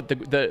did and what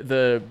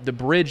the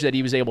bridge that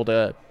he was able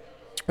to,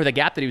 or the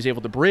gap that he was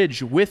able to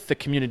bridge with the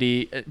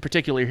community,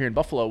 particularly here in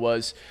Buffalo,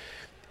 was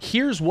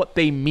here's what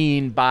they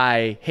mean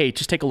by, hey,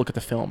 just take a look at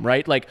the film,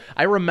 right?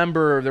 I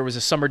remember there was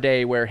a summer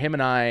day where him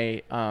and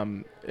I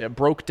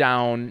broke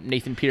down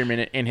Nathan Peterman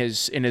in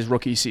his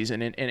rookie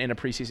season in a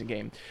preseason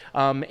game.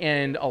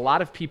 And a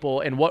lot of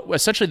people, and what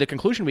essentially the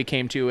conclusion we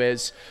came to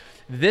is,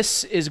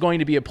 this is going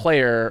to be a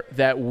player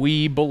that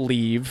we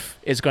believe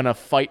is going to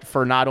fight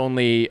for not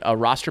only a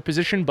roster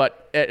position,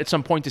 but at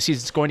some point this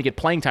season is going to get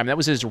playing time. That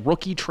was his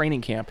rookie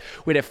training camp.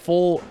 We had a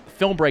full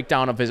film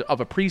breakdown of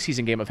a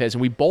preseason game of his,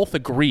 and we both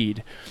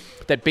agreed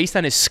that based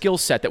on his skill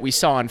set that we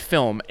saw on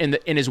film and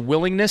his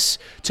willingness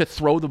to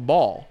throw the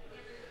ball,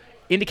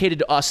 indicated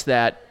to us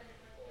that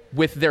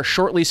with their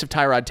short lease of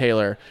Tyrod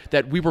Taylor,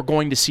 that we were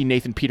going to see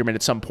Nathan Peterman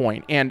at some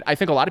point. And I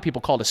think a lot of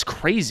people called us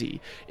crazy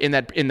in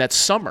that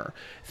summer,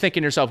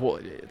 thinking to yourself, well,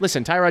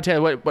 listen, Tyrod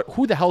Taylor,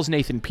 who the hell's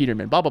Nathan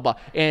Peterman? Blah, blah, blah.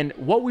 And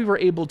what we were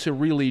able to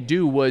really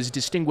do was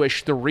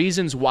distinguish the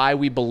reasons why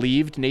we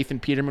believed Nathan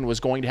Peterman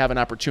was going to have an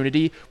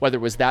opportunity, whether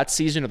it was that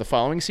season or the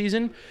following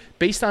season,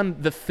 based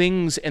on the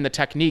things and the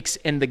techniques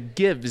and the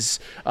gives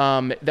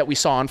that we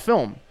saw on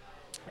film.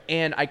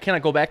 And I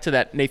cannot go back to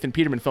that Nathan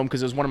Peterman film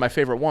because it was one of my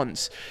favorite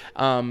ones.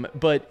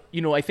 But,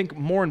 I think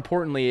more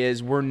importantly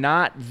is we're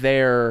not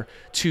there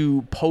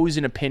to pose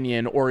an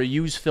opinion or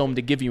use film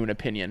to give you an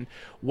opinion.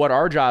 What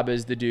our job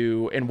is to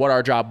do, and what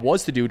our job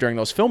was to do during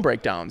those film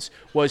breakdowns,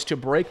 was to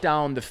break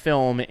down the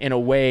film in a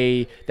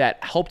way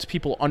that helped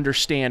people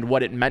understand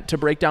what it meant to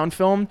break down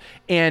film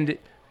and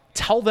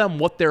tell them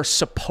what they're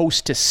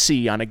supposed to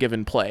see on a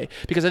given play.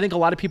 Because I think a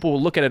lot of people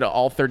will look at it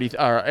all 30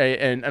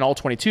 and all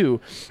 22,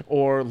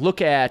 or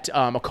look at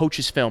a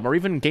coach's film or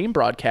even game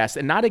broadcast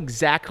and not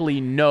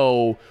exactly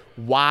know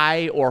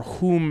why or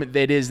whom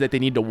it is that they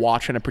need to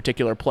watch on a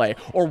particular play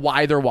or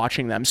why they're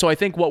watching them. So I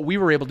think what we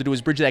were able to do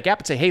is bridge that gap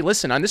and say, hey,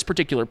 listen, on this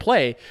particular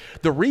play,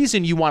 the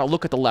reason you want to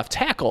look at the left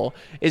tackle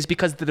is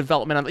because the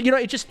development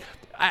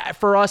on,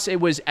 for us,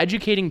 it was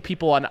educating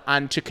people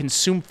on to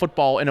consume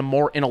football in a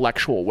more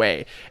intellectual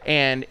way.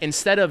 And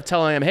instead of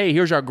telling them, hey,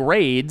 here's our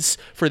grades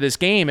for this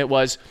game, it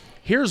was,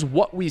 here's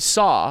what we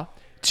saw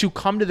to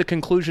come to the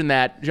conclusion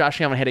that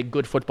Josh Allen had a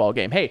good football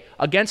game. Hey,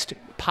 against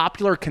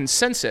popular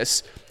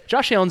consensus,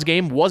 Josh Allen's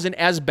game wasn't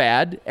as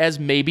bad as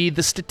maybe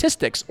the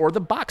statistics or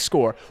the box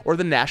score or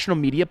the national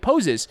media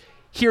poses.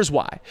 Here's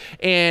why.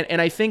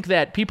 And I think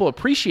that people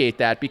appreciate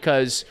that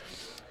because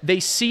they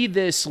see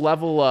this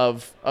level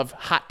of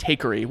hot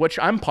takery, which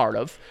I'm part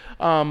of,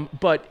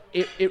 but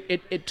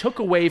it took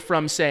away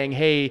from saying,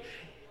 hey,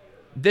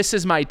 this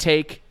is my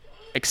take,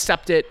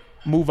 accept it,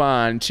 move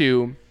on,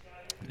 to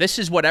this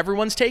is what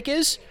everyone's take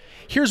is.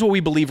 Here's what we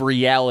believe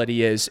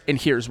reality is, and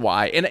here's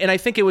why. And I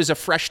think it was a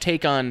fresh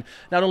take on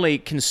not only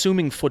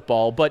consuming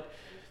football, but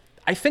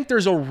I think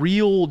there's a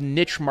real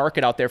niche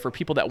market out there for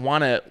people that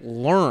want to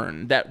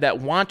learn, that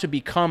want to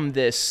become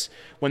this,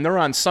 when they're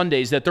on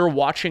Sundays, that they're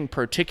watching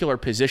particular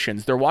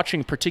positions, they're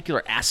watching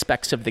particular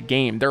aspects of the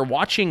game, they're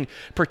watching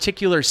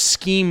particular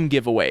scheme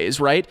giveaways,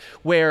 right?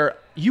 Where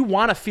you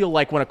want to feel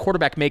like when a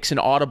quarterback makes an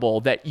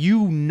audible that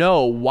you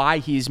know why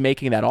he's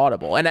making that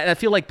audible. And I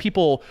feel like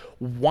people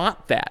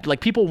want that. Like,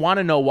 people want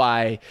to know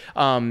why,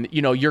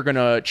 you're going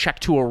to check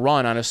to a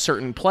run on a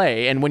certain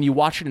play. And when you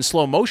watch it in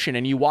slow motion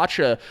and you watch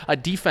a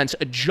defense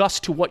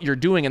adjust to what you're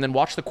doing and then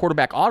watch the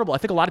quarterback audible, I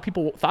think a lot of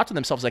people thought to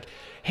themselves, like,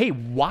 hey,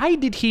 why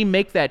did he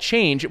make that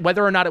change?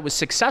 Whether or not it was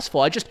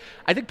successful, I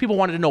think people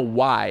wanted to know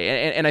why.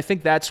 And I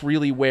think that's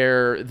really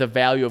where the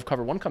value of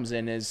Cover One comes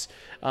in, is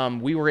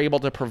we were able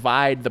to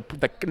provide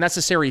the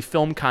necessary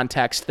film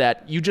context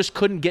that you just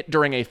couldn't get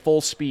during a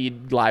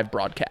full-speed live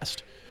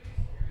broadcast.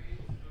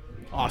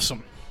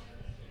 Awesome.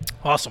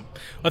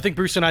 I think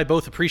Bruce and I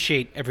both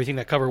appreciate everything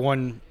that Cover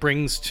One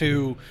brings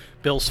to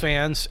Bills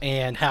fans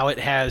and how it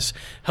has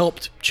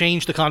helped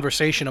change the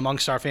conversation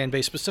amongst our fan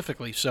base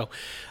specifically. So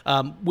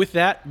with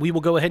that, we will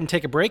go ahead and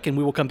take a break, and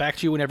we will come back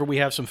to you whenever we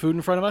have some food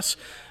in front of us.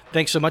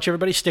 Thanks so much,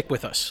 everybody. Stick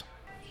with us.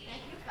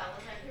 Thank you,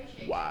 fellas. I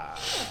appreciate it. Wow.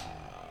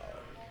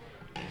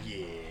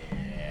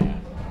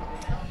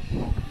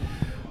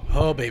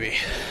 Oh, baby.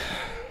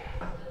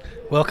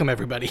 Welcome,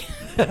 everybody.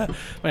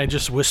 I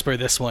just whisper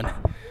this one.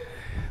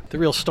 The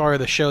real star of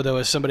the show, though,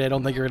 is somebody I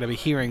don't think you're going to be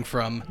hearing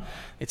from.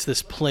 It's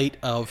this plate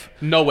of...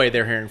 No way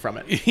they're hearing from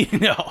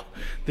it.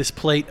 This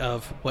plate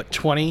of,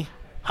 20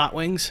 hot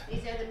wings?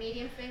 These are the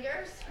medium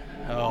fingers.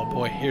 Oh,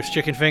 boy. Here's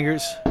chicken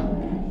fingers.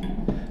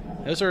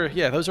 Those are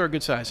a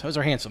good size. Those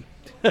are handsome.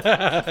 It's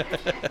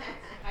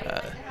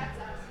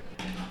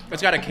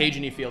got a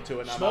Cajun-y feel to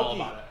it, and I'm all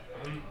about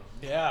it.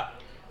 Yeah.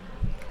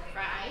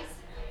 Fries.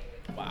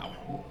 Wow.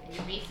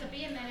 Your beef will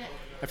be a minute.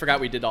 I forgot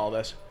we did all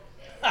this.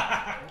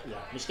 Yeah,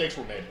 mistakes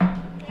were made.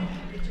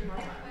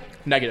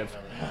 Negative.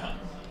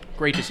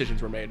 Great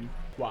decisions were made.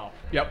 Wow.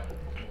 Yep.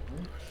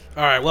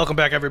 All right, welcome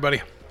back,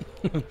 everybody.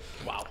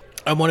 Wow.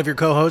 I'm one of your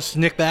co-hosts,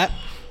 Nick Bat,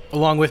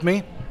 along with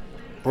me.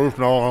 Bruce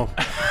Nolan.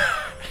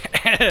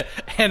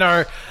 And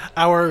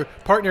our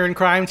partner in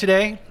crime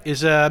today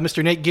is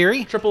Mr. Nate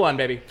Geary. Triple N,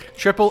 baby.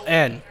 Triple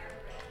N.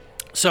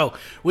 So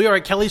we are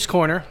at Kelly's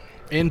Corner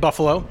in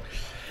Buffalo,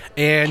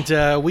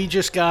 and we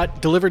just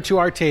got delivered to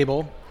our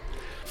table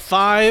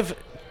 5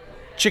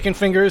 chicken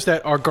fingers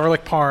that are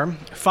garlic parm,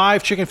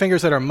 5 chicken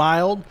fingers that are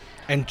mild,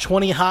 and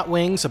 20 hot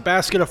wings, a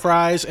basket of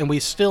fries, and we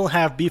still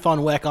have beef on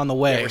weck on the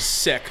way. They were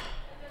sick.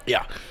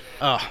 Yeah.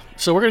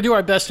 So we're going to do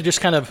our best to just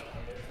kind of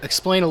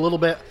explain a little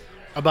bit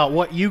about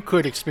what you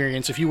could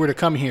experience if you were to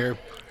come here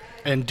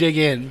and dig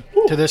in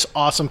to this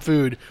awesome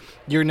food,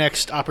 your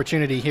next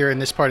opportunity here in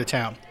this part of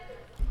town.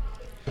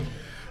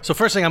 So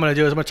first thing I'm going to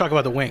do is I'm going to talk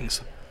about the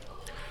wings.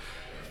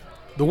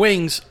 The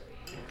wings,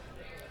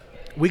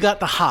 we got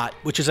the hot,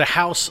 which is a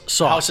house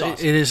sauce.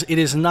 It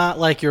is not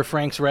like your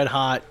Frank's Red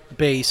Hot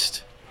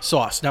based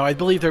sauce. Now I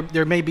believe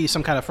there may be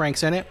some kind of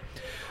Frank's in it,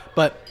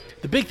 but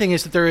the big thing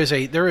is that there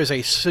is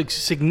a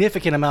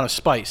significant amount of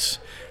spice.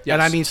 Yes.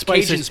 And I mean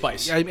spices. Cajun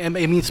spice. I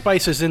mean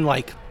spices in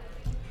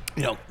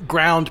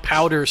ground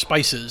powder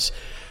spices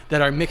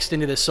that are mixed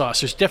into this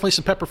sauce. There's definitely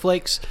some pepper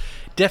flakes.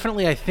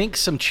 Definitely, I think,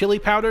 some chili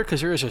powder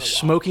because there is a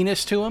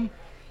smokiness to them.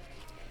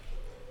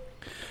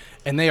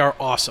 And they are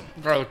awesome.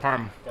 Garlic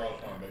parm.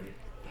 baby.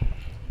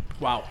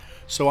 Wow.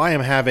 So I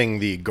am having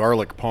the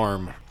garlic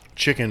parm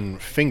chicken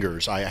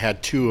fingers. I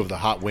had 2 of the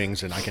hot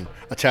wings, and I can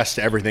attest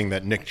to everything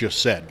that Nick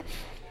just said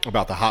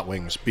about the hot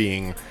wings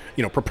being,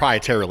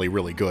 proprietarily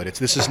really good.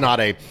 This is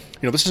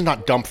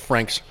not dump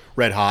Frank's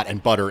Red Hot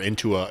and butter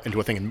into a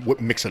thing and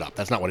mix it up.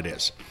 That's not what it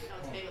is.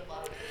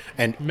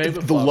 And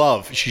the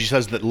love, she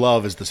says that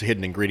love is this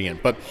hidden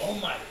ingredient. But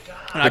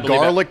the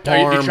garlic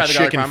parm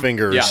chicken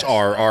fingers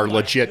are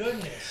legit.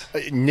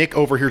 Nick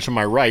over here to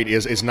my right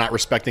is not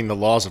respecting the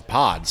laws of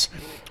pods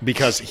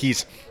because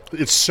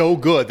it's so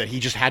good that he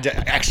just had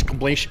to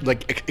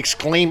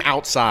exclaim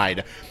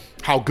outside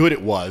how good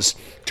it was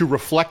to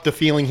reflect the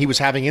feeling he was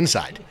having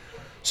inside.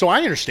 So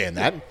I understand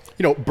that.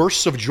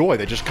 Bursts of joy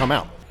that just come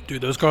out.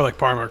 Dude, those garlic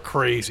parm are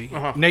crazy.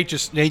 Uh-huh.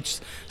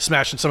 Nate's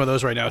smashing some of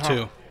those right now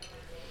too.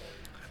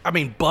 I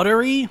mean,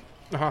 buttery.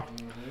 Uh-huh.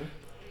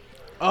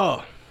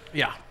 Oh.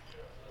 Yeah.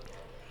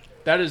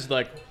 That is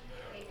like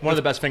one of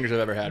the best fingers I've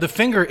ever had. The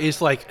finger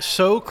is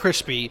so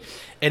crispy,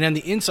 and then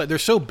the inside, they're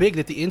so big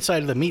that the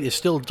inside of the meat is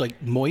still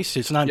moist.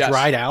 It's not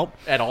dried out.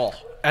 At all.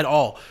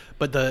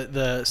 But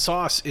the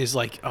sauce is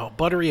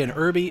buttery and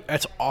herby.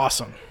 That's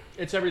awesome.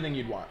 It's everything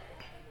you'd want.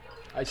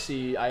 I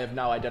have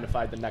now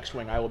identified the next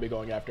wing I will be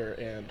going after,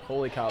 and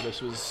holy cow,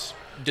 this was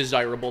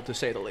desirable to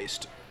say the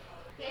least.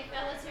 Okay,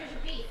 fellas, here's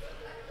your beef.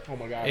 Oh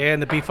my God.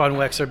 And the beef on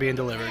Wex are being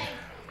delivered. Okay.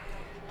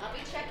 I'll be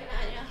checking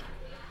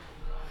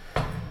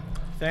on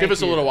you. Give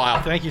us a little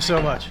while. Thank you so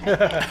much.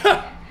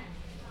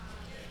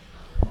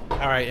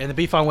 All right, and the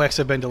beef on Wex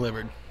have been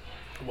delivered.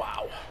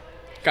 Wow.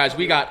 Guys,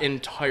 we got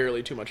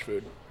entirely too much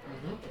food.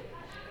 Mm-hmm.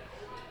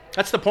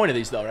 That's the point of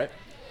these, though, right?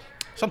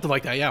 Something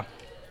like that, yeah.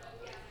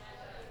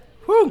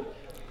 Whew.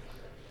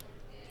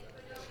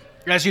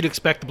 As you'd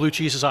expect, the blue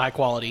cheese is high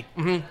quality.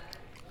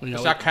 Mm-hmm.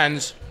 It's not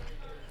Ken's.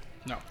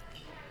 No.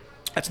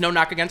 That's no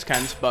knock against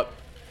Ken's, but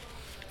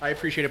I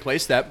appreciate a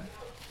place that...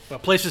 Well,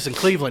 places in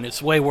Cleveland,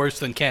 it's way worse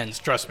than Ken's,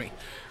 trust me.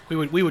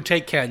 We would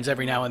take Ken's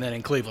every now and then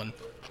in Cleveland.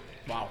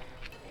 Wow.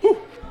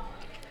 Whew.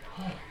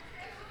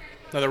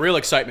 Now, the real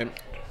excitement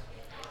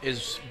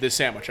is this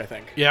sandwich, I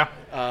think. Yeah.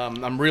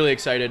 I'm really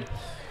excited.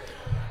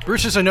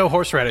 Bruce is a no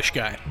horseradish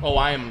guy. Oh,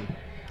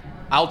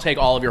 I'll take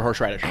all of your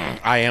horseradish.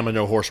 I am a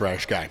no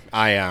horseradish guy.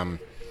 I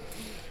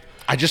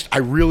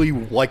really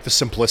like the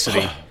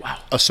simplicity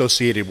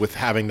associated with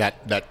having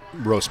that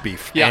roast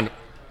beef. Yeah. And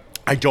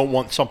I don't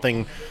want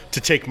something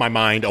to take my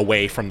mind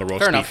away from the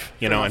roast Fair beef. enough.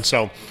 You know, and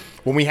so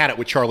when we had it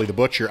with Charlie the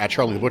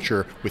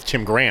Butcher with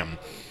Tim Graham,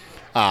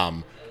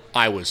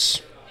 I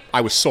was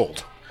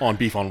sold on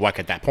beef on weck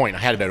at that point. I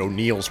had it at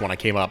O'Neill's when I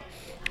came up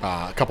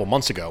a couple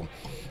months ago.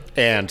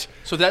 And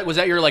So was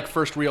that your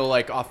first real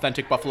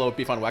authentic buffalo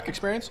beef on weck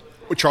experience?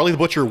 Charlie the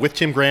Butcher with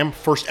Tim Graham,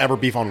 first ever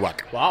beef on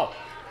weck. Wow.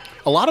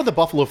 A lot of the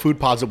Buffalo food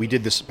pods that we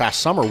did this past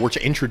summer were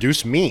to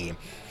introduce me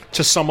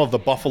to some of the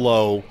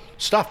Buffalo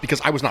stuff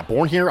because I was not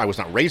born here. I was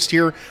not raised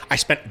here. I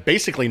spent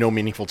basically no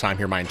meaningful time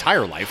here my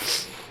entire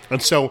life.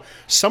 And so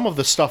some of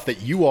the stuff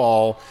that you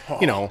all,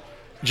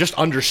 just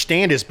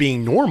understand as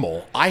being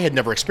normal, I had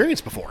never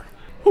experienced before.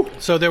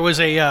 So there was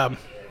a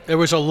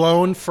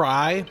lone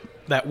fry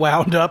that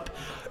wound up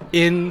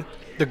in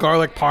the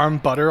garlic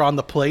parm butter on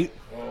the plate.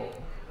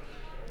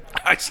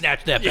 I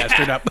snatched that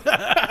bastard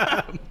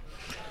up.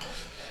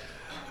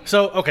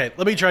 So, okay,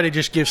 let me try to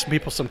just give some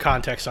people some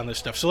context on this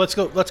stuff. So let's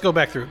go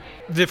back through.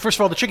 First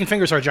of all, the chicken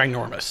fingers are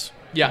ginormous.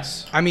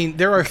 Yes. I mean,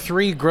 there are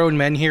 3 grown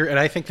men here, and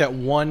I think that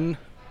one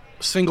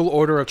single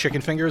order of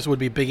chicken fingers would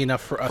be big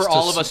enough for us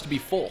all of us to be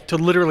full. To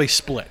literally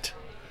split.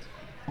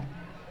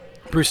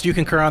 Bruce, do you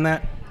concur on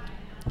that?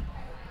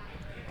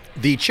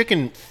 The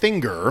chicken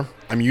finger,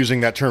 I'm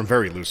using that term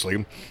very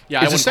loosely,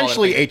 Yeah, I is wouldn't call it a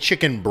essentially finger. a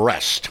chicken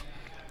breast.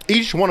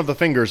 Each one of the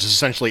fingers is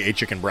essentially a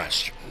chicken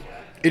breast.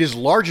 It is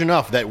large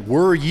enough that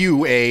were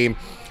you a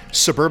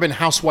suburban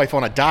housewife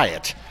on a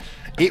diet,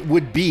 it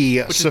would be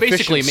Which is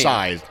basically sufficient me.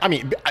 size. I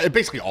mean,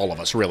 basically all of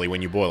us, really,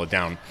 when you boil it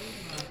down.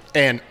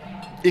 And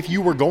if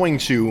you were going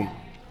to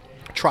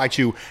try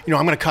to, I'm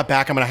going to cut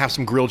back, I'm going to have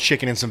some grilled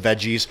chicken and some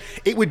veggies,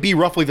 it would be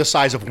roughly the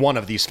size of one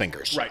of these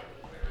fingers. Right.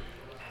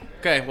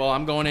 Okay, well,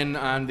 I'm going in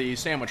on the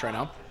sandwich right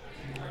now.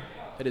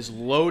 It is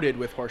loaded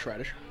with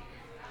horseradish,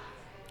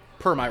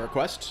 per my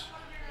request.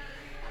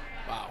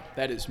 Wow,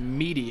 that is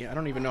meaty. I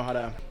don't even know how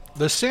to...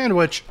 The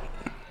sandwich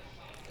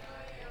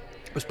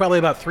was probably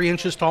about 3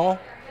 inches tall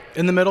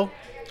in the middle.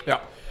 Yeah.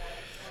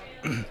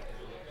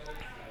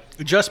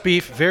 Just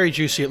beef, very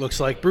juicy it looks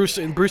like. Bruce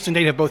and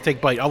Dane have both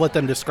take bite. I'll let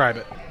them describe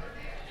it.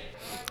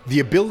 The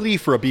ability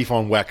for a beef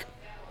on weck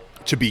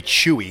to be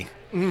chewy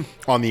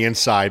on the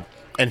inside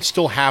and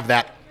still have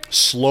that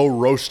slow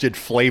roasted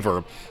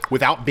flavor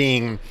without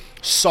being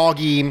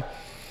soggy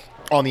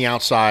on the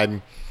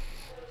outside.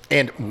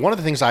 And one of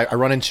the things I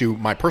run into,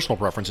 my personal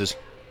preference is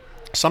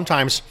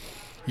sometimes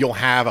you'll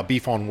have a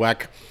beef on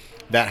weck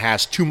that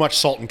has too much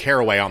salt and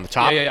caraway on the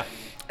top. Yeah.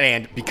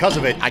 And because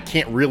of it, I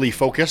can't really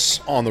focus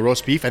on the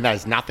roast beef, and that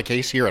is not the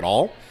case here at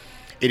all.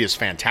 It is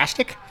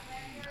fantastic.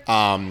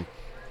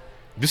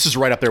 This is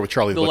right up there with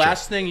Charlie the Butcher. The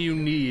last thing you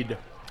need,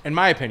 in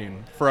my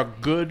opinion, for a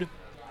good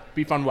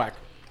beef on weck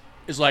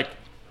is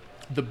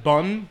the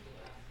bun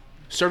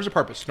serves a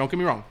purpose. Don't get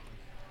me wrong.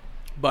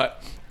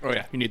 But,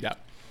 you need that.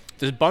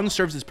 The bun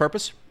serves its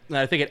purpose, and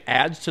I think it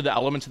adds to the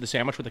elements of the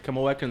sandwich with the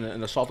Kimmelweck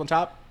and the salt on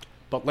top.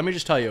 But let me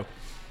just tell you,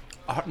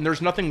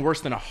 there's nothing worse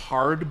than a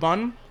hard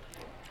bun,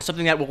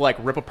 something that will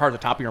rip apart the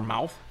top of your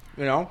mouth,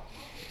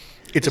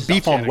 It's a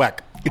beef on weck.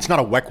 It's not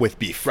a weck with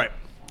beef. Right.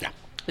 Yeah.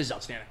 This is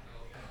outstanding.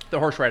 The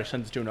horseradish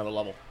sends it to another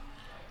level.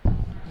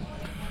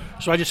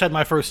 So I just had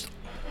my first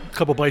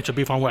couple bites of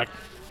beef on weck.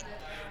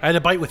 I had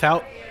a bite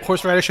without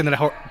horseradish and then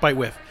a bite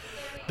with.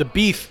 The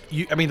beef,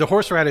 the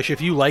horseradish,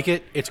 if you like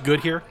it, it's good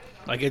here.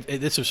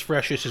 This is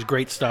fresh. This is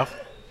great stuff.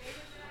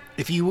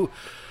 If you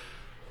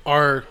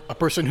are a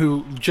person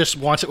who just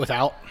wants it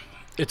without,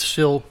 it's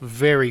still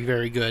very,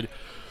 very good.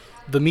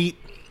 The meat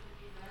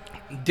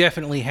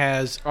definitely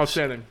has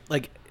Outstanding.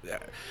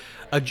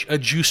 a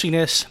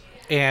juiciness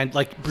and,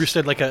 like Bruce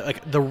said,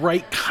 like the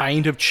right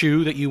kind of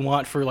chew that you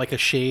want for a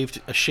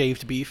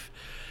shaved beef.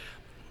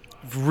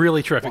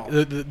 Really terrific.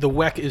 Wow. The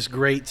weck is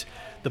great.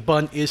 The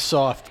bun is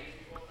soft.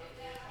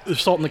 The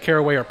salt and the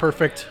caraway are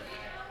perfect.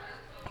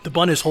 The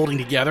bun is holding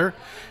together.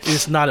 It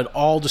is not at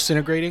all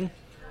disintegrating.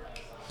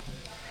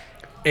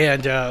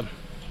 And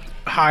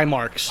high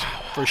marks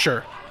for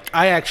sure.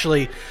 I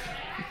actually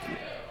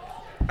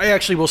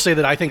will say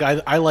that I think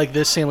I like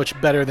this sandwich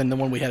better than the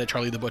one we had at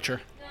Charlie the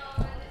Butcher.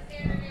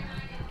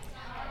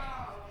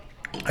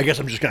 I guess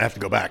I'm just going to have to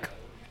go back.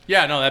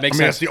 Yeah, no, that makes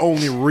That's sense. the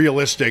only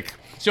realistic.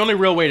 It's the only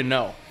real way to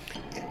know.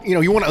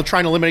 You want to try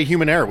and eliminate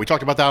human error. We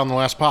talked about that on the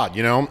last pod,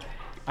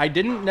 I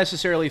didn't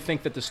necessarily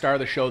think that the star of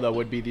the show, though,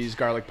 would be these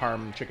garlic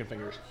parm chicken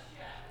fingers.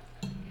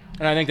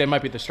 And I think they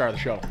might be the star of the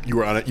show.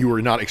 You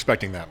were not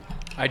expecting that.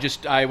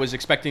 I was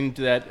expecting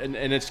that, and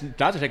it's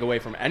not to take away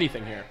from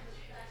anything here,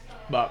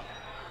 but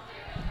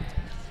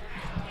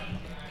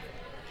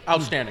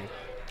outstanding.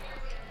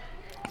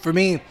 For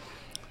me,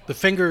 the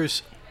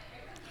fingers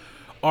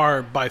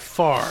are by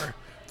far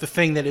the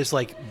thing that is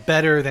like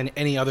better than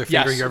any other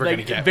finger you're ever going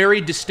to get.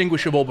 Very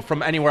distinguishable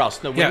from anywhere else.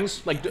 The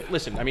wings,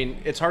 listen, I mean,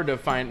 it's hard to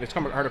find. It's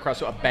hard to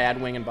cross a bad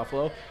wing in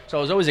Buffalo. So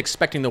I was always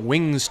expecting the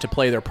wings to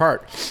play their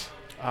part,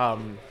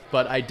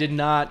 but I did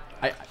not.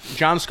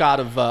 John Scott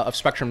of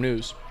Spectrum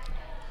News,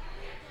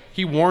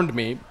 he warned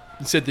me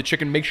and said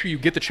make sure you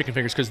get the chicken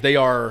fingers because they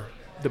are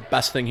the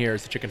best thing here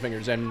is the chicken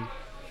fingers. And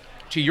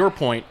to your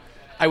point,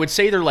 I would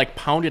say they're like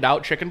pounded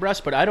out chicken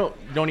breasts, but I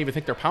don't even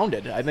think they're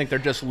pounded. I think they're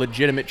just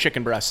legitimate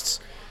chicken breasts,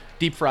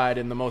 deep fried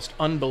in the most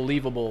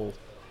unbelievable,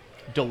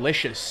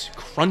 delicious,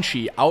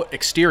 crunchy out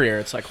exterior.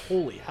 It's like,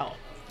 holy hell.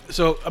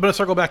 So I'm going to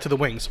circle back to the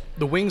wings.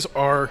 The wings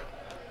are,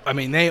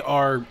 they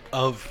are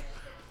of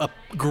a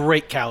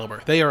great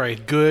caliber. They are a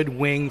good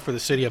wing for the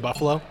city of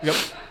Buffalo. Yep.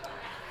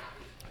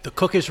 The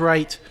cook is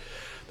right.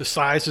 The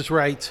size is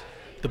right.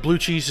 The blue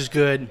cheese is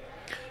good.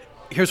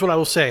 Here's what I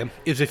will say,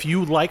 is if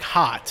you like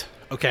hot,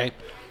 okay,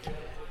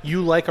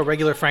 you like a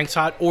regular Frank's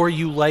Hot, or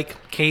you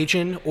like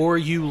Cajun, or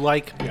you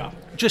like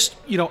just,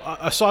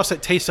 a sauce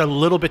that tastes a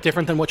little bit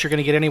different than what you're going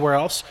to get anywhere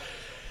else,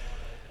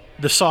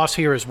 the sauce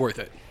here is worth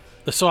it.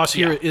 The sauce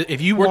here, if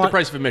you worth want... the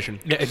price of admission.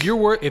 Yeah, if you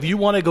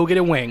want to go get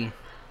a wing,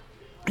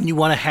 and you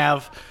want to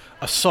have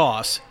a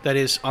sauce that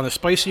is on the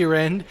spicier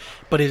end,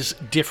 but is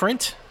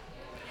different...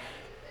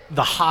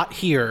 The hot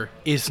here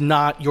is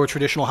not your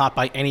traditional hot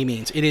by any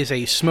means. It is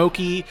a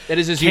smoky... It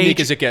is as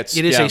unique as it gets.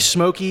 It is a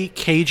smoky,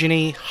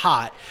 Cajun-y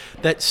hot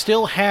that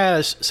still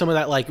has some of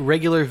that like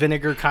regular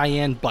vinegar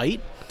cayenne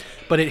bite,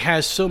 but it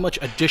has so much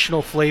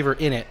additional flavor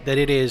in it that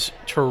it is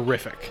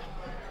terrific.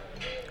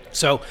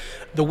 So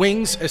the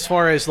wings, as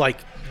far as like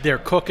their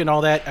cook and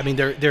all that,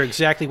 they're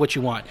exactly what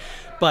you want.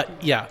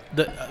 But yeah,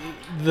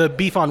 the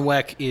beef on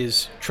weck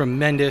is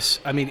tremendous.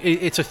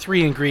 It's a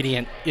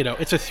 3-ingredient,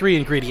 it's a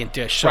 3-ingredient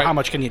dish. So how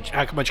much can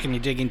you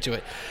dig into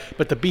it?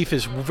 But the beef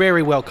is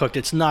very well cooked.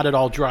 It's not at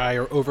all dry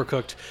or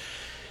overcooked.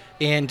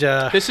 And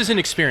this is an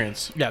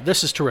experience. Yeah,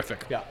 this is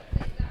terrific. Yeah.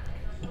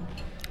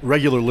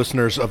 Regular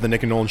listeners of the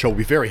Nick and Nolan Show will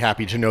be very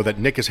happy to know that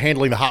Nick is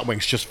handling the hot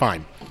wings just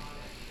fine.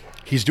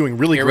 He's doing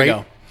really great. We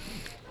go.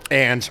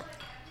 And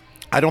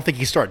I don't think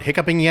he started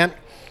hiccuping yet.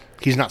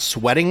 He's not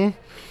sweating.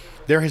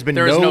 There is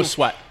no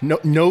sweat.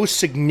 No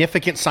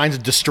significant signs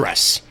of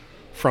distress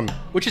from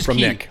key.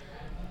 Nick.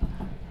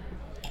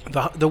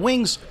 The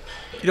wings,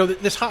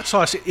 this hot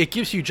sauce, it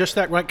gives you just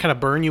that right kind of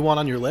burn you want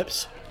on your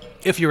lips,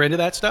 if you're into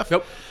that stuff.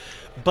 Nope.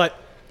 But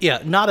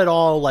yeah, not at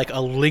all like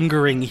a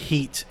lingering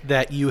heat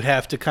that you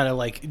have to kind of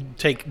like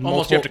take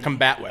almost you have to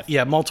combat with.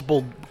 Yeah,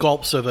 multiple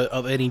gulps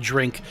of any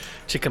drink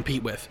to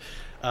compete with.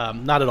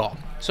 Not at all.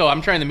 So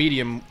I'm trying the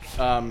medium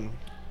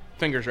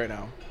fingers right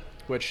now,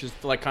 which is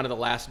like kind of the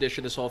last dish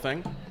of this whole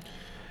thing.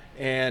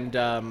 And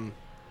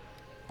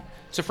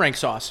it's a Frank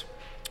sauce.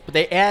 But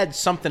they add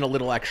something a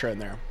little extra in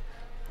there.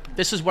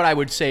 This is what I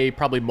would say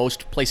probably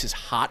most places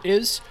hot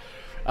is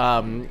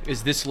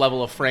this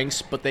level of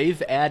Frank's. But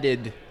they've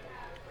added,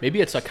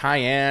 maybe it's a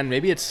cayenne,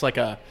 maybe it's like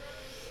a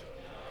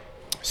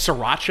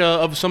sriracha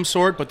of some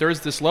sort. But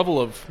there's this level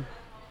of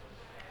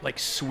like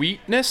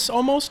sweetness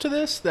almost to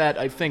this that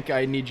I think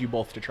I need you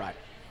both to try.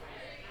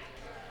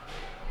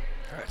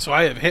 All right, so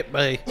I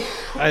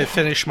have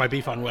finished my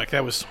beef on weck.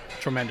 That was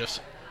tremendous.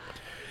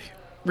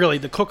 Really,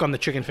 the cook on the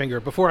chicken finger,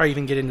 before I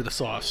even get into the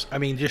sauce,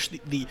 just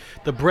the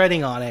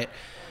breading on it.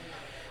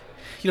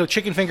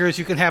 Chicken fingers,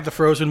 you can have the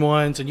frozen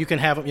ones, and you can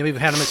have them, you've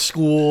had them at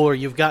school, or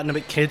you've gotten them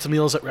at kids'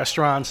 meals at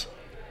restaurants.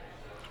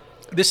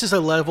 This is a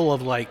level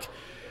of, like,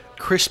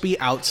 crispy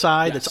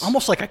outside that's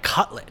almost like a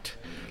cutlet.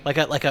 Like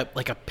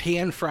a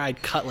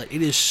pan-fried cutlet.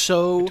 It is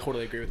so... I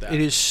totally agree with that. It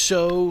is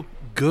so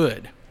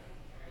good.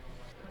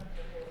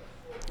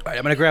 All right,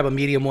 I'm going to grab a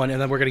medium one,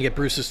 and then we're going to get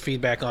Bruce's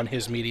feedback on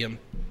his medium.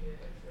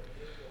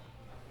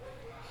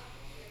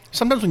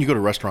 Sometimes when you go to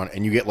a restaurant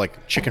and you get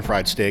like chicken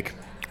fried steak,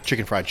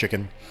 chicken fried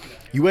chicken,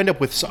 you end up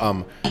with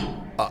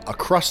a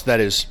crust that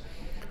is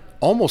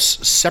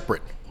almost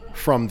separate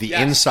from the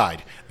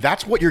inside.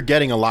 That's what you're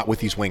getting a lot with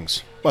these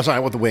wings. Well, sorry,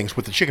 not with the wings,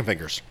 with the chicken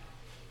fingers.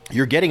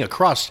 You're getting a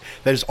crust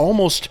that is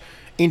almost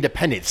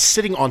independent,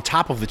 sitting on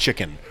top of the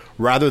chicken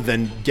rather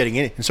than getting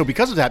in it. And so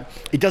because of that,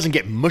 it doesn't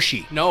get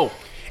mushy. No.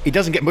 It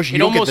doesn't get mushy.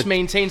 It almost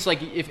maintains,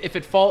 like, if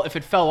it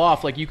fell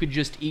off, like, you could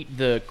just eat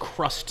the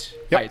crust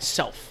by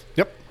itself.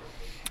 Yep.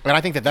 And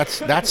I think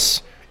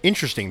that's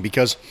interesting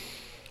because,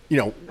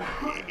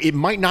 it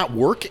might not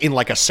work in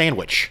like a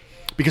sandwich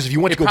because if you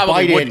went to go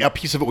bite it, a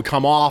piece of it would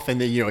come off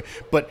and then,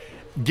 but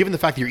given the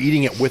fact that you're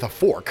eating it with a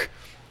fork,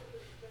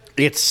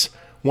 it's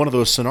one of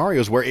those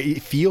scenarios where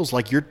it feels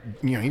like you're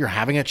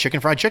having a chicken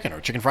fried chicken or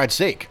chicken fried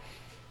steak.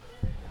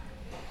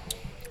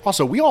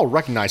 Also, we all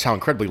recognize how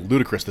incredibly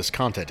ludicrous this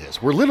content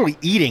is. We're literally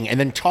eating and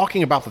then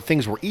talking about the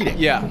things we're eating.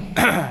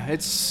 Yeah.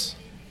 This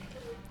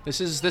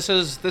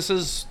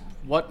is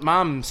what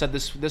Mom said.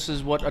 This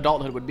is what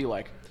adulthood would be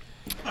like.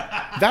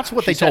 That's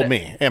what they told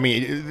me.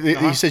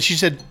 She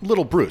said,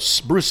 little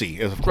Brucey,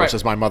 of course,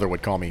 as my mother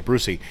would call me,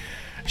 Brucey.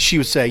 She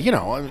would say,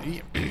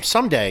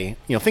 someday,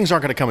 things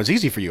aren't going to come as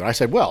easy for you. And I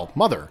said, well,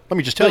 Mother, let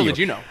me just tell you. Did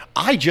you know?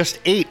 I just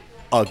ate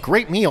a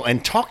great meal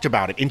and talked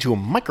about it into a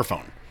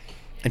microphone.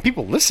 And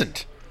people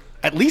listened.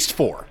 At least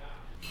 4.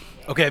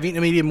 Okay, I've eaten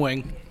a medium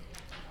wing.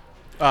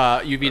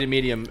 You've eaten a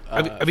medium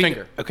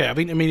finger. I've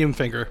eaten a medium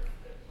finger.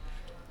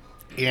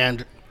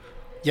 And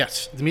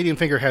yes, the medium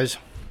finger has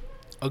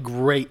a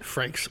great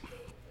Frank's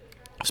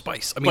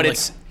spice. I mean, But like,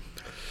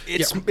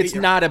 it's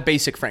not a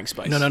basic Frank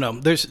spice. No.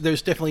 There's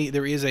definitely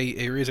there is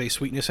a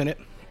sweetness in it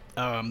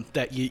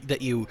that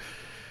you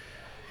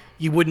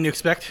wouldn't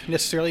expect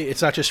necessarily.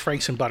 It's not just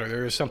Frank's and butter.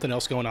 There is something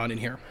else going on in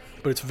here,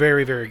 but it's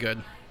very, very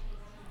good.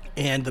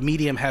 And the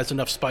medium has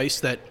enough spice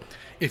that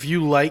if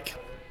you like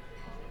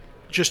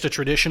just a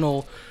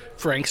traditional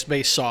Frank's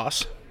based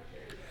sauce,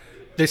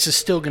 this is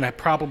still going to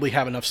probably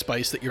have enough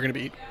spice that you're going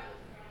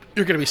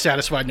to be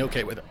satisfied and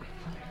okay with it.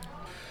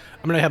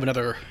 I'm going to have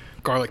another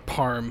garlic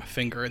parm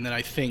finger, and then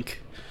I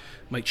think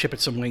might chip at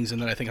some wings,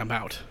 and then I think I'm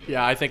out.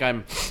 Yeah, I think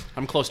I'm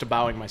close to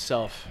bowing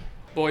myself.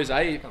 Boys,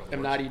 I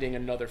am not eating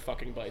another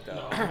fucking bite,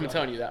 though. I'm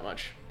telling you that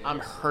much. I'm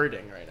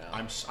hurting right now.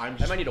 I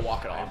might need to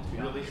walk it off.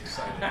 I'm really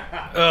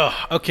excited.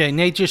 Okay,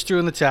 Nate just threw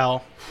in the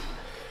towel.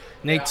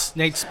 Nate's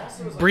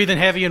breathing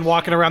heavy and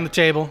walking around the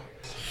table.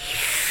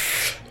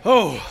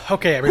 Oh,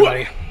 okay,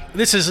 everybody.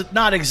 This has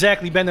not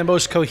exactly been the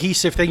most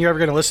cohesive thing you're ever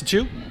going to listen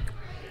to,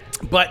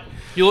 but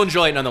You'll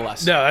enjoy it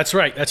nonetheless. no, that's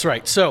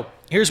right. So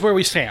here's where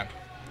we stand.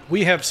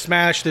 We have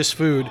smashed this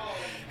food,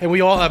 and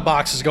we all have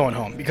boxes going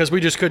home because we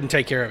just couldn't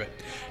take care of it.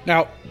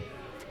 Now,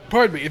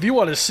 pardon me, if you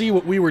want to see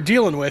what we were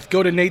dealing with,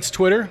 go to Nate's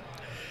Twitter.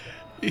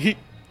 He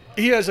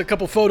has a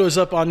couple photos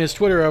up on his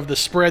Twitter of the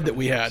spread that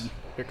we had.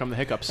 Here come the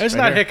hiccups. It's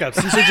right not here.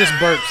 hiccups. These are just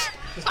burps.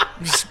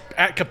 Just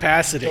at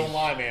capacity. Don't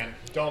lie, man.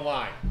 Don't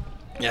lie.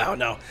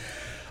 No.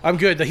 I'm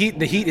good. The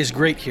heat is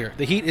great here.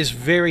 The heat is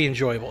very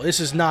enjoyable. This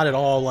is not at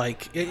all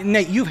like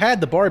Nate, you've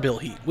had the barbell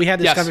heat. We had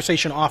this Yes.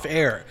 conversation off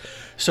air.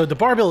 So the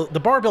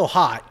barbell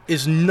hot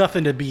is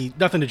nothing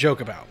to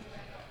joke about.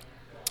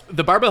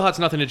 The barbell hot's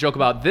nothing to joke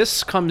about.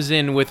 This comes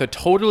in with a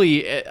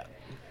totally. I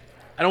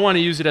don't want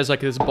to use it as like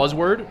this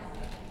buzzword,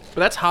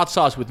 but that's hot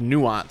sauce with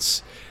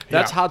nuance.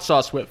 That's Yeah. hot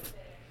sauce with,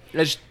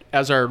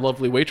 as our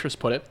lovely waitress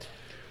put it,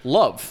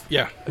 love.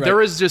 Yeah, right.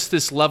 There is just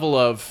this level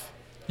of.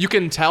 You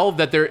can tell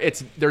that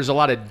there's a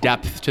lot of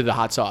depth to the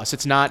hot sauce.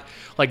 It's not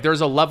like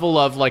there's a level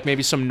of like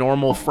maybe some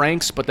normal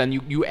Franks, but then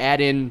you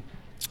add in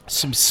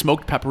some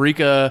smoked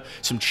paprika,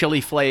 some chili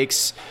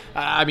flakes.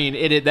 I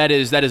mean, that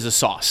is a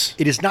sauce.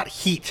 It is not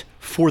heat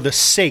for the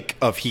sake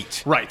of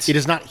heat. Right. It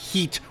is not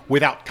heat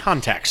without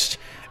context.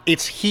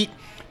 It's heat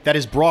that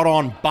is brought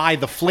on by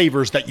the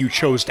flavors that you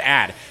chose to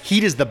add.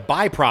 Heat is the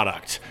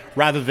byproduct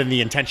rather than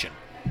the intention.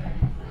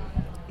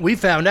 We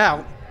found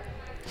out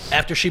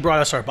after she brought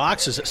us our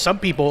boxes that some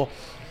people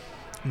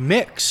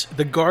mix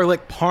the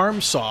garlic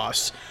parm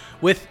sauce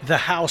with the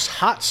house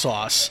hot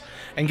sauce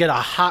and get a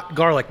hot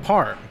garlic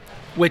parm,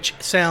 which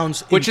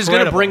sounds Which is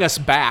going to bring us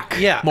back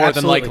more absolutely.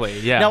 than likely.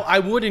 Yeah. Now, I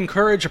would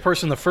encourage a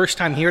person the first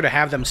time here to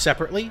have them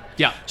separately.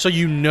 Yeah. So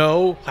you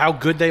know how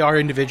good they are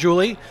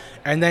individually,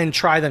 and then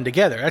try them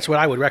together. That's what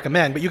I would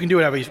recommend, but you can do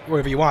it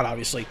wherever you want,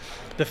 obviously.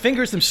 The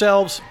fingers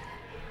themselves,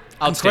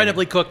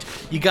 incredibly cooked.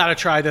 You got to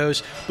try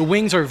those. The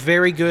wings are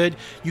very good.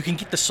 You can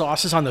get the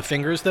sauces on the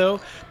fingers,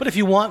 though. But if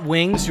you want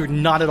wings, you're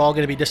not at all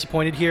going to be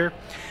disappointed here.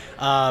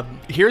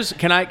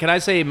 Can I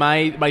say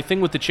my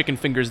thing with the chicken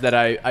fingers that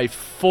I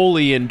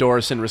fully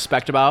endorse and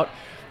respect about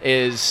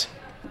is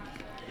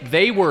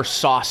they were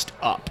sauced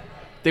up.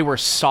 They were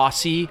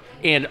saucy,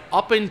 and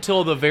up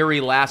until the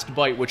very last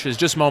bite, which is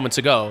just moments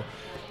ago,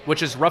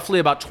 which is roughly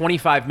about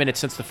 25 minutes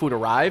since the food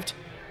arrived,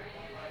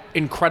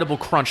 incredible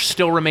crunch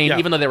still remained,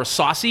 even though they were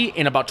saucy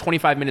and about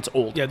 25 minutes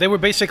old. Yeah, they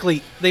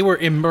were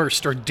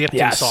immersed or dipped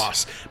in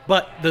sauce.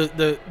 But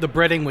the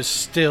breading was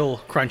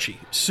still crunchy.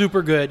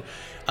 Super good.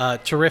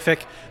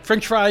 Terrific.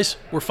 French fries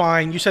were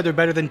fine. You said they're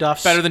better than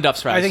Duff's. Better than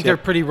Duff's fries. I think they're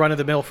pretty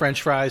run-of-the-mill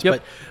French fries,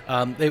 Yep.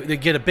 but they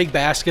get a big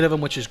basket of them,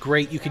 which is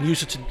great. You can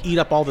use it to eat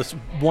up all this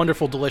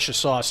wonderful, delicious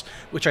sauce,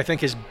 which I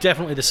think is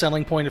definitely the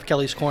selling point of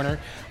Kelly's Corner,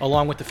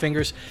 along with the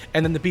fingers.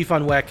 And then the beef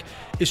on weck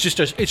is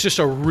just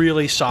a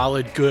really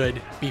solid,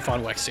 good beef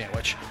on weck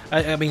sandwich.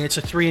 I mean, it's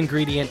a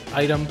 3-ingredient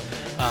item,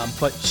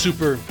 but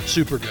super,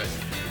 super good.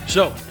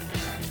 So,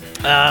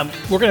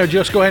 we're going to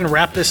just go ahead and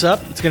wrap this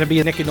up. It's going to be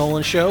a Nick and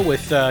Nolan show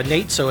with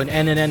Nate, so an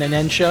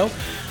N show.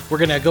 We're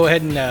going to go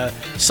ahead and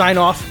sign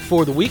off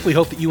for the week. We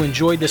hope that you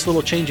enjoyed this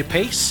little change of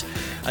pace.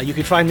 You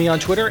can find me on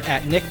Twitter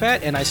at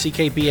NickBat,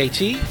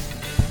 NickBat.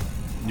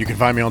 You can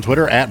find me on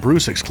Twitter at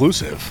Bruce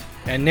Exclusive.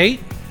 And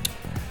Nate?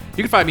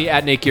 You can find me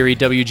at Nate Geary,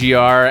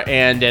 WGR,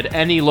 and at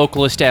any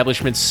local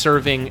establishment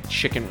serving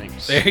chicken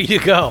wings. There you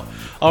go.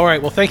 All right,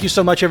 well, thank you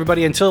so much,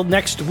 everybody. Until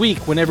next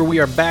week, whenever we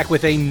are back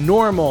with a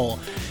normal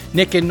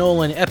Nick and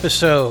Nolan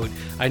episode.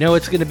 I know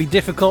it's going to be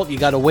difficult. You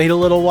got to wait a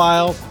little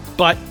while,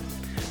 but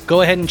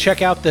go ahead and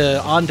check out the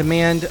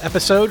on-demand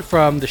episode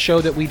from the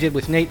show that we did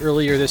with Nate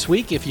earlier this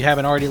week. If you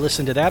haven't already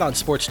listened to that on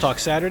Sports Talk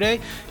Saturday,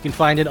 you can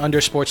find it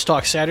under Sports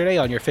Talk Saturday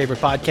on your favorite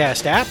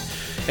podcast app.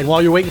 And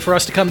while you're waiting for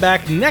us to come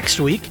back next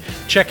week,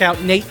 check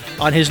out Nate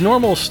on his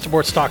normal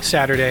Sports Talk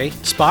Saturday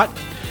spot.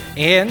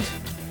 And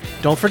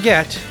don't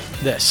forget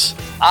this.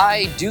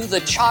 I do the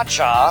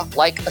cha-cha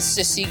like a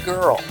sissy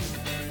girl.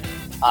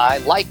 I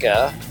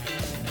like-a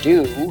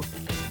do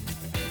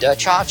the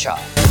cha-cha.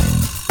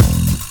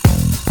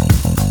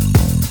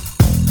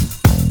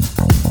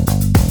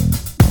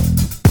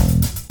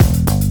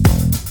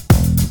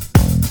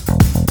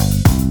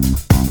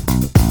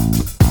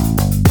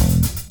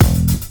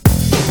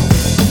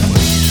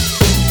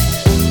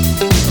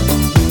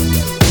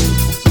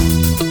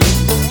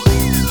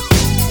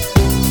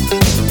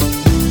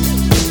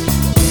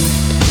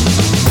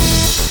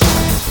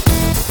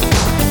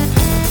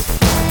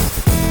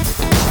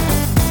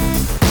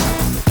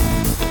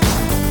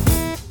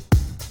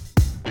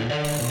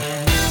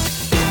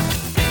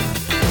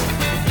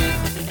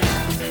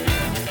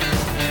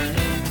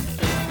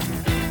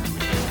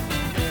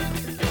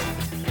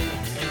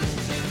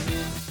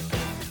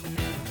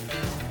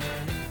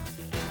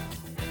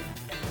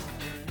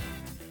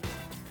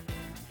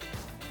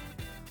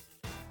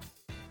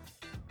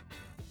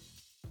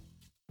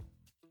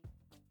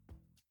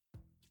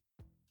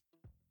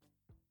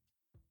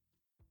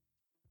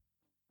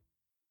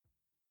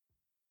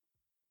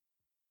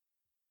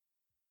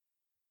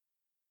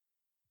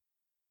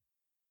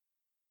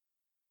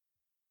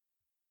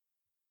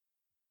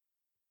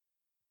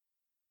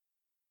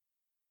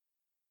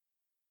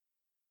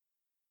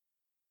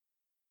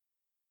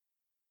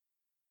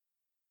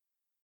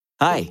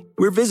 Hi,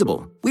 we're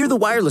Visible. We're the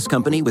wireless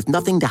company with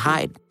nothing to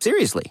hide.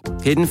 Seriously.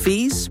 Hidden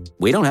fees?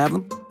 We don't have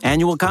them.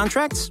 Annual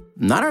contracts?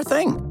 Not our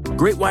thing.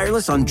 Great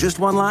wireless on just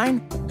one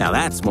line? Now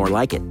that's more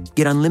like it.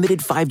 Get unlimited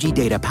 5G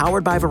data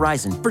powered by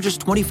Verizon for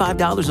just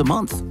 $25 a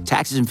month.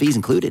 Taxes and fees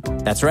included.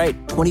 That's right,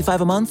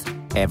 $25 a month,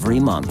 every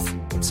month.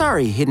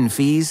 Sorry, hidden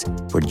fees.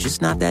 We're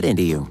just not that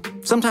into you.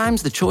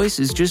 Sometimes the choice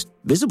is just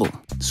Visible.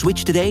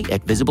 Switch today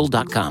at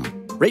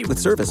Visible.com. Rate with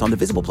service on the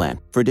Visible plan.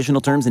 For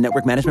additional terms and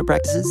network management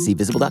practices, see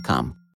Visible.com.